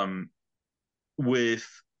um, with,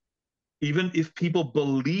 even if people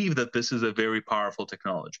believe that this is a very powerful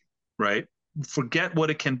technology, right? Forget what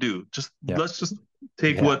it can do. Just yeah, let's just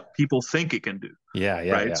take yeah, what people think it can do, right?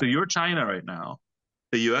 yeah. So you're China right now.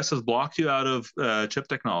 The U.S. has blocked you out of chip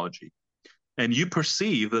technology, and you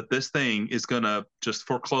perceive that this thing is going to just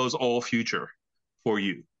foreclose all future for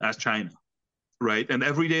you as China, right? And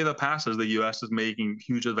every day that passes, the U.S. is making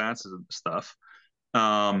huge advances in this stuff,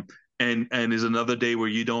 um, and is another day where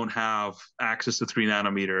you don't have access to 3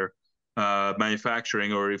 nanometer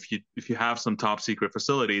manufacturing, or if you have some top secret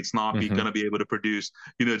facility, it's not going Hmm. to be able to produce,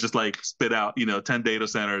 just like spit out 10 data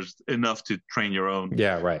centers enough to train your own.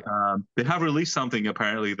 Yeah, right. They have released something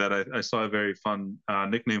apparently that I saw a very fun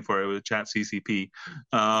nickname for it with Chat CCP,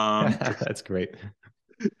 That's great.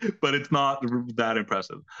 but it's not that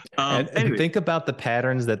impressive. And Anyway, think about the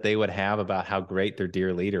patterns that they would have about how great their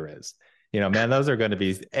dear leader is. Man, those are going to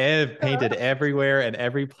be painted everywhere and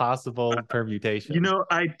every possible permutation.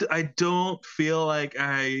 I don't feel like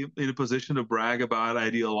I'm in a position to brag about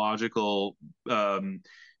ideological,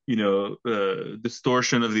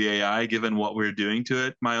 distortion of the AI, given what we're doing to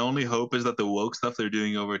it. My only hope is that the woke stuff they're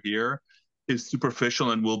doing over here is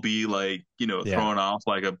superficial and will be like, Yeah, thrown off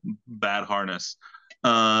like a bad harness.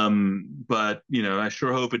 But I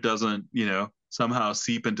sure hope it doesn't, somehow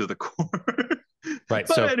seep into the core. right. But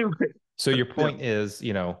So, anyway, so your yeah, point is,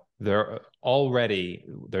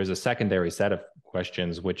 there's a secondary set of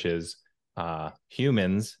questions, which is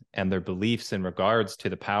humans and their beliefs in regards to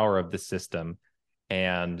the power of the system,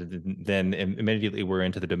 and then immediately we're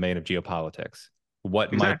into the domain of geopolitics.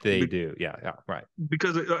 What might exactly. they do? Yeah, yeah, right,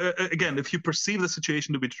 Because again, if you perceive the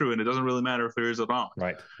situation to be true, and it doesn't really matter if there is or not,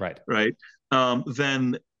 right. right?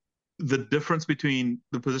 Then the difference between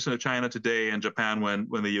the position of China today and Japan when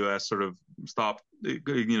the U.S. sort of stopped,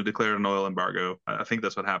 declared an oil embargo. I think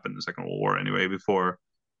that's what happened in the Second World War anyway. Before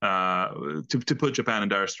to put Japan in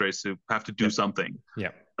dire straits, to have to do Yep, something, yeah.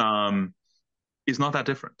 um, is not that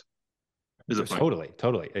different. Is the point?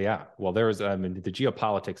 Totally. Yeah. Well, I mean, the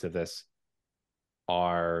geopolitics of this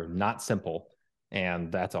are not simple,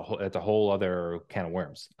 and that's a whole other can of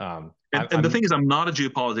worms. And the thing is, I'm not a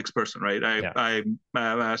geopolitics person, right? Yeah, I'm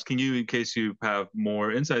asking you in case you have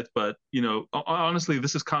more insights, but honestly,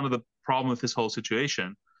 this is kind of the problem with this whole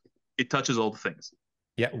situation. It touches all the things.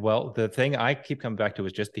 yeah. Well, the thing I keep coming back to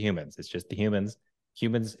is just the humans. It's just the humans.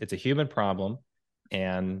 Humans. It's a human problem,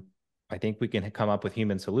 and I think we can come up with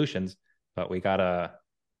human solutions, but we gotta.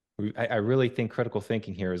 I really think critical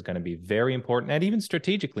thinking here is going to be very important and even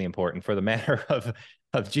strategically important for the matter of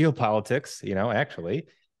geopolitics. Actually,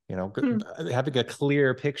 Hmm. having a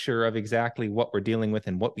clear picture of exactly what we're dealing with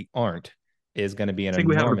and what we aren't is going to be I an think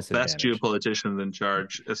we have the enormous best advantage. geopoliticians in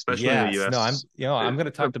charge, especially in the Yes, no, U.S. I'm going to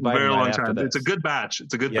A talk to Biden very right long after time. It's a this. good batch.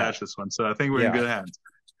 It's a good Yeah, batch, this one. So I think we're in yeah, good hands.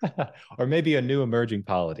 or maybe a new emerging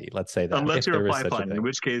polity. Let's say that Unless if you're a there is such a pipeline, in thing.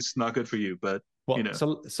 which case, not good for you. But you Well,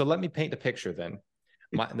 know, so let me paint a picture then.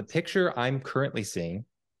 The picture I'm currently seeing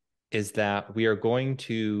is that we are going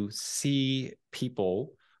to see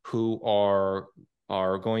people who are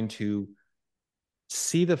going to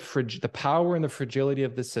see the power and the fragility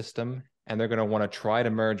of the system, and they're going to want to try to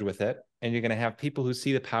merge with it. And you're going to have people who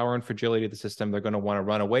see the power and fragility of the system, they're going to want to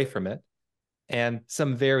run away from it. And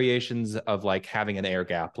some variations of like having an air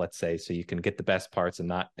gap, let's say, so you can get the best parts and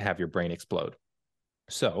not have your brain explode.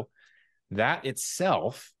 So that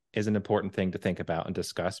itself is an important thing to think about and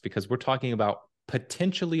discuss, because we're talking about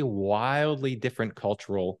potentially wildly different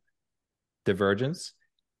cultural divergence,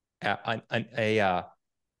 an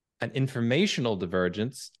informational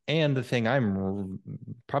divergence, and the thing I'm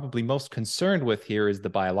probably most concerned with here is the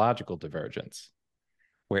biological divergence,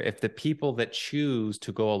 where if the people that choose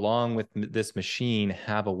to go along with this machine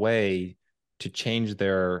have a way to change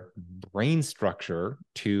their brain structure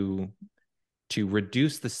to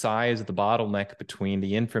reduce the size of the bottleneck between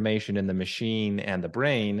the information in the machine and the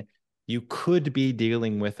brain, you could be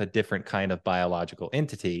dealing with a different kind of biological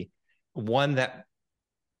entity, one that,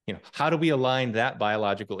 how do we align that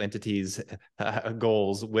biological entity's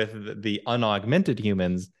goals with the unaugmented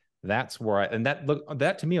humans? That's where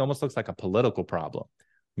that to me almost looks like a political problem.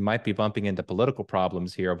 You might be bumping into political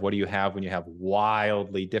problems here of what do you have when you have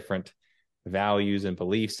wildly different values and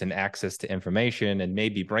beliefs and access to information and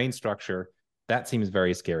maybe brain structure. That seems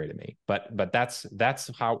very scary to me. But that's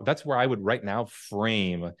where I would right now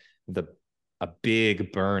frame a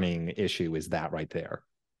big burning issue is that right there.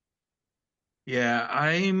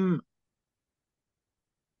 Yeah,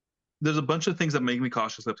 there's a bunch of things that make me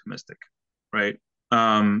cautiously optimistic, right?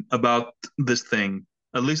 About this thing,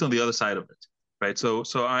 at least on the other side of it, right? So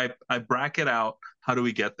I bracket out how do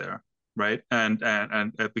we get there, right?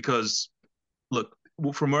 And because look,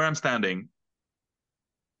 from where I'm standing,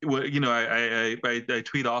 I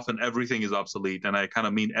tweet often everything is obsolete, and I kind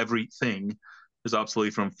of mean everything is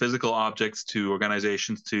obsolete, from physical objects to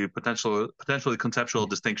organizations to potentially conceptual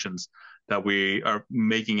distinctions that we are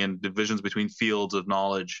making, in divisions between fields of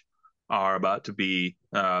knowledge are about to be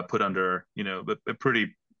put under a pretty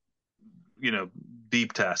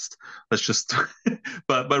deep test. Let's just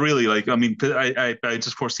but really, like, I mean, I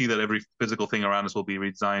just foresee that every physical thing around us will be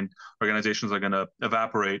redesigned. Organizations are going to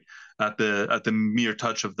evaporate at the mere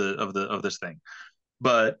touch of this thing.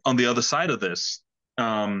 But on the other side of this,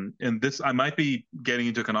 and this, I might be getting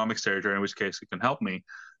into economics territory, in which case it can help me.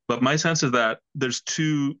 But my sense is that there's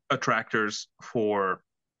two attractors for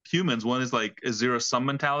humans. One is like a zero sum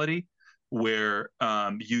mentality, where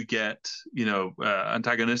you get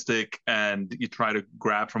antagonistic and you try to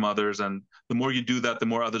grab from others, and the more you do that, the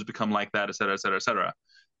more others become like that, et cetera, et cetera, et cetera.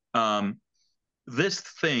 This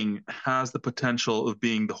thing has the potential of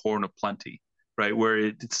being the horn of plenty, right? Where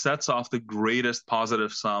it sets off the greatest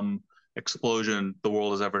positive sum explosion the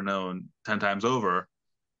world has ever known 10 times over.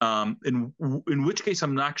 In which case,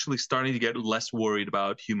 I'm actually starting to get less worried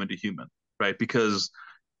about human to human, right? Because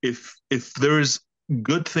if there's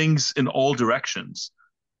good things in all directions,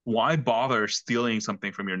 why bother stealing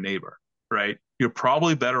something from your neighbor, right? You're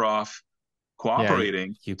probably better off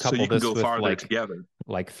cooperating, you so couple you can this go with farther together.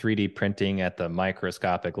 like 3D printing at the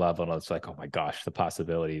microscopic level, and it's like, oh my gosh, the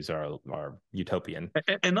possibilities are utopian.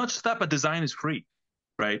 And not just that, but design is free,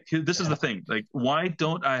 right? This is the thing. Like, why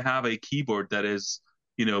don't I have a keyboard that is,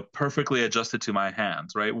 perfectly adjusted to my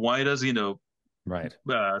hands, right? Why does, Right.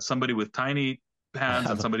 somebody with tiny hands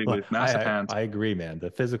and somebody with massive hands? I agree, man.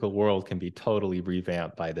 The physical world can be totally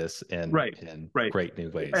revamped by this Right, in right. great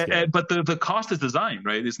new ways. Yeah. But the cost is design,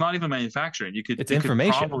 right? It's not even manufacturing. It's You could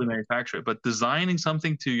information. probably manufacture it, but designing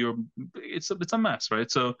something to your, it's a mess,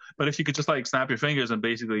 right? So, but if you could just like snap your fingers and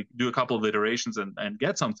basically do a couple of iterations and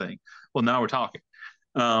get something, well, now we're talking.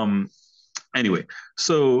 Um, anyway,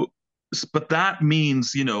 so, but that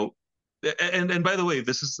means, and by the way,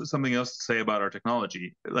 this is something else to say about our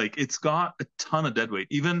technology. Like, it's got a ton of deadweight.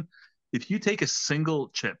 Even if you take a single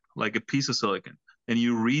chip, like a piece of silicon, and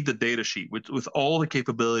you read the data sheet with all the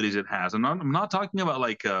capabilities it has, and I'm not talking about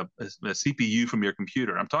like a CPU from your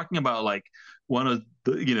computer. I'm talking about like one of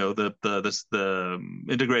the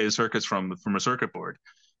integrated circuits from a circuit board.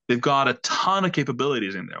 They've got a ton of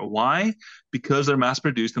capabilities in there. Why? Because they're mass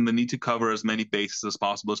produced and they need to cover as many bases as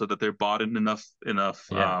possible so that they're bought in enough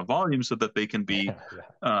Yeah. volume so that they can be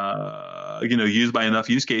Yeah. used by enough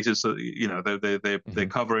use cases. So they Mm-hmm.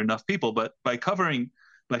 cover enough people. But by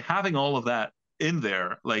having all of that in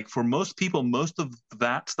there, like, for most people, most of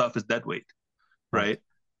that stuff is dead weight, Right.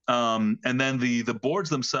 right? And then the boards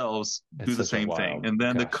themselves It's do the such a same thing, wild and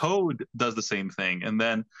then the gosh. code does the same thing, and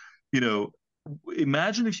then you know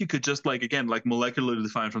imagine if you could just, like, again, like, molecularly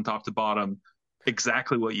define from top to bottom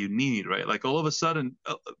exactly what you need, right? Like all of a sudden,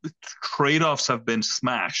 trade-offs have been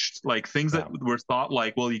smashed. Like things that Yeah. were thought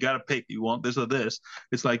like, well, you got to pick, you want this or this.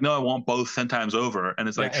 It's like, no, I want both 10 times over. And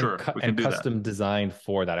it's Yeah, like, and sure, we can and do that. custom designed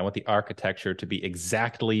for that. I want the architecture to be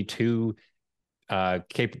exactly two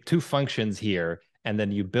functions here, and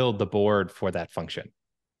then you build the board for that function.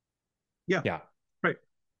 Yeah. Yeah. Right.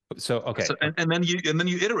 So okay. So and then you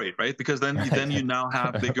iterate, right? Because then you now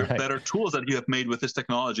have bigger, Right. better tools that you have made with this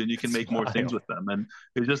technology, and you can It's make more things wild. with them. And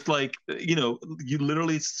it's just like, you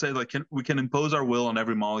literally say like, we can impose our will on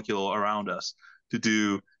every molecule around us to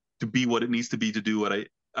do to be what it needs to do what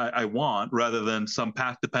I want, rather than some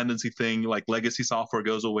path dependency thing like legacy software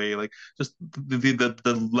goes away. Like just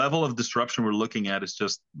the level of disruption we're looking at is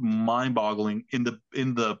just mind boggling in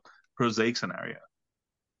the prosaic scenario.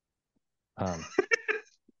 Um,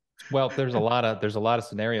 well, there's a lot of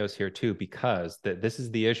scenarios here too, because this is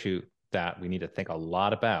the issue that we need to think a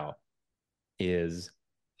lot about is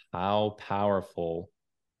how powerful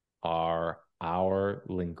are our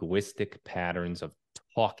linguistic patterns of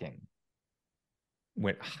talking?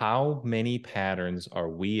 How many patterns are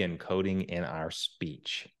we encoding in our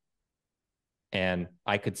speech? And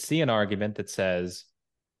I could see an argument that says,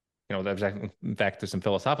 in fact, there's some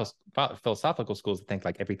philosophical schools that think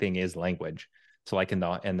like everything is language. So, like in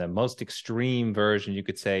the most extreme version, you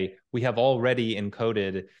could say we have already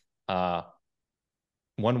encoded uh,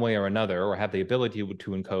 one way or another, or have the ability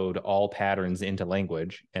to encode all patterns into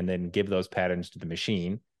language, and then give those patterns to the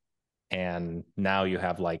machine. And now you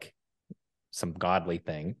have like some godly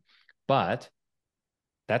thing. But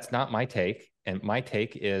that's not my take. And my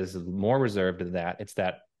take is more reserved than that. It's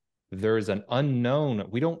that there's an unknown.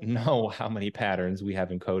 We don't know how many patterns we have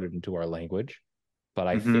encoded into our language, but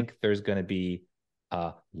I Hmm. think there's going to be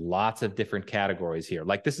lots of different categories here.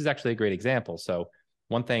 Like this is actually a great example. So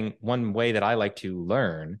one way that I like to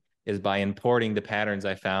learn is by importing the patterns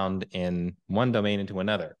I found in one domain into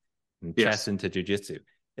another, and chess Yes. into jujitsu.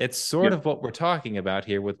 It's sort Yep. of what we're talking about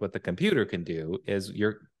here with what the computer can do.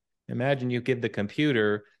 Imagine you give the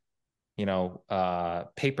computer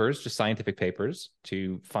papers, just scientific papers,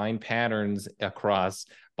 to find patterns across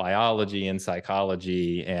biology and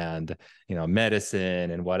psychology and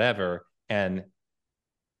medicine and whatever. And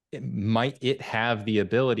it have the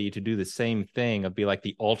ability to do the same thing of be like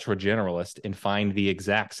the ultra generalist and find the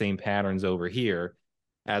exact same patterns over here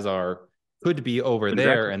as our could be over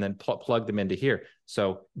there, Exactly. and then plug them into here.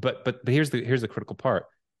 So, but here's the critical part.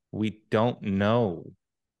 We don't know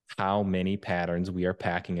how many patterns we are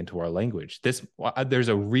packing into our language. There's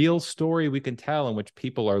a real story we can tell in which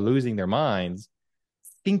people are losing their minds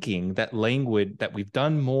thinking that we've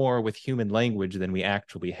done more with human language than we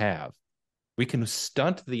actually have. We can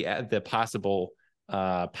stunt the possible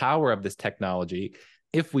power of this technology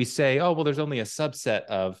if we say, oh, well, there's only a subset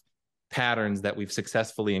of patterns that we've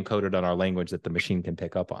successfully encoded on our language that the machine can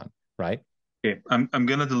pick up on, right? Okay, I'm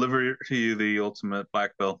gonna deliver to you the ultimate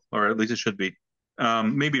black pill, or at least it should be.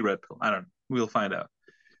 Maybe red pill. I don't know. We'll find out.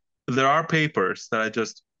 There are papers that I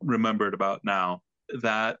just remembered about now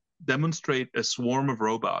that demonstrate a swarm of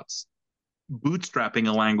robots bootstrapping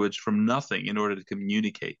a language from nothing in order to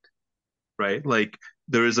communicate, right? Like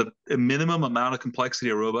there is a minimum amount of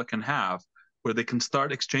complexity a robot can have where they can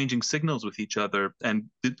start exchanging signals with each other and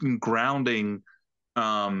grounding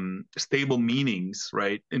stable meanings,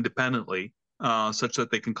 right, independently, such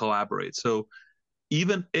that they can collaborate. So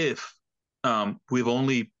even if we've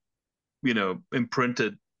only,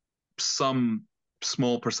 imprinted some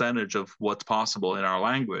small percentage of what's possible in our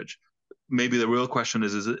language, maybe the real question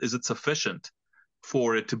is it sufficient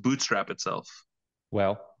for it to bootstrap itself?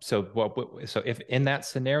 Well, so if in that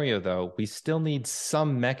scenario though, we still need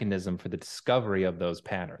some mechanism for the discovery of those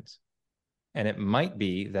patterns. And it might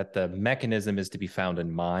be that the mechanism is to be found in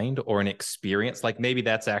mind or an experience. Like maybe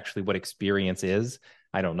that's actually what experience is.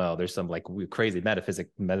 I don't know. There's some like crazy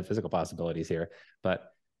metaphysical possibilities here. But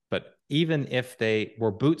even if they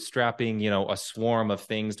were bootstrapping, a swarm of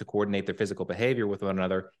things to coordinate their physical behavior with one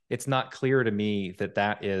another, it's not clear to me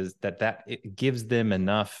that it gives them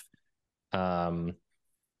enough um,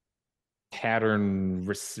 pattern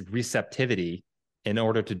receptivity in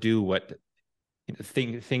order to do what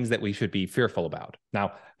things that we should be fearful about.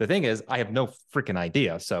 Now, the thing is, I have no freaking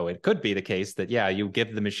idea. So it could be the case that, yeah, you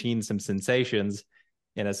give the machine some sensations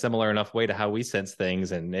in a similar enough way to how we sense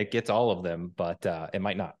things and it gets all of them, but it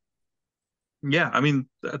might not. Yeah, I mean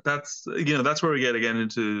that's where we get again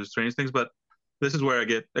into strange things, but this is where I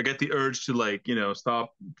get the urge to like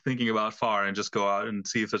stop thinking about far and just go out and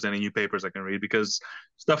see if there's any new papers I can read, because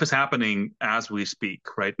stuff is happening as we speak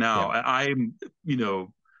right now. Yeah. I'm you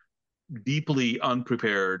know deeply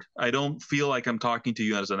unprepared. I don't feel like I'm talking to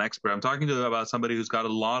you as an expert. I'm talking to you about somebody who's got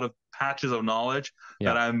a lot of patches of knowledge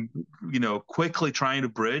that Yeah. I'm, quickly trying to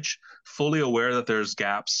bridge, fully aware that there's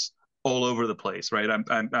gaps all over the place, right?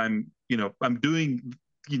 I'm doing,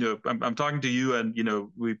 I'm talking to you, and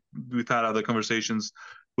we've had other conversations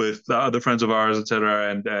with other friends of ours, et cetera,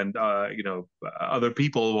 and other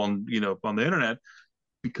people on the internet,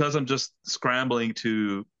 because I'm just scrambling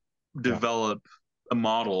to Yeah. develop a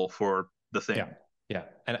model for the Yeah. thing. Yeah.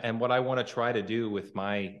 And what I want to try to do with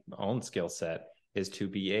my own skill set is to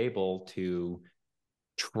be able to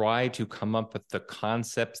try to come up with the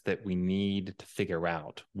concepts that we need to figure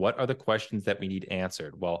out. What are the questions that we need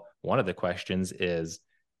answered? Well, one of the questions is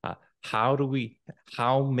uh, how do we,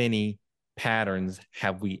 how many patterns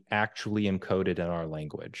have we actually encoded in our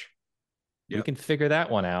language? We Yep. can figure that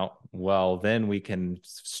one out. Well, then we can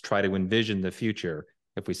try to envision the future.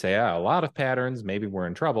 If we say, a lot of patterns, maybe we're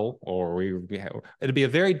in trouble, or it'd be a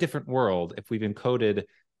very different world if we've encoded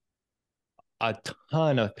a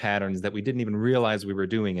ton of patterns that we didn't even realize we were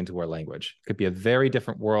doing into our language. It could be a very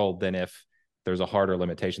different world than if there's a harder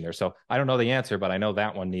limitation there. So I don't know the answer, but I know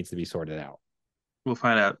that one needs to be sorted out. We'll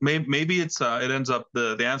find out. Maybe it ends up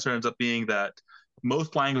the answer ends up being that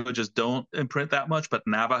most languages don't imprint that much, but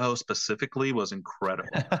Navajo specifically was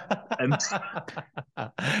incredible. And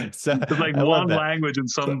So it's like I love one that. language in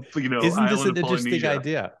So some isn't this island an of interesting Polynesia.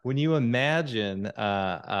 idea? When you imagine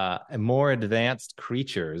more advanced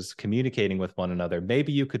creatures communicating with one another,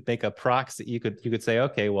 maybe you could make a proxy. You could say,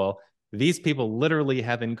 okay, well, these people literally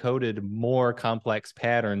have encoded more complex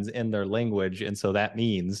patterns in their language, and so that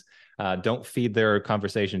means don't feed their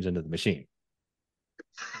conversations into the machine.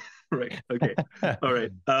 Right. Okay. All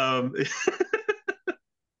right. Oh,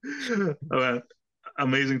 man.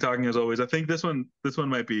 Amazing talking as always. I think this one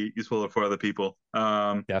might be useful for other people.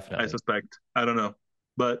 I Definitely. suspect. I don't know,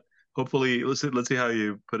 but hopefully, let's see how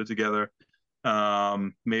you put it together.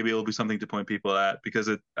 Maybe it'll be something to point people at, because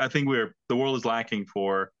I think the world is lacking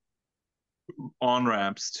for on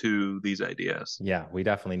ramps to these ideas. Yeah, we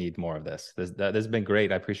definitely need more of this. This has been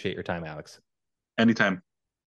great. I appreciate your time, Alex. Anytime.